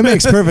 I mean, it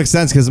makes perfect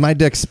sense because my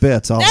dick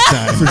spits all the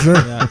time. For sure.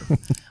 Yeah.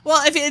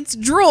 Well, if it's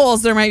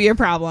drools, there might be a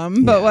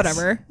problem, but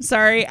whatever.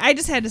 Sorry, I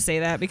just had to say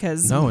that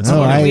because we talked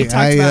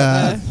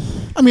about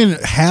I mean,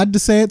 had to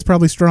say it's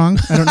probably strong.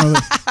 I don't know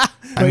that.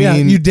 But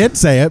you did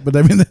say it, but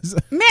I mean,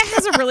 Matt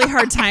has a really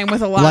hard time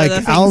with a lot of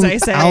the things I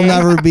say. I'll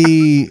never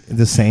be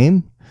the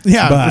same.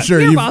 Yeah, for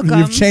sure.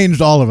 You've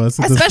changed all of us.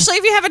 Especially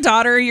if you have a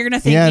daughter, you're going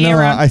to think me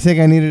around. I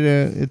think I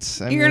needed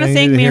to. You're going to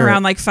thank me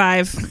around like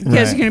 5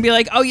 because you're going to be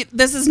like, oh,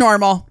 this is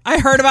normal. I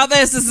heard about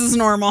this. This is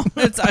normal.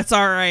 It's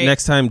all right.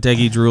 Next time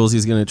Deggy drools,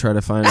 he's going to try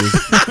to find his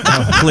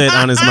clit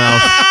on his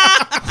mouth.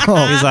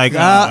 He's like,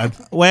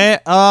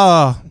 wait,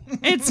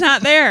 it's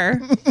not there.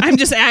 I'm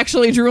just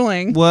actually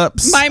drooling.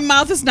 Whoops. My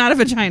mouth is not a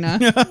vagina.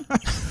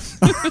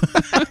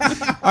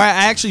 All right,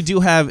 I actually do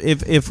have.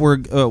 If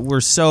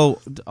we're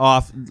so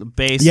off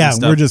base, and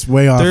stuff, we're just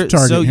way off target.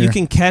 So here. you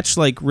can catch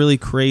like really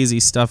crazy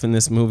stuff in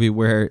this movie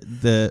where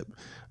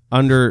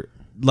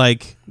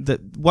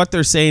what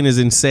they're saying is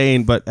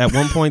insane, but at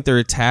one point they're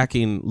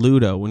attacking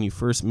Ludo when you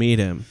first meet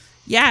him.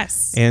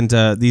 Yes, and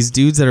these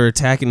dudes that are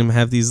attacking him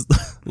have these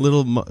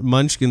little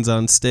munchkins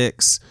on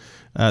sticks.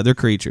 They're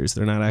creatures.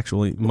 They're not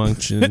actually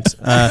munchkins.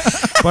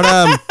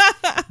 But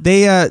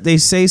they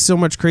say so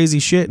much crazy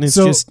shit, and it's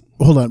just.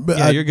 Hold on,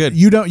 but you're good.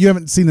 You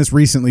haven't seen this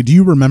recently. Do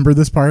you remember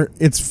this part?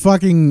 It's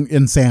fucking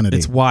insanity.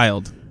 It's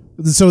wild.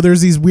 So there's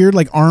these weird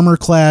like armor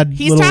clad.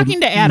 He's talking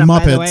to Adam,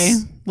 Muppets, by the way,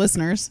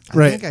 listeners.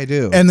 Right, I think I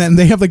do. And then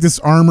they have like this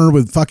armor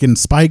with fucking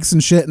spikes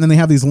and shit, and then they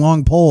have these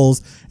long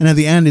poles, and at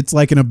the end it's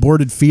like an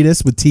aborted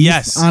fetus with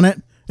teeth on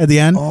it. At the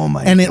end,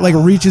 it like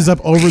reaches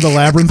up over the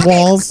labyrinth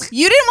walls.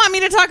 You didn't want me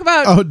to talk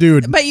about,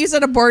 but you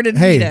said aborted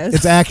fetus.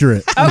 It's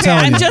accurate.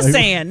 I'm just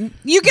saying.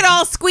 You get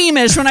all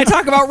squeamish when I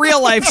talk about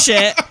real life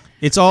shit.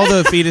 It's all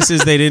the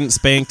fetuses they didn't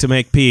spank to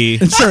make pee.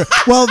 Sure.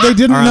 Well, they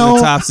didn't know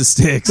the tops of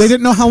sticks. They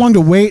didn't know how long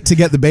to wait to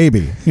get the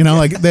baby.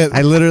 Like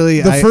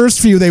the first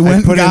few they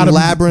went put and got in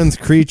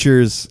labyrinth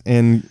creatures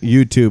in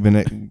YouTube, and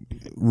it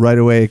right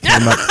away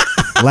came up.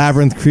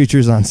 Labyrinth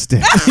creatures on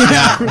sticks.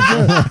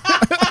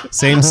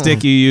 Same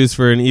stick you use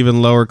for an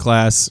even lower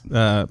class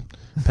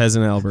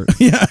peasant Albert.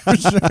 Yeah, for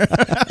sure.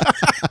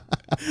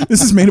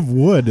 This is made of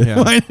wood.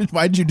 Yeah.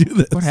 Why'd you do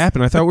this? What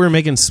happened? I thought we were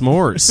making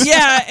s'mores.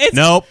 Yeah,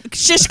 it's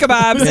shish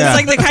kebabs. Yeah. It's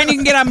like the kind you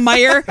can get on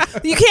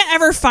Meijer. You can't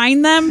ever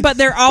find them, but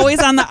they're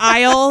always on the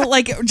aisle,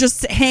 like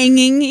just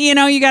hanging.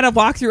 You got to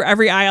walk through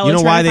every aisle. You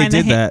know why to they find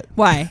did that?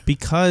 Why?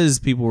 Because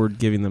people were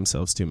giving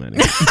themselves too many.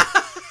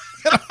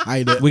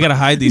 Hide it. We got to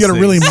hide these. You got to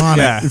really mon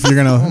it if you're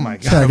gonna. Oh my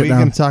God! Are we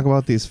going to talk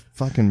about these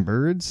fucking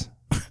birds?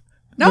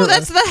 No,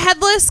 that's the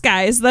headless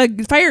guys,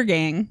 the fire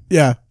gang.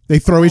 Yeah. They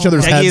throw each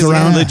other's heads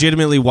around.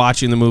 Legitimately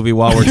watching the movie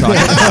while we're talking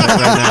about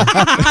it right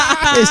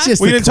now. It's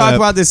just we didn't talk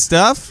about this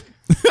stuff.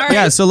 Right.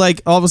 Yeah, so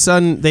like all of a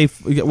sudden they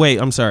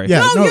wait. I'm sorry.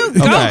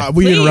 Yeah,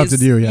 we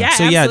interrupted you. Yeah.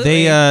 So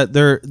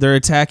they're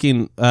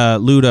attacking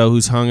Ludo,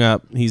 who's hung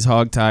up. He's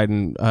hogtied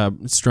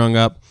and strung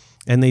up,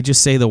 and they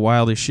just say the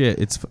wildest shit.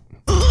 It's.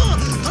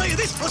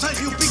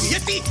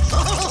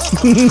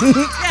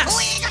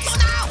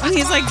 And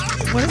he's like,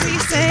 what does he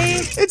say?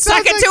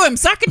 Suck it to him.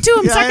 Suck it to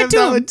him. Suck it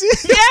to him.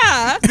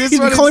 Yeah. Did you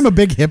call him a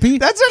big hippie?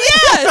 That's what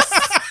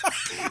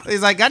Yes.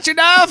 He's like, got you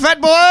now,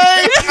 fat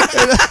boy.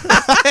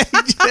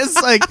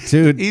 Just like,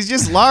 dude, he's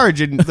just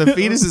large, and the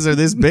fetuses are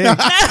this big.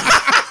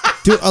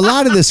 Dude, a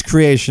lot of this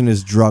creation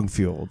is drug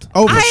fueled.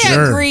 Oh, for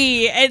sure. I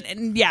agree.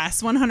 And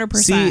yes, 100%.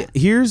 See,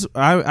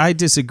 I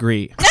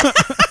disagree.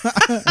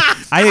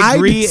 I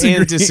agree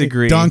and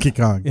disagree. Donkey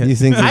Kong. You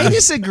think I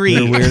disagree.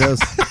 You're weirdos.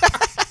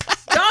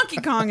 Donkey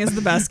Kong is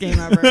the best game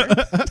ever.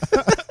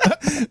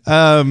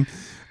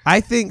 I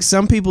think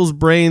some people's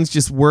brains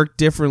just work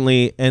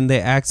differently, and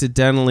they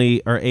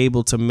accidentally are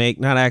able to make,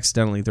 not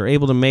accidentally, they're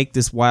able to make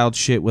this wild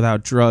shit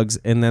without drugs,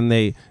 and then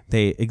they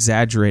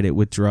exaggerate it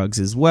with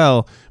drugs as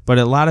well. But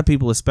a lot of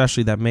people,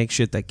 especially that make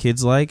shit that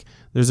kids like,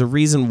 there's a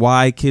reason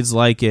why kids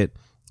like it,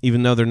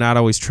 even though they're not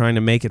always trying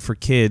to make it for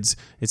kids.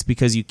 It's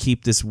because you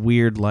keep this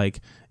weird,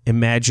 like,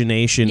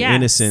 imagination,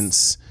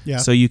 innocence. Yeah.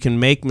 So you can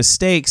make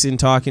mistakes in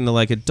talking to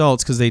like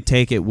adults because they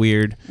take it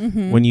weird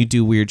when you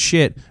do weird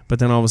shit. But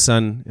then all of a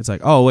sudden it's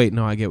like, oh wait,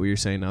 no, I get what you're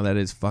saying now. That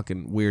is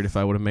fucking weird if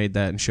I would have made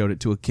that and showed it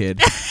to a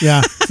kid.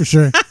 Yeah, for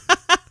sure.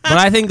 But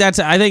I think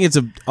it's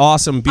an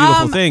awesome,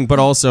 beautiful thing. But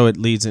also it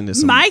leads into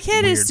some. My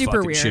kid weird is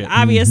super weird. shit.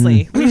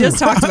 Obviously, we just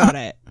talked about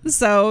it.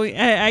 So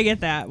I get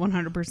that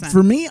 100%.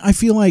 For me, I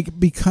feel like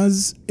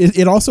because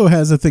it also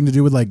has a thing to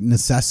do with like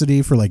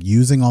necessity for like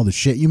using all the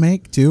shit you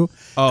make too.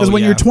 Because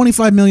when you're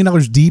 $25 million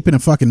deep in a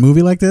fucking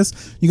movie like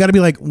this, you got to be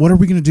like, what are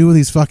we gonna do with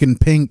these fucking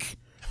pink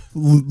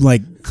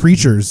like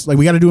creatures? Like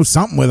we got to do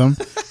something with them.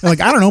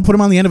 Like I don't know, put them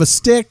on the end of a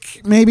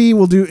stick. Maybe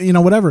we'll do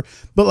whatever.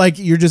 But like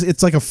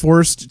it's like a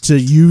forced to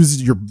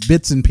use your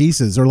bits and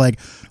pieces. Or like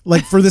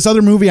for this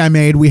other movie I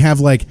made, we have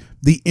like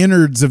the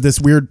innards of this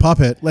weird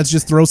puppet. Let's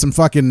just throw some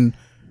fucking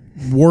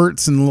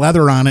warts and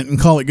leather on it and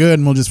call it good,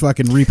 and we'll just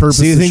fucking repurpose.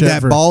 So you the think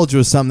shit that bulge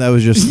was something that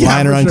was just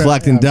lying around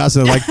collecting dust?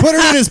 And like, put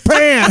it in his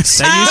pants.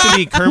 That used to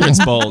be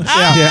Kermit's bulge.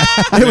 Yeah.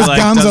 It was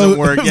like, Gonzo.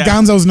 work. It was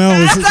Gonzo's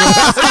nose.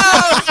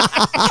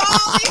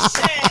 Holy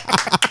shit!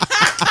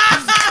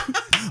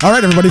 All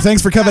right, everybody,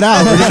 thanks for coming out.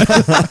 All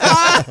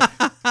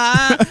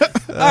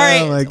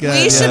right, my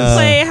God, we should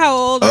play How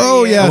Old Are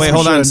Oh You? yeah. Wait,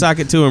 hold on. Sock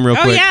it to him real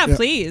quick. Oh yeah,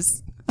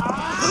 please.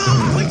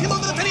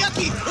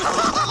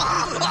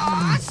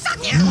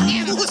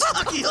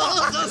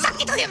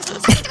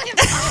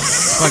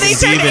 They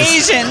turn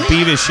Asian.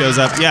 Beavis shows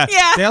up. Yeah.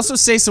 Yeah. They also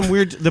say some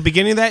weird. The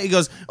beginning of that, he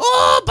goes,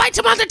 "Oh, bite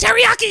him on the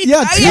teriyaki."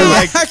 Yeah,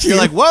 You're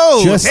like,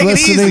 whoa. Just take it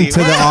listening easy. to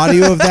the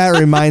audio of that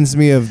reminds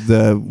me of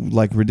the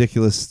like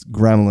ridiculous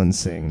Gremlin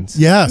scenes.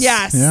 Yes.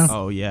 Yes. Yeah.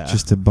 Oh yeah.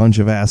 Just a bunch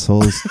of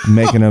assholes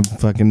making a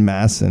fucking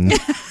mess and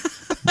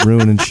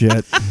ruining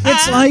shit.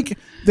 It's like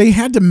they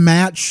had to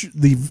match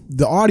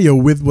the audio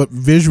with what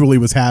visually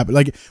was happening.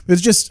 Like it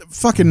was just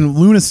fucking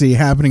lunacy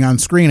happening on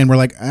screen, and we're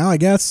like, oh, I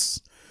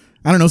guess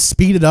I don't know,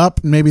 speed it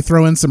up and maybe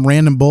throw in some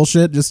random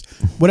bullshit. Just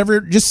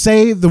whatever. Just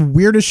say the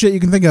weirdest shit you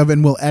can think of,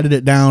 and we'll edit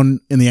it down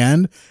in the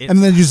end. And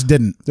then they just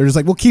didn't. They're just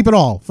like, we'll keep it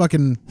all.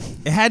 Fucking.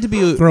 It had to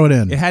be throw it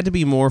in. It had to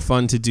be more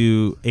fun to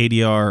do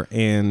ADR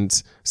and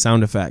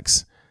sound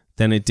effects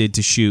than it did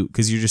to shoot,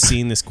 because you're just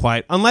seeing this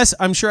quiet. Unless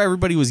I'm sure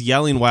everybody was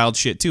yelling wild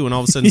shit too, and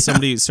all of a sudden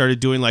somebody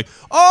started doing like,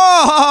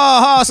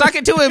 oh, sock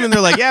it to him, and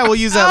they're like, yeah, we'll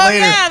use that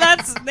later.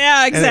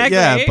 Yeah, exactly.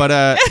 Yeah, but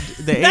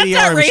the ADR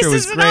I'm sure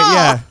was great.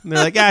 Yeah, and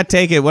they're like, yeah,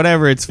 take it,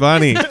 whatever, it's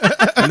funny,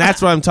 and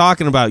that's what I'm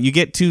talking about. You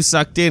get too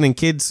sucked in, and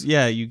kids,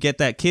 you get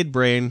that kid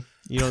brain.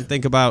 You don't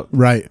think about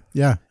right.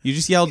 Yeah, you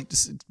just yelled,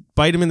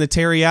 bite him in the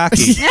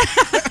teriyaki.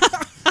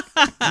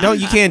 No,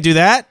 you can't do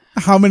that.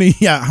 How many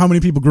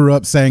people grew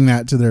up saying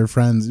that to their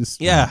friends?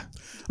 Just, yeah.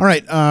 All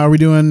right. Are we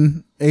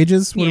doing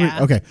ages?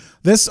 Okay.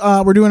 This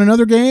we're doing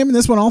another game.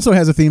 This one also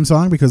has a theme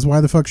song, because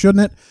why the fuck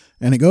shouldn't it?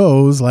 And it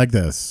goes like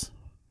this.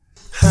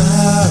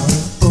 How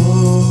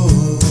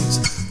old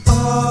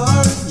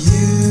are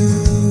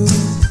you?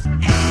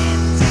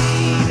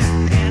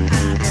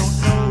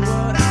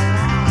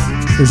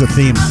 There's a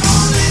theme.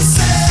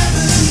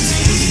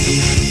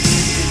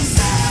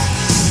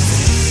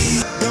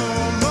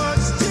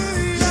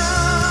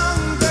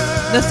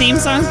 The theme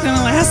song's going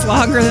to last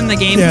longer than the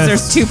game because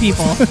there's two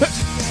people.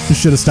 You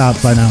should have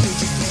stopped by now.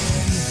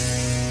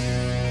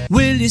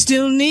 Will you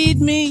still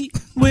need me?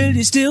 Will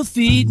you still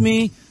feed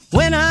me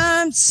when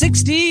I'm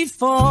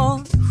 64?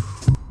 All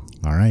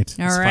right. It's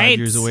 5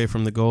 years away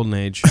from the golden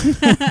age.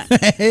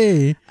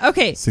 Hey.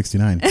 Okay.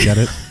 69. Got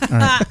it? All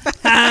right.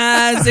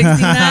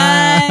 69.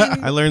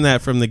 I learned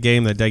that from the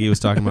game that Dougie was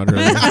talking about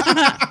earlier.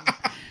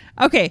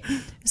 Okay,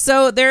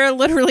 so there are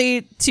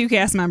literally two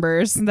cast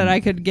members that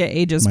I could get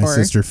ages My for.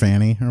 sister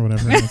Fanny or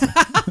whatever.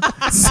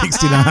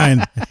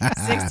 69.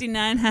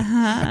 69.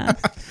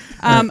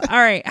 All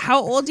right,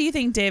 how old do you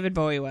think David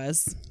Bowie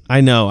was?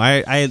 I know.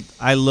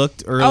 I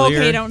looked earlier,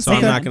 okay, don't so say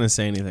I'm that. not going to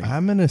say anything.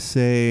 I'm going to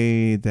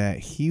say that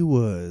he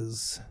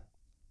was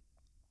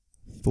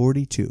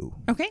 42.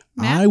 Okay,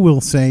 Matt? I will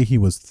say he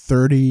was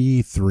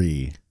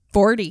 33.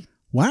 40.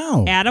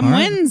 Wow. Adam All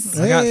right. wins.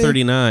 I got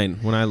 39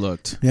 when I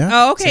looked. Yeah.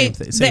 Oh, okay.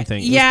 Same thing.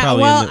 It was Yeah,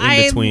 probably well,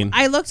 in between.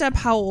 I looked up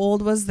how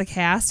old was the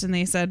cast, and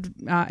they said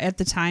at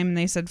the time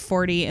they said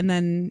 40, and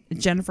then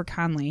Jennifer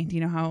Connelly. Do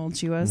you know how old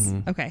she was?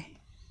 Mm-hmm. Okay.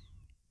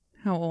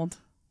 How old?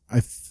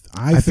 I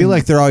feel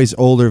like they're always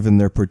older than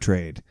they're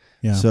portrayed.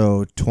 Yeah.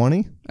 So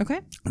 20?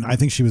 Okay. I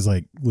think she was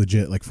like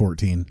legit like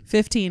 14.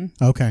 15.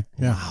 Okay.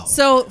 Yeah.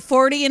 So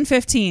 40 and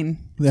 15.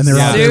 And they're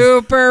all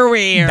super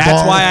weird.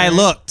 That's why I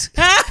looked.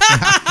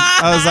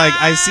 I was like,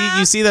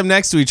 you see them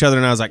next to each other,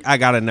 and I was like, I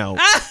gotta know.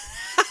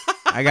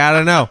 I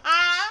gotta know.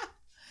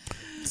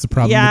 It's the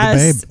problem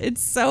with the babe.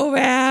 It's so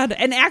bad.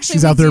 And actually,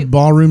 She's out there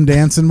ballroom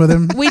dancing with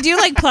him. We do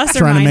like plus or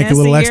trying to minus make a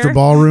little extra year.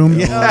 ballroom.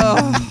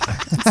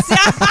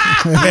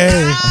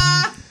 Hey.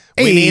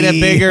 We need a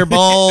bigger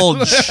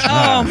bulge.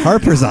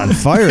 Harper's on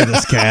fire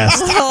this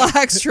cast. A little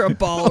extra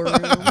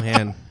ballroom.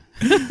 Man.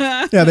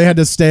 Yeah, they had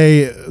to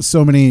stay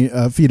so many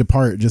feet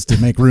apart just to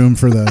make room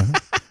for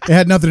the. It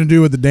had nothing to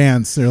do with the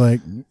dance. They're like,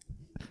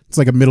 it's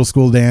like a middle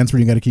school dance where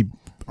you got to keep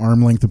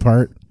arm length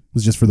apart.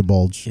 was just for the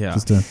bulge. Yeah.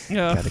 Just to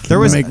There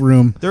was make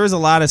room. There was a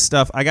lot of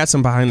stuff. I got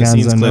some behind the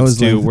Guns scenes on clips nose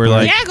too, length where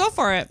apart. like Yeah, go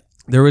for it.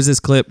 there was this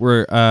clip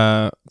where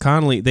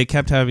Connolly, they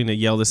kept having to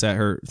yell this at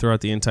her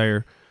throughout the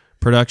entire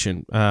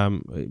production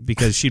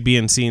because she'd be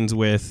in scenes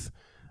with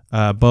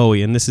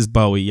Bowie, and this is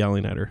Bowie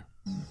yelling at her.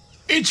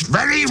 It's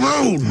very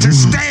rude to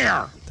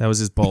stare. That was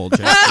his bulge,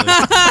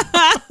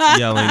 actually.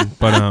 Yelling,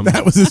 but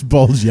that was his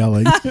bulge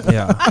yelling.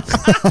 Yeah,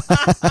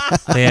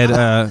 they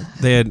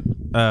had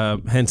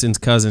Henson's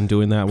cousin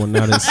doing that one,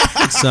 not his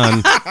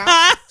son.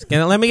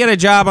 Let me get a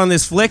job on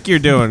this flick you're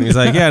doing. He's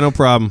like, yeah, no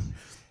problem.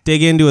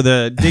 Dig into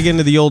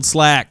the old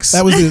slacks.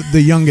 That was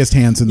the youngest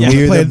Hanson. The Yeah. one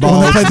that played, The the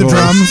one that played the balls.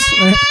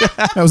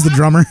 drums. That was the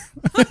drummer.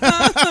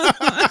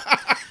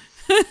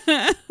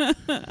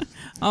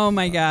 Oh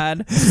my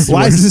God.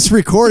 Why is this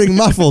recording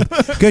muffled?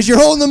 Because you're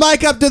holding the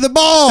mic up to the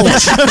bulge.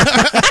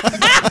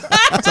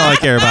 That's all I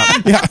care about.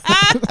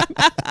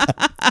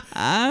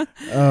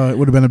 It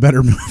would have been a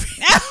better movie.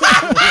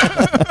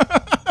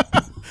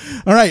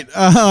 All right.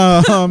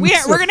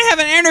 We're going to have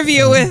an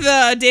interview with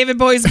David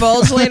Bowie's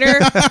bulge later.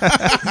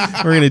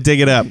 We're gonna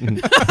dig it up.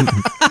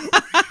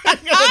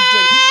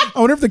 I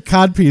wonder if the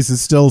codpiece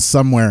is still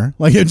somewhere.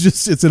 Like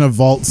it's in a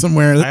vault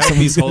somewhere. I hope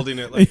he's holding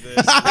it like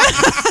this.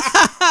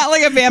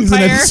 Like a He's in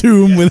vampire. a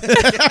tomb with it.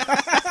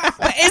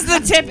 Is the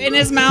tip in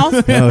his mouth?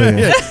 Oh,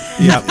 yeah.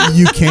 Yeah.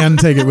 You can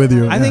take it with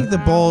you. I think the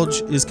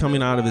bulge is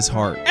coming out of his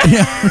heart.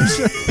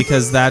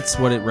 Because that's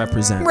what it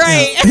represents.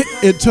 Right.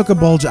 It took a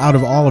bulge out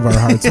of all of our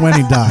hearts when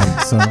he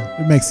died, so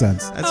it makes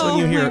sense. That's when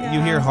you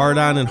hear hard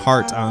on and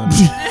heart on.